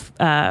 our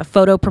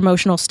photo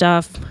promotional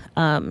stuff.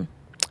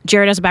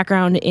 Jared has a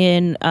background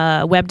in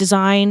web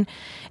design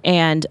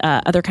and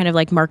other kind of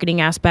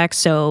marketing aspects.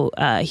 So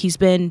he's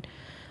been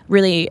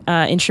really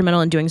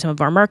instrumental in doing some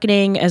of our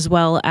marketing as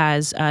well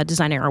as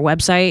designing our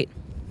website.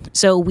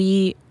 So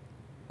we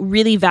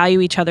really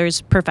value each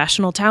other's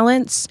professional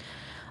talents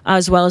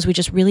as well as we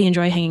just really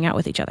enjoy hanging out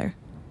with each other.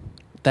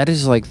 That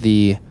is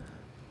the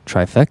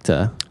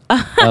trifecta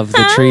of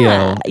the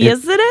trio.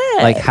 Yes, it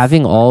is.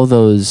 Having all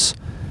those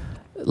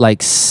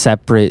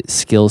separate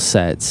skill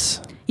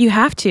sets You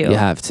have to. You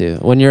have to.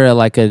 When you're a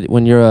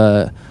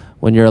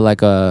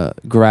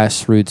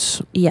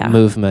grassroots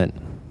movement,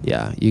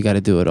 you got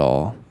to do it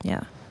all.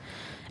 Yeah.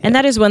 And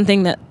that is one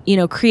thing that,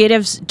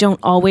 creatives don't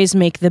always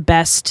make the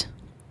best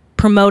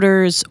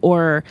promoters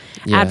or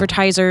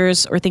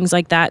advertisers or things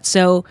like that.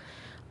 So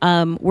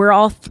we're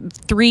all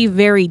three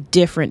very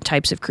different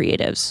types of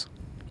creatives.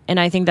 And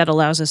I think that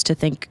allows us to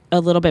think a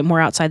little bit more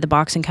outside the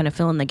box and kind of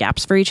fill in the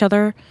gaps for each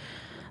other.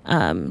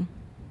 But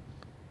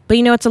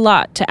it's a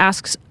lot to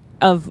ask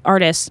of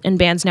artists and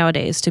bands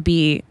nowadays to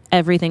be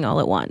everything all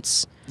at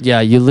once. Yeah,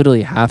 you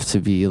literally have to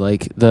be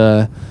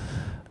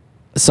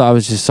so I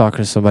was just talking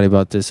to somebody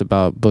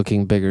about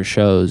booking bigger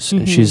shows,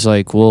 and she's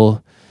like,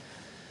 well,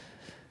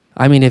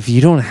 I mean, if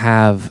you don't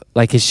have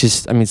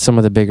some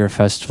of the bigger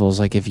festivals,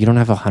 if you don't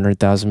have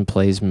 100,000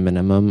 plays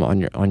minimum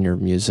on your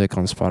music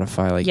on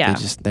Spotify,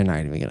 they're not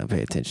even gonna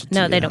pay attention to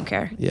No, you. they don't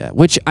care. Yeah,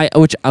 which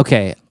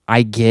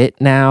I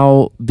get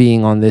now,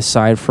 being on this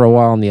side for a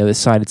while. On the other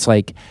side, it's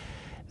like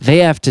they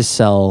have to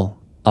sell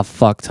a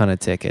fuck ton of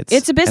tickets.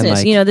 It's a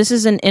business. This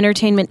is an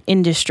entertainment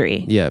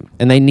industry. Yeah,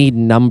 and they need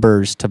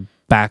numbers to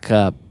back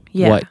up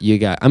what you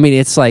got. I mean,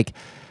 it's like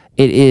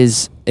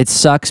it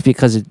sucks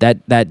because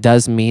that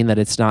does mean that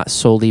it's not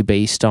solely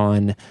based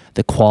on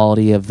the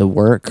quality of the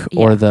work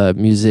or the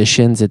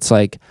musicians. It's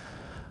like,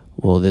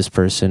 well, this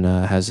person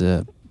has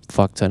a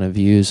fuck ton of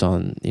views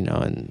on,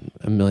 and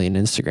 1 million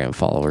Instagram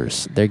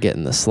followers. They're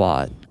getting the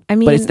slot. I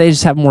mean, but they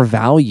just have more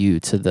value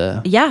to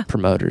the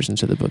promoters and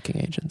to the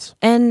booking agents.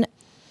 And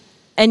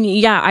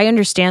I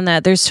understand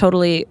that. There's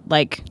totally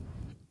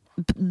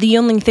the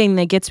only thing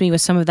that gets me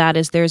with some of that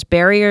is there's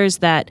barriers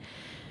that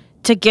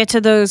to get to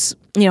those,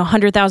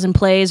 100,000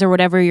 plays or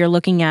whatever you're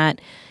looking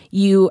at,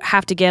 you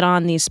have to get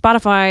on these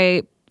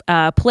Spotify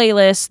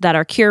playlists that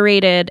are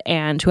curated,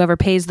 and whoever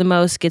pays the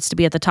most gets to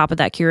be at the top of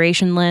that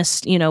curation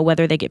list,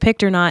 whether they get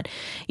picked or not.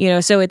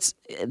 So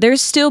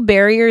there's still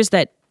barriers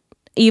that,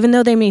 even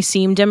though they may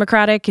seem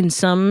democratic in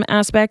some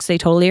aspects, they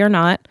totally are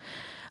not.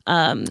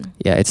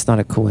 It's not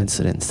a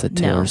coincidence that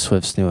Taylor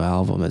Swift's new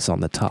album is on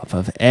the top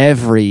of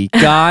every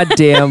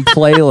goddamn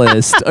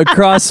playlist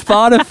across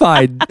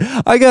Spotify.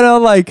 I got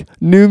on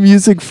New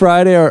Music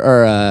Friday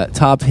or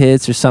Top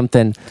Hits or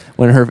something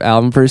when her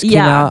album first came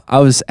out. I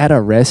was at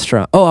a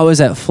restaurant. I was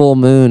at Full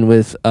Moon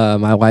with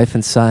my wife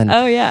and son.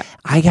 Oh yeah.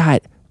 I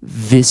got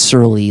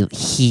viscerally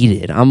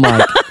heated. I'm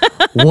like,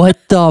 what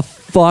the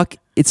fuck?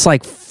 It's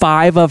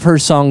 5 of her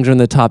songs are in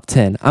the top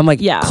 10. I'm like,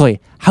 Chloe,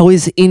 how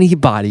is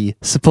anybody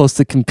supposed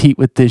to compete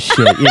with this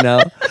shit,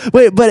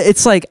 Wait, but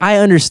it's I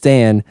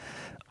understand.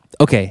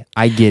 Okay,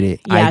 I get it.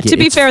 Yeah, to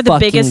be fair, the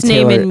biggest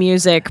name in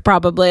music,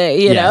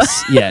 probably,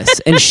 Yes.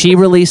 And she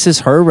releases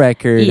her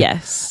record.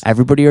 Yes.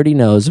 Everybody already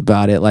knows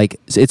about it.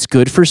 It's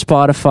good for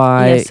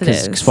Spotify. Yes, it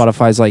is.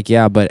 Spotify's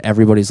but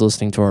everybody's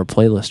listening to our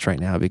playlist right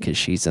now because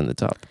she's in the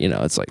top.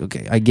 It's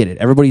okay, I get it.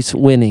 Everybody's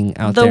winning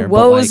out there. The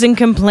woes and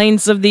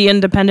complaints of the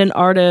independent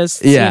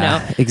artists.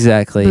 Yeah,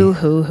 exactly.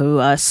 Boo-hoo-hoo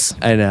us.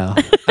 I know.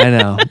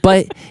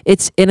 But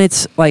it's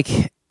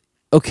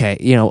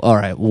okay, all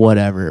right,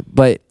 whatever.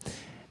 But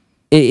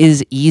it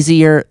is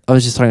easier. I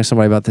was just talking to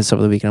somebody about this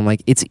over the weekend. I'm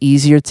like, it's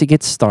easier to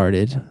get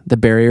started. The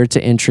barrier to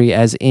entry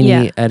as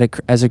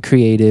a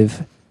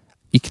creative,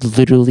 you could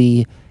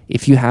literally,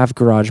 if you have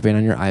GarageBand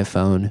on your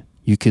iPhone,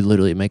 you could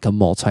literally make a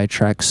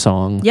multi-track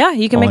song. Yeah,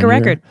 you can make a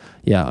record.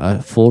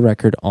 A full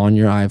record on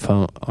your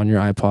iPhone, on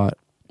your iPod,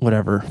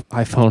 whatever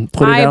iPhone.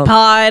 Put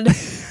iPod. It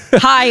out.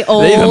 Hi,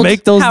 old. They even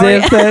make those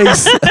damn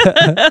things.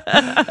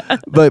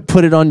 But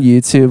put it on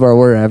YouTube or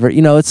wherever.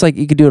 It's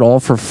you could do it all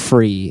for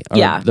free.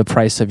 Or the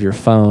price of your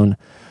phone.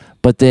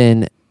 But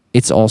then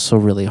it's also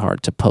really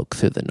hard to poke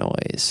through the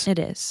noise. It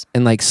is.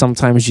 And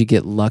sometimes you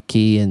get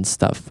lucky and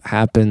stuff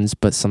happens,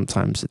 but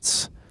sometimes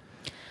it's...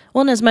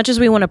 Well, and as much as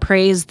we want to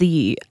praise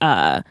the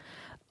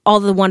all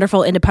the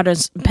wonderful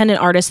independent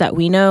artists that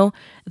we know,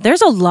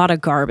 there's a lot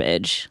of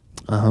garbage.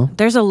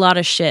 There's a lot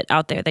of shit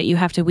out there that you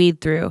have to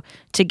weed through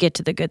to get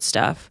to the good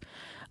stuff.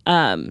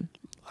 And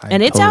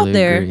it's out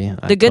there.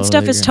 The good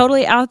stuff is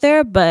totally out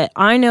there, but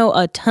I know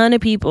a ton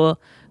of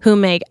people who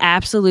make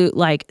absolute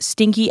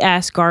stinky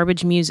ass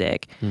garbage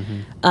music.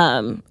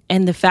 And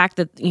the fact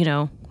that,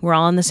 we're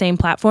all on the same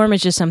platform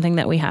is just something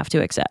that we have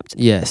to accept.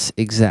 Yes,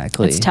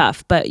 exactly. It's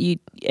tough, but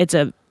it's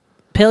a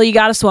pill you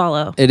got to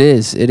swallow. It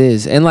is.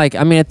 And at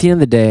the end of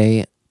the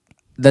day,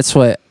 that's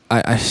what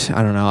I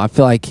don't know. I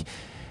feel like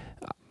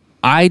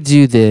I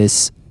do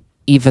this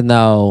even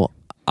though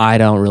I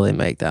don't really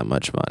make that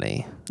much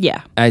money.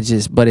 Yeah.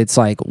 But it's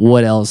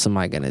what else am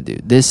I going to do?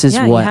 This is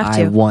what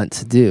I want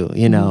to do,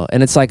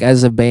 And it's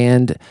as a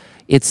band,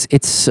 it's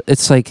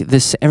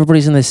this,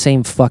 everybody's in the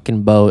same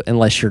fucking boat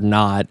unless you're in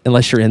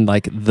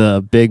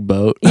the big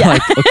boat. Yeah.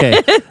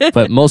 Okay.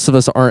 But most of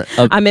us aren't.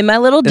 I'm in my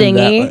little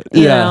dinghy,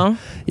 you know.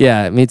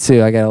 Yeah, me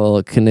too. I got a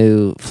little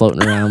canoe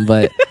floating around,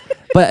 but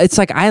it's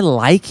I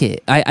like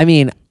it. I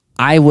mean,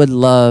 I would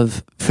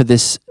love for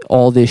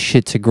all this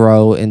shit to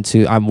grow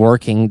into, I'm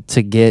working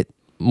to get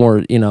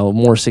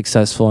more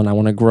successful, and I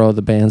want to grow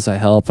the bands I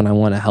help, and I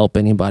want to help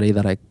anybody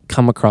that I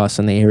come across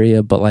in the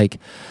area. But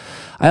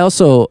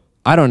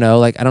I don't know,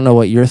 like, I don't know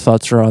what your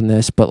thoughts are on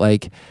this, but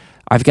like,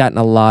 I've gotten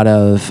a lot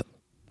of,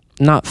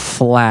 not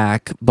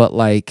flack, but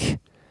like,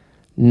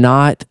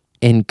 not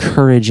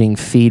encouraging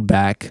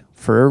feedback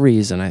for a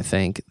reason, I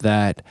think,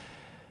 that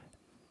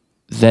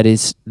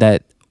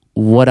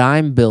what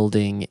I'm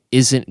building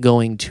isn't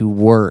going to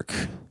work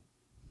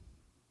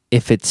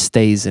if it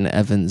stays in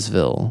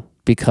Evansville,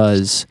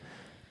 because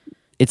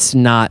it's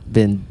not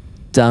been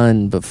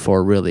done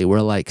before, really,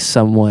 where like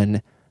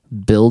someone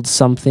builds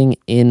something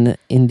in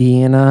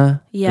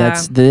Indiana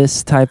that's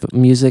this type of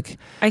music,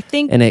 I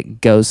think, and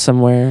it goes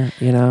somewhere,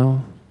 you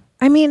know?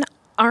 I mean,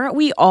 aren't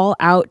we all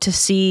out to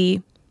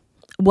see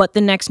what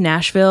the next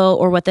Nashville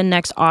or what the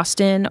next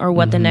Austin or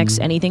what the next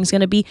anything's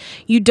going to be?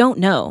 You don't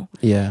know.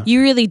 Yeah.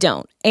 You really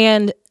don't.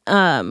 And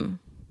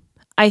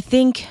I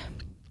think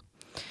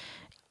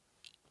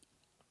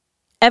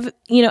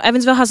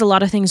Evansville has a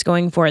lot of things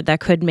going for it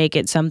that could make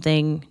it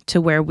something to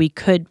where we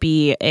could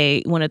be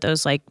one of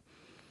those like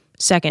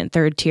second,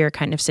 third tier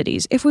kind of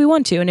cities if we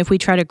want to, and if we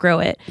try to grow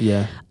it.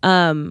 Yeah.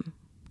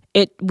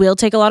 It will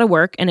take a lot of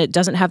work, and it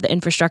doesn't have the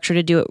infrastructure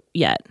to do it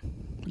yet.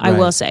 I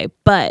will say,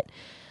 but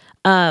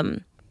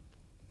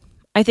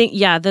I think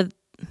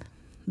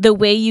the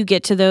way you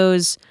get to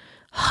those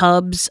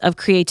hubs of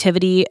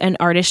creativity and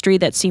artistry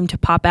that seem to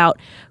pop out,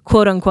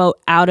 quote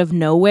unquote, out of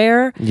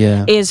nowhere,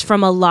 is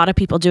from a lot of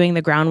people doing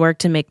the groundwork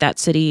to make that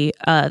city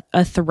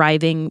a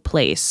thriving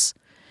place.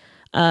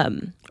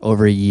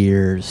 Over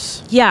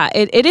years. Yeah,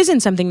 it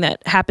isn't something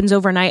that happens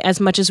overnight, as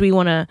much as we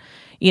want to,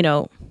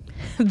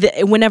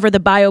 whenever the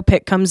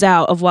biopic comes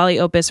out of Wally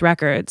Opus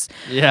Records,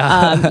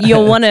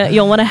 you'll want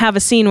to have a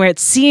scene where it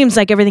seems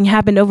like everything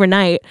happened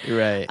overnight,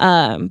 right?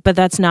 But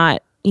that's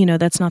not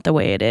the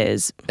way it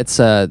is. It's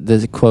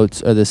the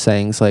quotes or the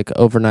sayings like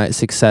overnight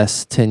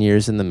success, 10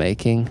 years in the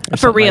making.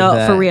 For real.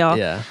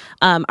 Yeah.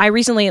 I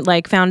recently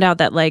found out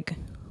that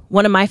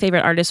one of my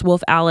favorite artists,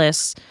 Wolf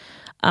Alice,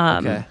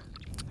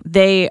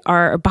 they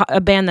are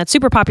a band that's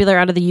super popular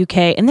out of the UK,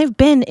 and they've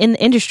been in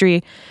the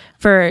industry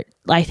for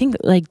I think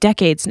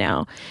decades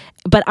now.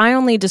 But I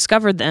only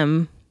discovered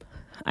them,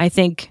 I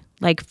think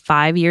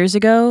 5 years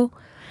ago.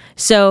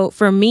 So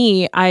for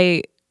me,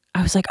 I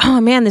was like,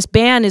 oh man, this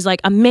band is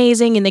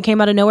amazing, and they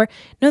came out of nowhere.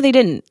 No, they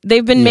didn't.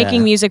 They've been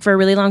making music for a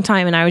really long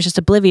time, and I was just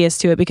oblivious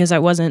to it because I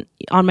wasn't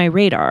on my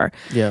radar.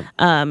 Yeah.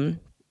 Sorry,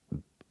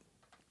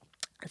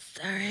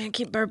 I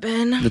keep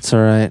burping. That's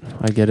all right.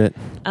 I get it.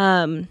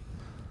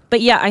 But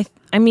yeah,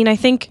 I mean, I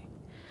think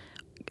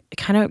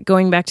kind of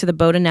going back to the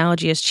boat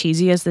analogy, as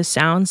cheesy as this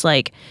sounds,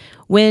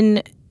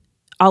 when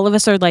all of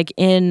us are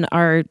in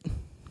our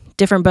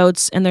different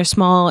boats and they're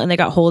small and they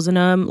got holes in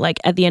them,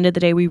 at the end of the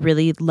day, we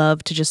really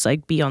love to just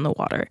be on the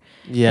water.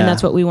 Yeah. And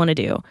that's what we want to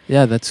do.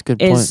 Yeah, that's a good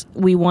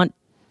point.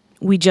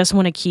 We just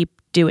want to keep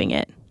doing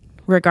it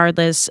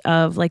regardless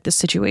of the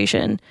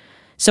situation.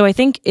 So I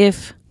think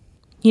if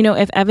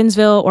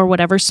Evansville or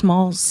whatever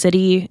small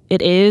city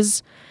it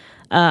is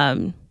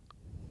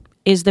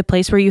the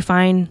place where you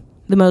find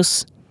the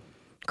most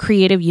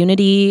creative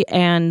unity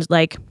and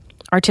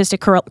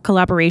artistic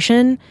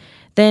collaboration,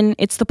 then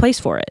it's the place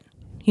for it.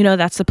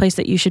 That's the place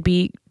that you should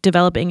be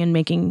developing and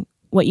making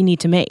what you need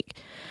to make.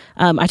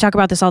 I talk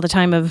about this all the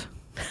time of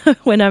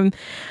when I'm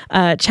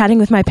chatting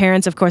with my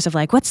parents, of course, of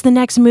what's the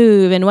next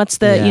move and what's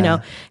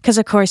the, because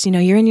of course, I'm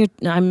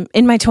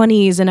in my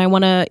 20s and I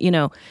want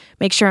to,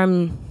 make sure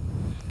I'm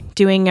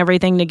doing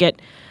everything to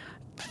get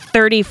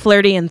 30,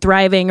 flirty, and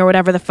thriving, or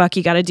whatever the fuck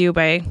you got to do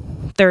by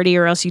 30,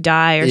 or else you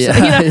die, or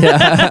something.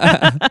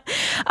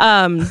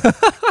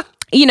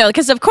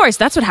 Because of course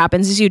that's what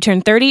happens is you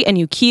turn 30 and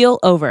you keel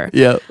over.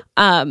 Yeah.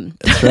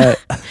 That's right.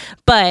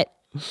 But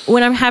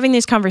when I'm having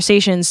these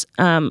conversations,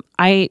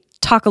 I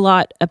talk a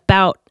lot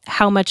about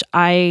how much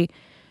I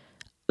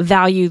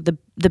value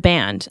the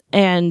band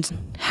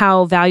and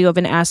how value of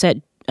an asset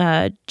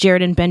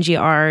Jared and Benji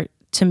are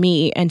to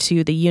me and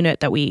to the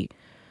unit that we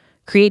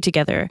create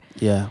together.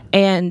 Yeah.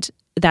 And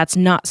that's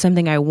not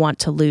something I want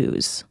to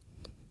lose.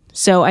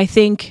 So I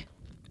think,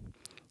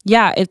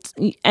 it's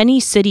any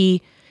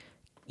city,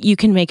 you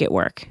can make it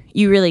work.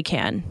 You really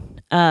can.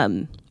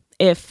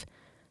 If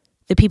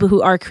the people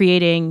who are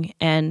creating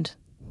and,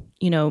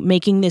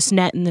 making this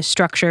net and this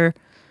structure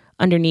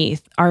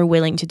underneath are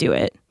willing to do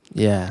it.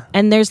 Yeah.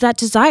 And there's that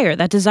desire.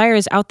 That desire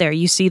is out there.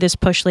 You see this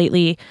push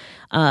lately,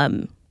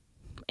 and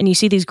you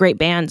see these great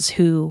bands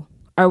who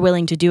are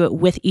willing to do it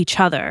with each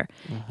other,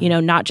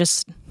 not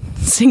just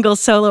single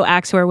solo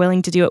acts who are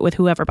willing to do it with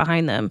whoever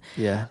behind them.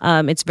 Yeah.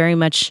 It's very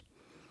much,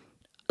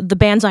 the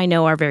bands I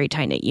know are very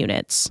tight-knit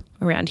units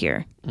around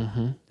here.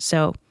 Mm-hmm.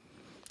 So,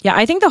 yeah,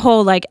 I think the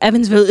whole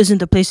Evansville isn't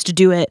the place to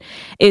do it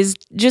is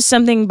just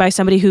something by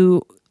somebody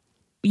who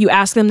you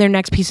ask them their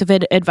next piece of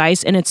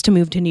advice and it's to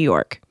move to New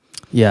York.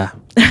 Yeah.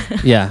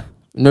 Yeah.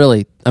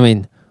 Really, I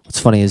mean, what's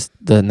funny is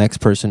the next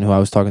person who I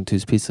was talking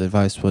to's piece of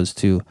advice was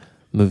to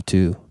move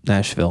to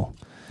Nashville.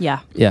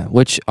 Yeah. Yeah,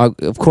 which,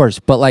 of course,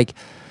 but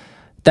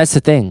that's the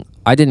thing.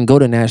 I didn't go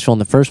to Nashville in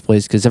the first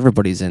place because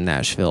everybody's in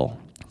Nashville.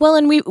 Well,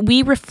 and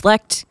we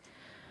reflect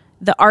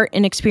the art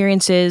and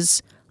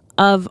experiences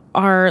of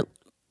our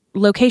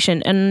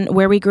location and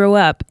where we grew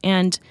up.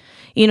 And,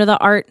 the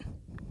art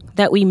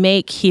that we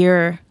make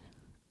here,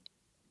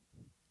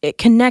 it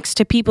connects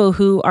to people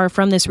who are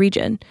from this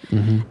region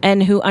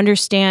and who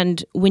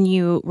understand when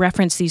you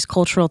reference these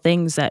cultural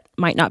things that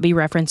might not be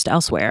referenced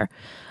elsewhere.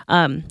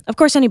 Of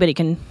course, anybody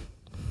can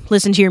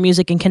listen to your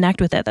music and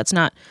connect with it. That's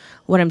not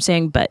what I'm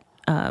saying. But,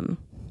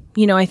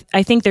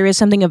 I think there is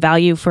something of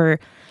value for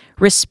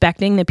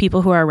respecting the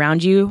people who are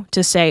around you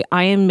to say,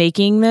 I am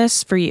making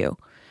this for you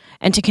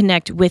and to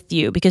connect with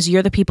you because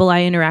you're the people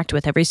I interact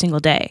with every single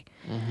day.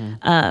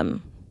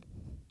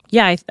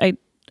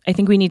 I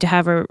think we need to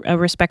have a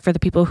respect for the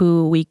people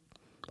who we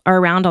are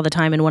around all the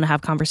time and want to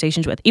have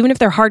conversations with, even if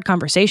they're hard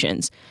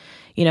conversations,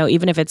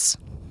 even if it's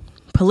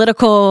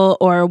political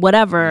or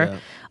whatever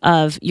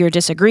of your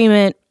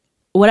disagreement,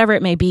 whatever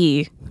it may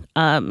be,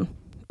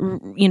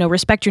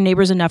 respect your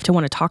neighbors enough to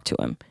want to talk to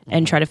them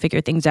and try to figure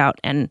things out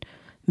and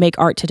make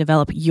art to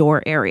develop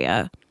your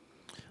area.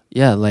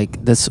 Yeah,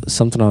 like that's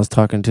something I was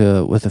talking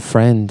with a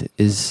friend.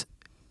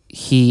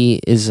 He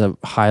is a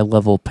high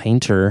level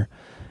painter,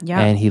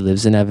 and he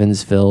lives in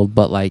Evansville.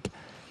 But like,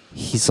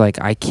 he's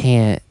like, I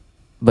can't.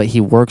 But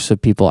he works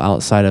with people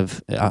outside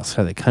of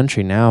the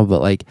country now.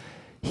 But like,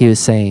 he was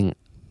saying,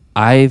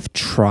 I've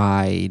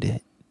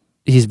tried.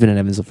 He's been in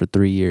Evansville for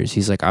 3 years.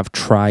 He's like, I've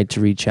tried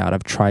to reach out.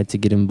 I've tried to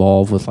get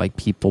involved with like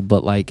people,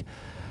 but like,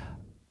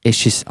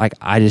 it's just like,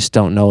 I just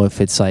don't know if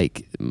it's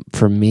like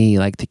for me,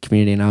 like the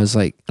community. And I was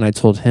like, and I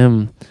told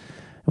him,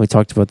 and we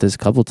talked about this a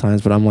couple of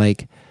times, but I'm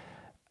like,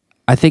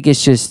 I think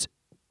it's just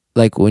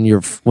like when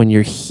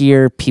you're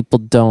here, people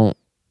don't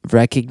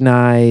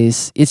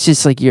recognize. It's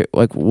just like, you're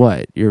like,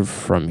 what? You're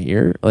from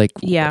here? Like,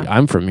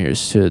 I'm from here,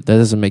 so that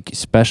doesn't make you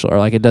special, or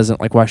like it doesn't,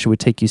 like, why should we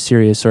take you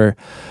serious or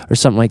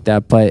something like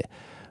that? But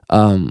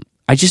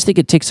I just think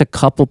it takes a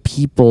couple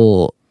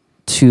people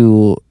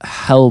to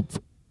help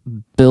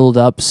build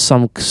up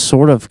some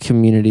sort of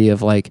community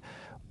of like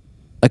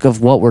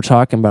of what we're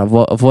talking about,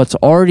 of what's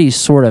already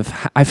sort of,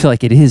 I feel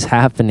like it is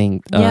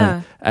happening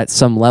at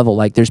some level.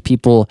 Like there's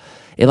people,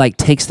 it like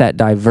takes that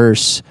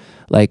diverse,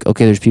 like,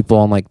 okay, there's people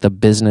on like the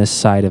business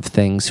side of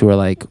things who are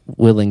like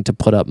willing to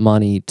put up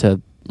money to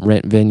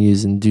rent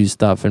venues and do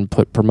stuff and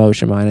put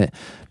promotion behind it.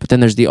 But then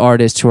there's the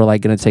artists who are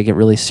like going to take it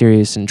really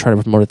serious and try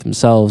to promote it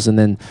themselves. And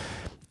then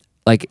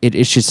like,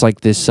 it's just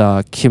like this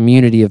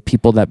community of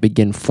people that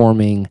begin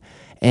forming.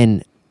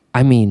 And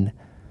I mean,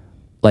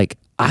 like,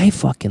 I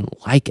fucking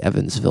like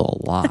Evansville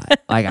a lot.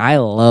 Like, I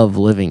love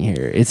living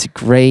here. It's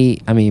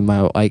great. I mean,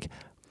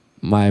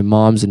 my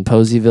mom's in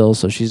Poseyville,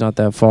 so she's not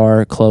that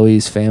far.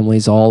 Chloe's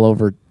family's all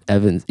over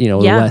the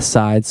west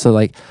side. So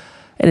like,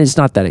 and it's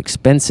not that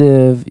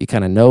expensive. You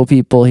kind of know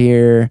people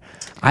here.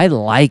 I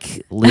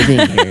like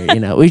living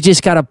here. We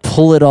just got to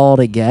pull it all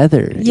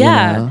together.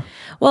 Yeah.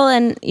 Well,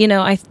 and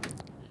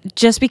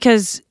just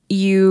because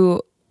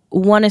you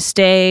want to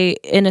stay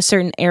in a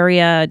certain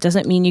area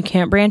doesn't mean you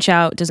can't branch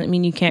out, doesn't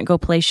mean you can't go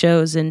play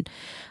shows in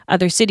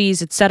other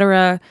cities,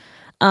 etc.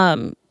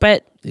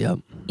 But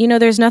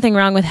there's nothing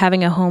wrong with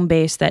having a home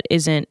base that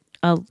isn't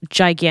a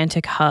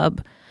gigantic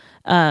hub,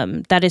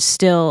 that is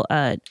still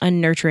a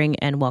nurturing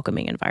and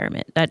welcoming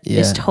environment. That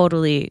is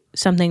totally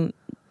something.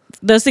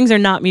 Those things are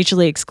not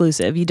mutually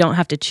exclusive. You don't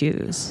have to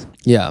choose.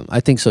 Yeah,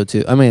 I think so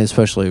too. I mean,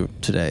 especially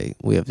today,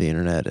 we have the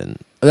internet, and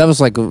that was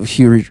like a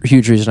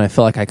huge reason I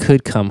felt like I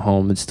could come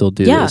home and still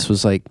do this.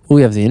 Was like,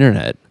 we have the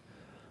internet.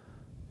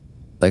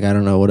 Like, I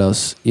don't know what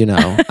else,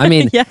 I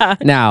mean,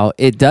 now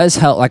it does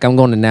help. Like, I'm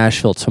going to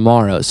Nashville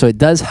tomorrow, so it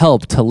does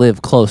help to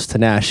live close to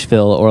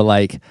Nashville or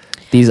like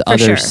these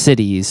other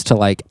cities to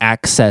like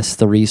access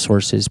the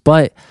resources.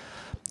 But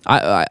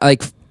I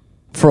like,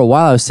 for a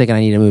while I was thinking I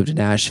need to move to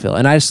Nashville,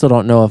 and I still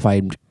don't know if I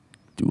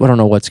don't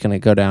know what's going to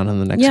go down in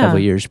the next couple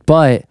of years.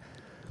 But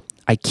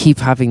I keep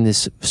having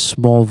this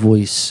small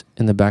voice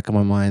in the back of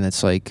my mind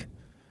that's like,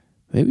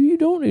 maybe you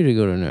don't need to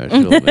go to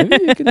Nashville.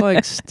 Maybe you can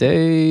like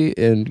stay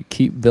and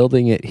keep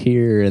building it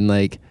here, and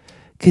like,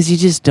 because you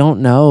just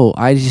don't know.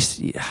 I just,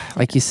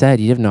 like you said,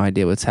 you have no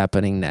idea what's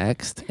happening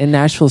next. And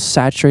Nashville's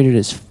saturated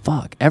as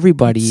fuck.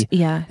 Everybody,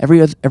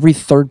 every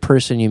third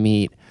person you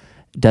meet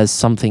does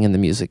something in the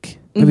music.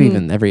 Maybe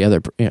even every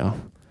other,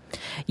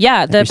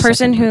 Yeah, the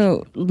person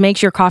who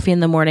makes your coffee in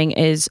the morning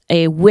is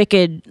a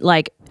wicked,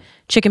 like,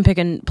 chicken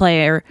picking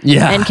player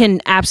and can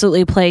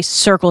absolutely play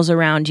circles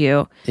around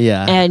you.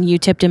 Yeah. And you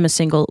tipped him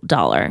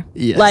 $1.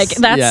 Yes. Like,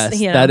 that's,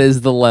 that is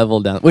the level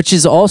down. Which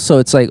is also,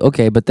 it's like,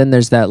 okay, but then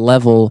there's that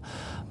level,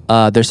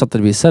 there's something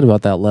to be said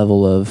about that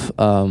level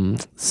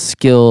of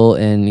skill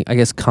and, I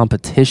guess,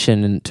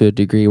 competition to a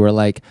degree where,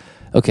 like,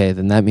 okay,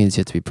 then that means you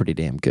have to be pretty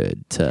damn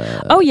good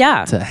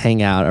to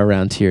hang out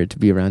around here, to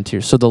be around here.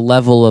 So the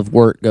level of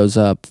work goes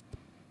up,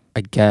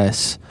 I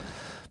guess.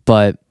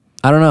 But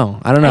I don't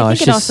know. I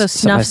think it also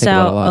snuffs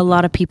out a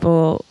lot of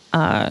people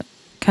kind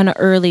of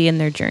early in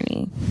their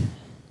journey,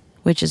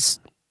 which is,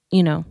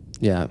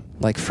 Yeah,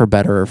 like for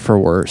better or for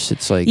worse.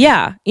 It's like...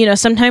 Yeah,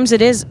 sometimes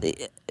it is...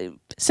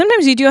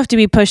 Sometimes you do have to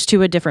be pushed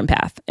to a different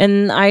path.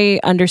 And I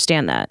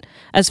understand that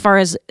as far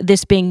as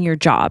this being your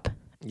job.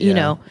 you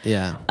know.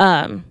 Yeah.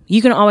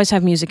 You can always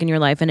have music in your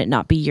life and it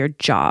not be your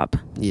job.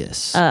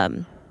 Yes.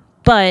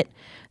 But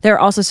there are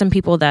also some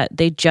people that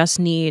they just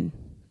need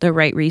the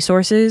right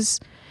resources,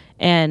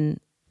 and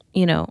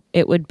you know,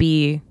 it would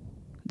be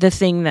the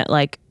thing that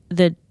like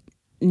the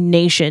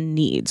nation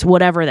needs,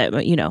 whatever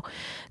that, you know.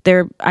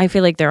 I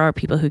feel like there are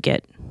people who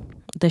get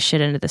the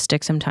shit into the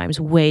stick sometimes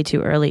way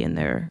too early in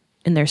their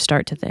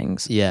start to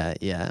things.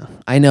 Yeah.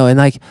 I know, and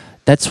like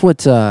that's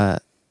what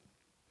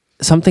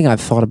something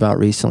I've thought about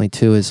recently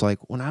too is like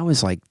when I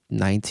was like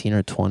 19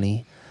 or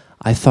 20,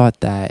 I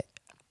thought that,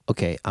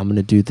 okay, I'm going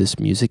to do this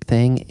music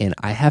thing and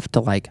I have to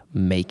like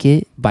make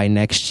it by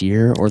next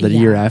year or the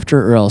year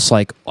after, or else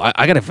like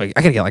I gotta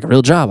get like a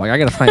real job. Like I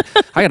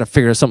gotta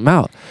figure something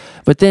out.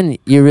 But then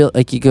you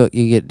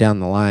get down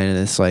the line and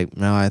it's like,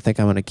 no, I think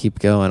I'm going to keep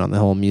going on the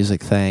whole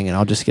music thing and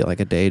I'll just get like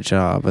a day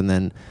job. And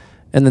then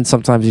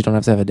sometimes you don't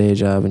have to have a day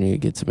job and you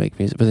get to make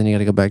music, but then you got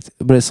to go back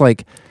but it's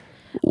like,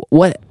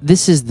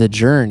 this is the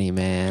journey,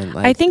 man.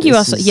 Like, I think you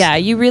also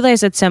you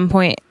realize at some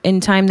point in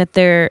time that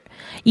there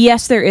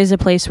is a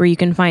place where you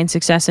can find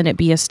success and it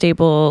be a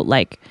stable,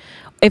 like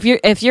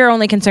if your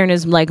only concern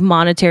is like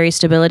monetary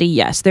stability,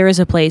 yes, there is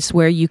a place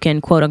where you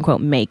can quote unquote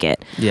make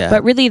it. Yeah.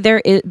 But really there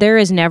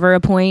is never a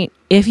point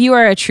if you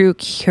are a true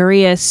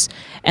curious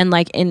and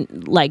like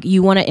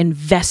you want to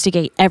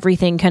investigate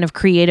everything kind of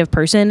creative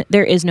person,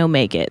 there is no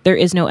make it. There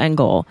is no end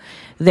goal.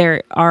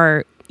 There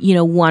are, you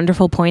know,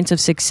 wonderful points of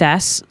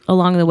success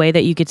along the way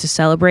that you get to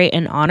celebrate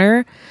and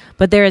honor,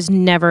 but there is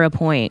never a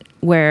point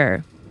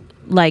where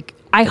like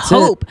I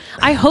hope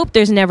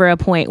there's never a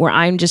point where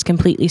I'm just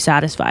completely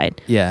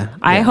satisfied. Yeah.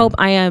 I hope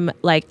I am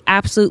like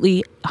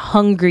absolutely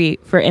hungry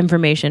for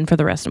information for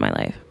the rest of my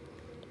life.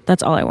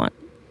 That's all I want.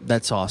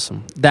 That's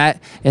awesome.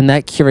 That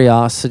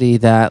curiosity,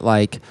 that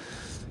like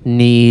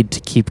need to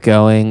keep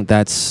going,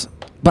 but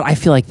I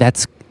feel like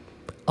that's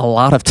a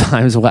lot of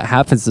times what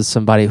happens to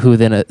somebody who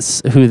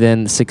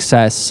then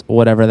success,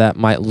 whatever that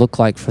might look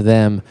like for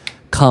them,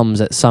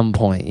 comes at some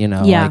point, you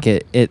know. Like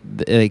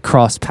it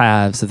cross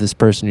paths of this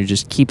person who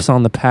just keeps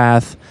on the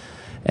path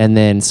and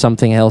then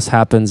something else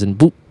happens and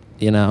boop,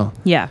 you know.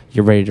 Yeah.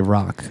 You're ready to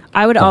rock.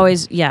 I would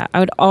always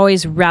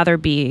rather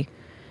be,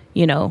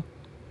 you know,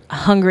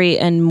 hungry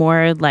and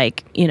more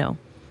like, you know,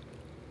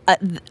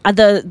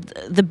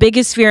 the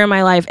biggest fear in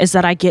my life is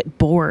that I get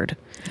bored.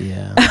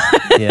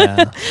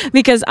 Yeah.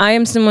 Because I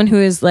am someone who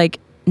is like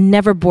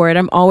never bored.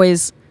 I'm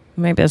always,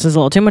 maybe this is a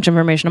little too much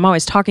information, I'm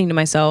always talking to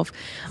myself,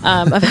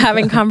 of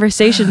having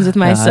conversations with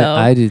myself.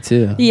 I do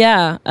too.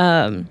 Yeah.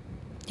 The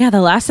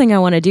last thing I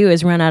want to do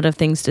is run out of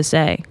things to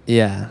say.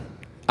 Yeah.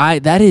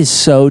 That is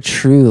so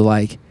true.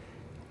 Like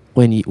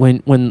when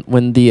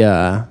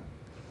the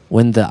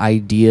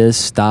ideas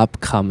stop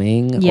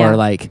coming, or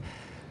like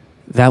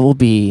that will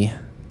be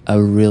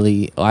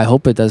I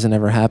hope it doesn't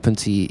ever happen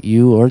to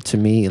you or to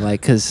me.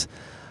 Like, cause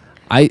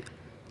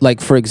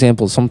for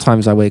example,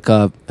 sometimes I wake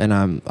up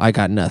and I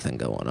got nothing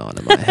going on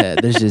in my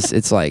head. It's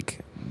just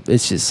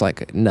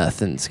like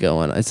nothing's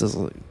going on. It's just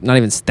not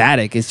even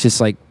static. It's just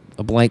like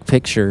a blank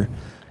picture.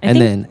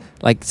 Then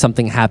like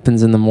something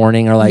happens in the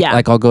morning, or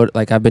like I'll go,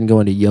 like I've been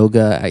going to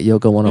yoga at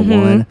Yoga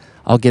 101.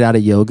 I'll get out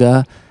of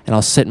yoga and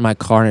I'll sit in my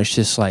car and it's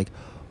just like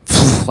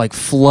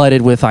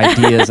flooded with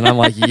ideas. And I'm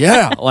like,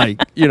 yeah, like,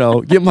 you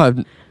know, get my,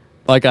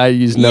 like I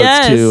use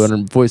notes too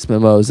and voice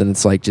memos, and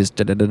it's like just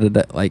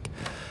like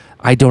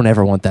I don't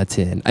ever want that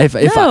to end.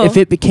 If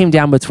it became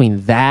down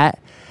between that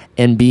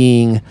and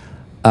being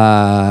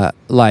I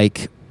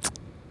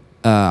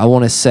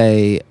want to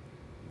say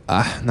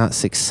not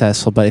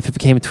successful, but if it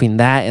became between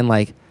that and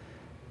like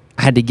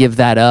I had to give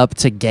that up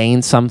to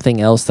gain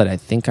something else that I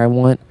think I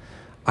want,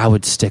 I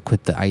would stick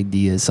with the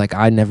ideas. Like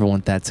I never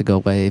want that to go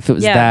away. If it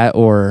was that,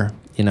 or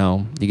you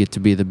know, you get to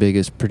be the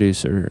biggest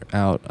producer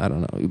out. I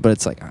don't know, but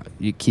it's like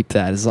you keep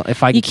that. As long,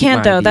 if I you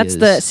can't though. Ideas,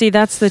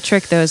 that's the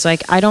trick though. Is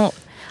like at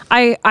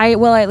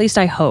least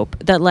I hope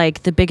that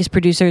like the biggest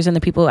producers and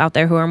the people out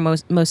there who are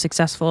most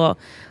successful,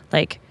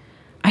 like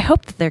I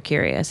hope that they're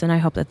curious, and I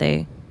hope that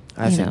they.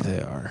 I think they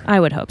are.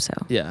 I would hope so.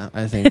 Yeah,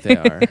 I think they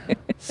are.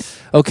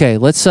 Okay,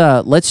 let's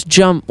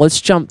jump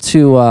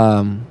to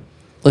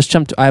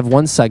I have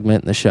one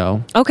segment in the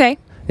show. Okay.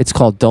 It's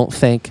called Don't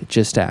Think,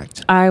 Just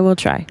Act. I will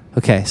try.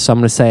 Okay, so I'm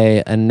going to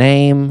say a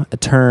name, a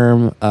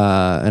term,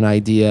 an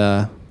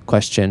idea,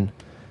 question.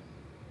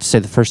 Say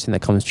the first thing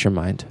that comes to your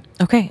mind.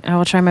 Okay, I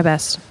will try my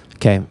best.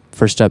 Okay,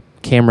 first up,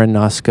 Cameron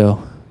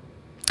Nosco.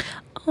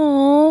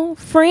 Oh,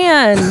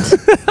 friend.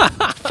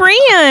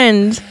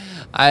 Friend.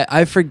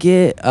 I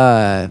forget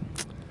how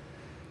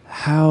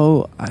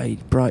I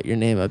brought your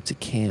name up to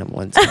Cam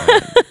one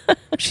time.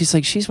 She's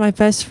like, she's my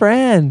best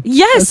friend.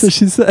 Yes. That's what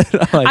she said.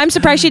 I'm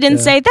surprised she didn't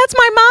say, that's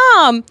my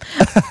mom.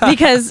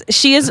 Because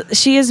she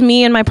is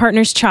me and my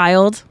partner's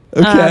child.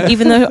 Okay.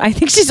 Even though I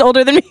think she's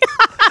older than me.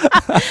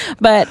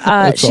 But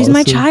she's awesome.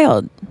 My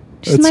child.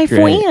 She's my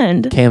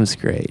friend. Cam's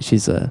great.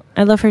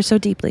 I love her so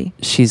deeply.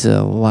 She's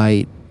a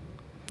light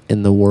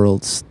in the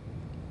world's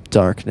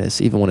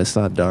darkness. Even when it's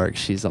not dark,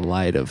 she's a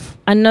light of...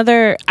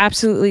 Another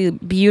absolutely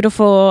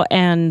beautiful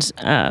and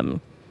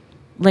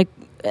like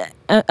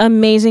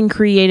amazing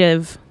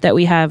creative that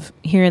we have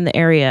here in the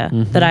area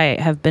that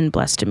I have been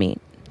blessed to meet.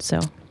 So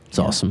it's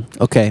awesome.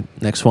 Okay,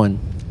 next one.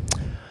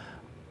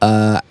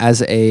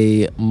 As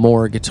a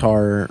more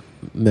guitar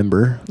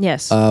member,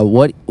 yes.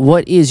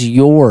 What is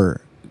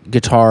your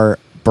guitar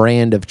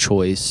brand of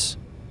choice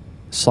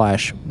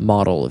 /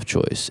 model of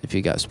choice? If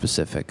you got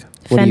specific,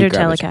 Fender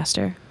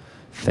Telecaster.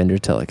 Fender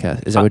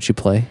Telecaster. Is that what you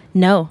play?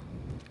 No.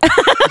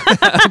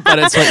 But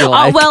it's what you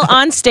like. Well,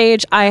 on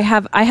stage, I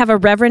have a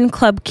Reverend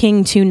Club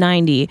King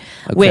 290,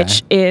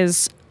 which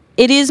is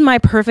my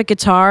perfect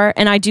guitar,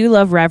 and I do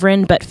love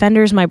Reverend, but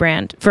Fender's my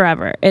brand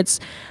forever.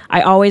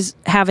 I always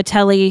have a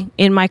Tele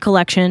in my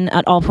collection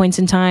at all points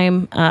in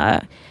time.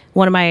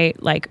 One of my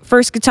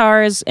first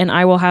guitars, and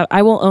I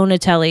will own a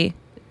Tele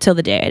till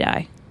the day I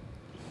die.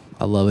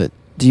 I love it.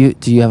 Do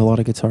you have a lot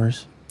of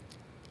guitars?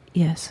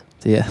 Yes.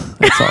 Yeah,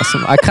 that's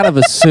awesome. I kind of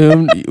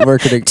assumed you were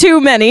going to... Too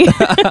many.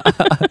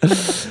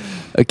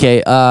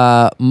 Okay,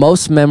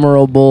 most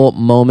memorable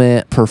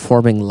moment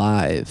performing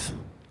live?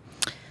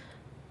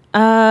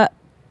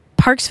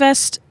 Parks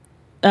Fest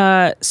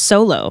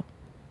solo,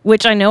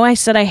 which I know I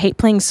said I hate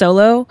playing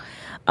solo.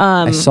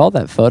 I saw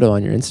that photo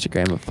on your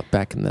Instagram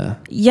back in the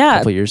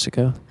couple years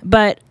ago.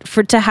 But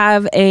to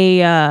have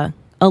a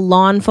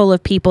lawn full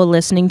of people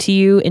listening to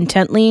you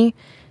intently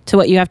to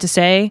what you have to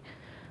say,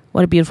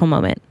 what a beautiful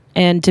moment.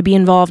 And to be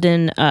involved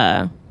in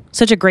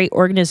such a great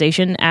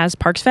organization as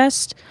Parks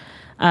Fest,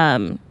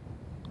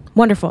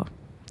 wonderful.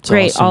 It's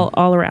great awesome.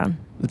 all around.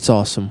 It's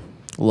awesome.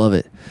 Love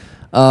it.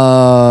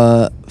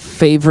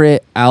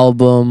 Favorite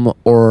album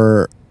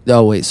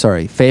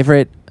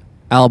favorite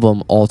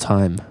album all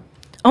time?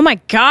 Oh my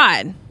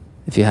God.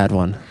 If you had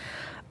one.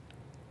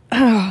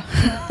 Oh.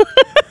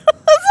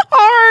 That's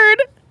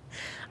hard.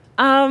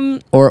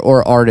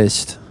 Or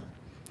artist.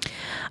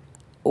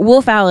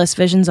 Wolf Alice,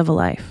 Visions of a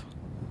Life.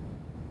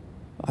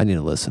 I need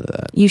to listen to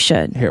that. You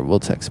should. Here, we'll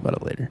text about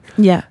it later.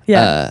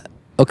 Yeah.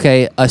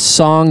 Okay, a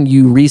song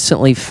you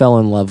recently fell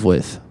in love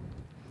with.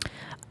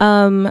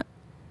 Rilo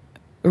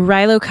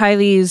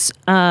Kiley's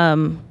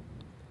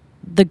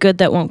The Good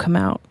That Won't Come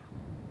Out.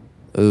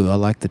 Ooh, I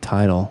like the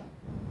title.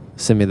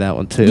 Send me that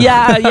one too.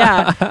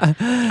 Yeah.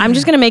 I'm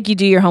just going to make you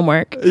do your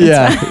homework.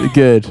 Yeah,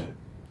 good.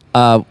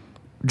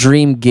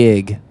 Dream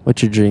gig.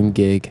 What's your dream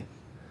gig?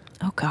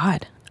 Oh,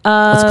 God.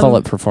 Let's call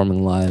it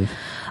performing live.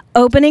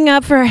 Opening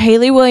up for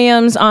Hayley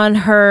Williams on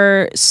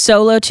her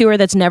solo tour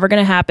that's never going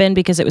to happen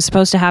because it was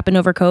supposed to happen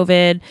over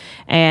COVID,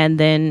 and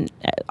then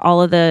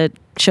all of the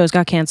shows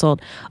got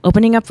canceled.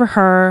 Opening up for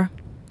her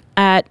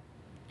at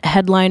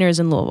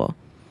Headliners in Louisville.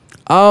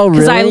 Oh,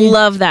 really? Because I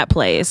love that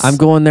place. I'm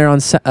going there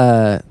on,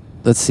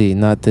 let's see,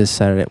 not this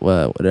Saturday,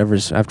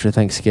 whatever's after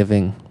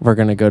Thanksgiving. We're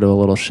going to go to a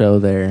little show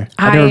there.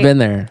 I've never been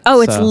there.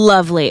 Oh, it's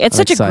lovely. It's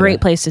such a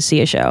great place to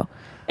see a show.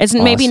 It's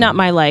awesome. Maybe not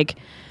my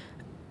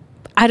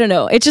I don't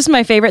know. It's just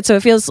my favorite, so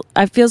it feels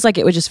like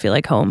it would just feel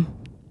like home.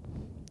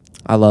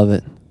 I love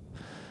it.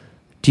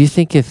 Do you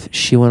think if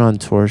she went on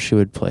tour, she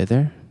would play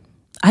there?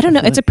 I don't know.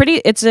 It's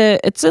a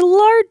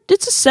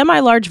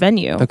semi-large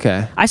venue.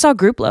 Okay. I saw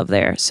Group Love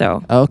there,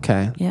 so.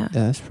 Okay. Yeah,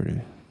 that's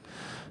pretty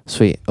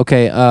sweet.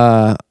 Okay,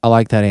 I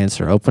like that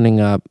answer. Opening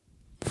up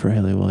for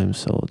Hayley Williams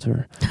solo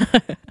tour.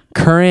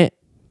 Current,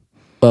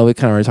 well, we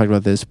kind of already talked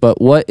about this,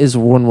 but what is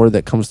one word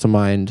that comes to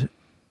mind?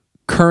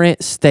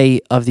 Current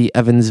state of the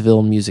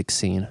Evansville music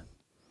scene.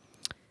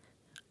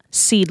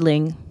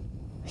 Seedling.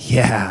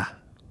 Yeah.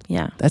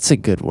 Yeah. That's a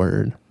good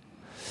word.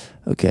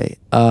 Okay.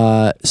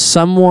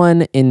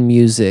 Someone in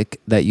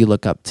music that you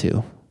look up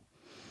to.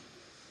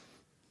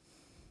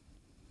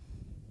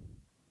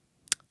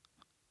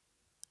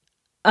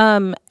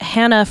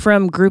 Hannah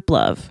from Group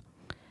Love.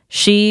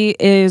 She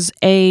is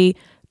a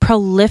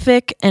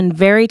prolific and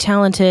very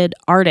talented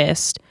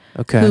artist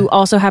who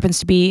also happens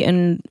to be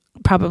in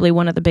probably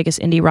one of the biggest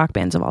indie rock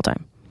bands of all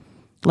time.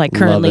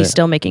 Currently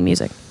still making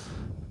music.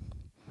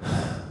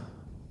 I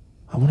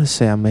want to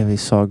say I maybe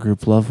saw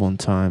Group Love one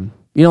time.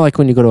 You know,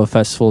 when you go to a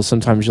festival,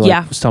 sometimes you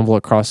stumble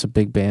across a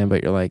big band,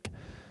 but you're like,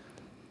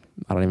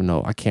 I don't even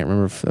know. I can't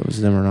remember if that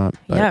was them or not.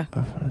 But yeah. I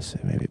want to say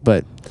maybe.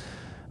 But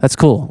that's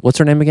cool. What's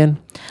her name again?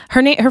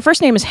 Her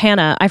first name is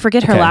Hannah. I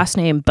forget her last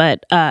name,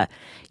 but to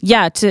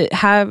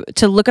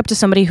look up to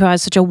somebody who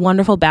has such a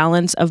wonderful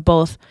balance of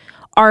both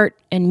art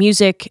and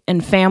music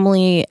and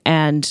family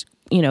and,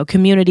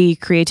 community,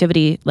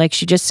 creativity.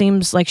 She just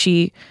seems like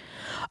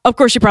of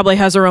course she probably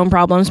has her own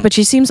problems, but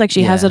she seems like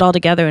she has it all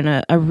together in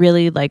a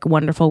really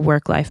wonderful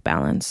work-life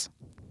balance.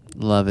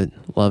 Love it.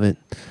 Love it.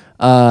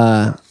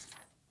 Hannah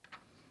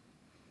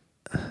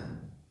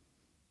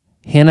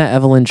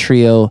Evelyn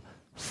Trio,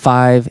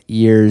 5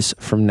 years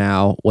from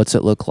now, what's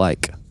it look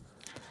like?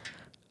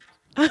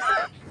 My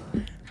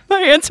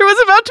answer was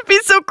about to be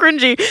so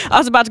cringy. I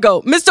was about to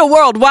go, Mr.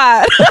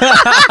 Worldwide.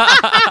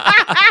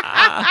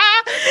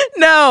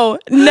 No.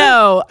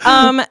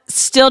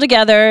 Still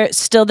together,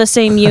 still the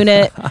same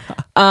unit.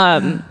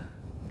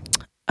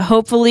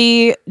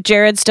 Hopefully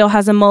Jared still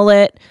has a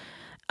mullet.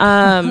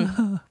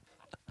 But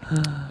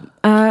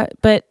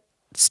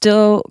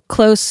still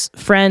close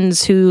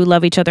friends who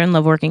love each other and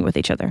love working with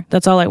each other.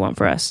 That's all I want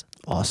for us.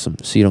 Awesome.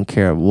 So you don't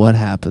care what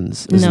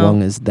happens as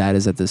long as that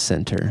is at the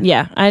center.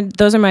 Yeah.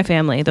 Those are my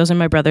family. Those are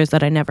my brothers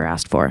that I never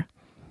asked for.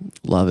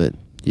 Love it.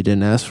 You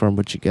didn't ask for them,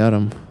 but you got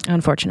them.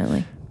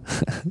 Unfortunately.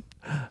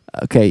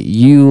 Okay.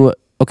 You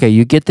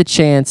get the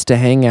chance to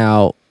hang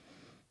out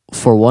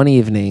for one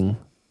evening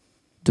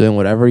doing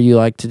whatever you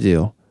like to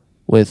do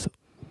with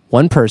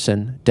one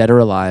person, dead or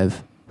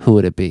alive. Who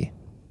would it be?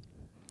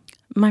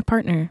 My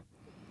partner,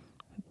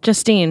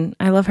 Justine.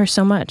 I love her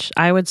so much.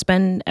 I would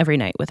spend every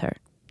night with her.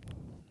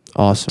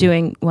 Awesome.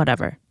 Doing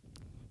whatever.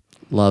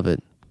 Love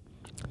it.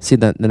 See,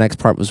 the next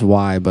part was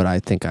why, but I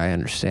think I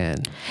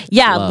understand.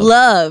 Yeah,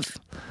 love.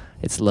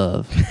 It's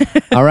love.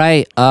 All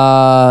right.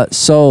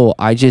 So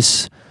I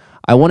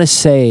want to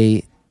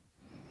say,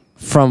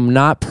 from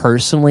not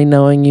personally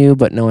knowing you,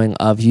 but knowing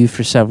of you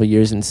for several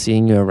years and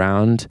seeing you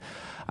around,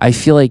 I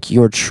feel like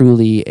you're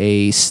truly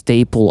a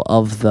staple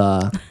of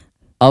the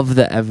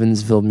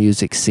Evansville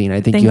music scene.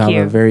 I think you have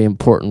a very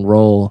important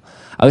role.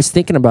 I was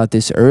thinking about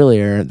this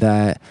earlier,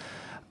 that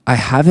I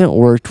haven't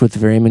worked with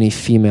very many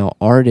female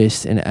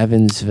artists in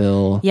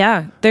Evansville.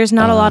 Yeah, there's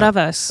not a lot of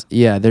us.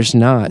 Yeah, there's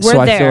not. We're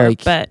so there, I feel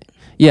like, but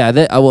yeah,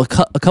 a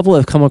couple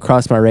have come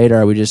across my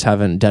radar. We just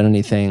haven't done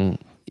anything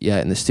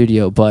yet in the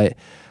studio, but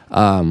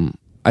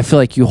I feel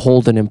like you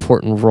hold an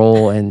important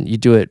role and you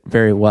do it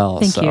very well.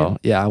 Thank you.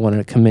 Yeah, I want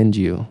to commend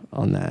you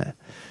on that.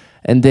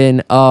 And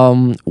then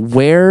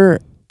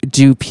where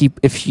do people,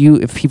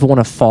 if people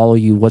want to follow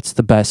you, what's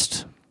the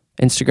best?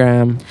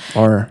 Instagram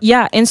or?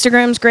 Yeah,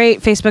 Instagram's great,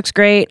 Facebook's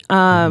great.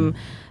 And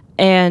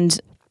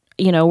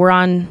we're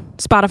on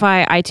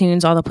Spotify,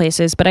 iTunes, all the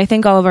places, but I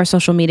think all of our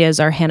social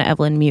medias are Hannah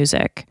Evelyn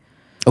Music.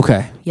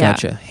 Okay. Yeah.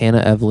 Gotcha. Hannah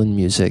Evelyn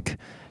Music.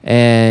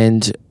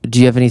 And do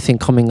you have anything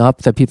coming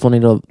up that people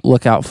need to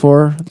look out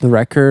for? The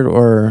record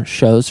or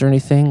shows or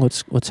anything?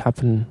 What's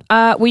happening?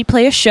 We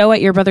play a show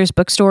at Your Brother's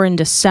Bookstore in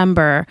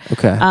December.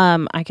 Okay.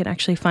 I can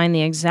actually find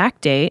the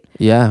exact date.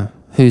 Yeah.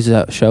 Who's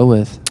that show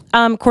with?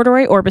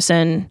 Corduroy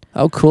Orbison.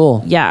 Oh,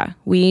 cool. Yeah.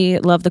 We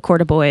love the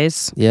Corda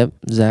Boys. Yep.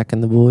 Zach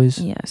and the boys.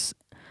 Yes.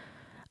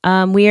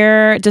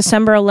 We're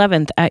December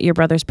 11th at Your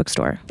Brother's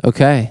Bookstore.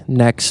 Okay.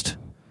 Like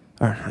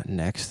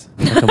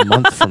a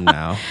month from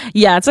now.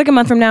 Yeah, it's like a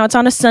month from now. It's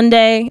on a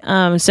Sunday.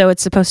 So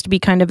it's supposed to be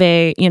kind of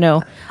a,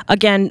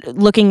 again,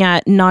 looking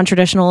at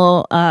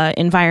non-traditional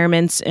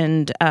environments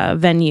and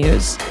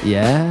venues.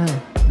 Yeah.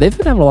 They've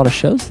been having a lot of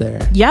shows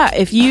there. Yeah,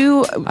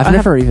 I've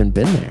never even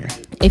been there.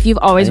 If you've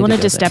always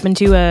wanted to step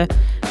into a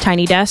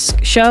Tiny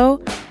Desk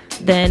show,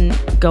 then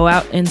go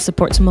out and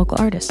support some local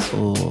artists.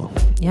 Oh.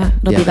 Yeah,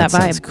 it'll be that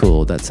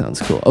vibe. That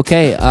sounds cool.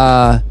 Okay,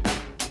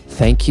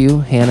 thank you,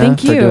 Hannah,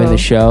 for doing the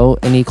show.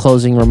 Any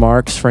closing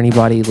remarks for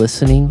anybody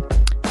listening?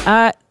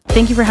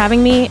 Thank you for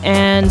having me,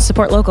 and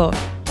support local.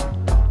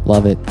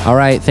 Love it. All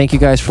right, thank you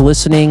guys for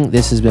listening.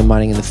 This has been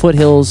Mining in the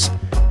Foothills,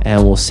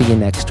 and we'll see you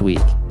next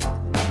week.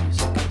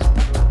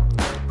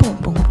 Boom,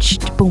 boom,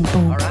 boom, boom.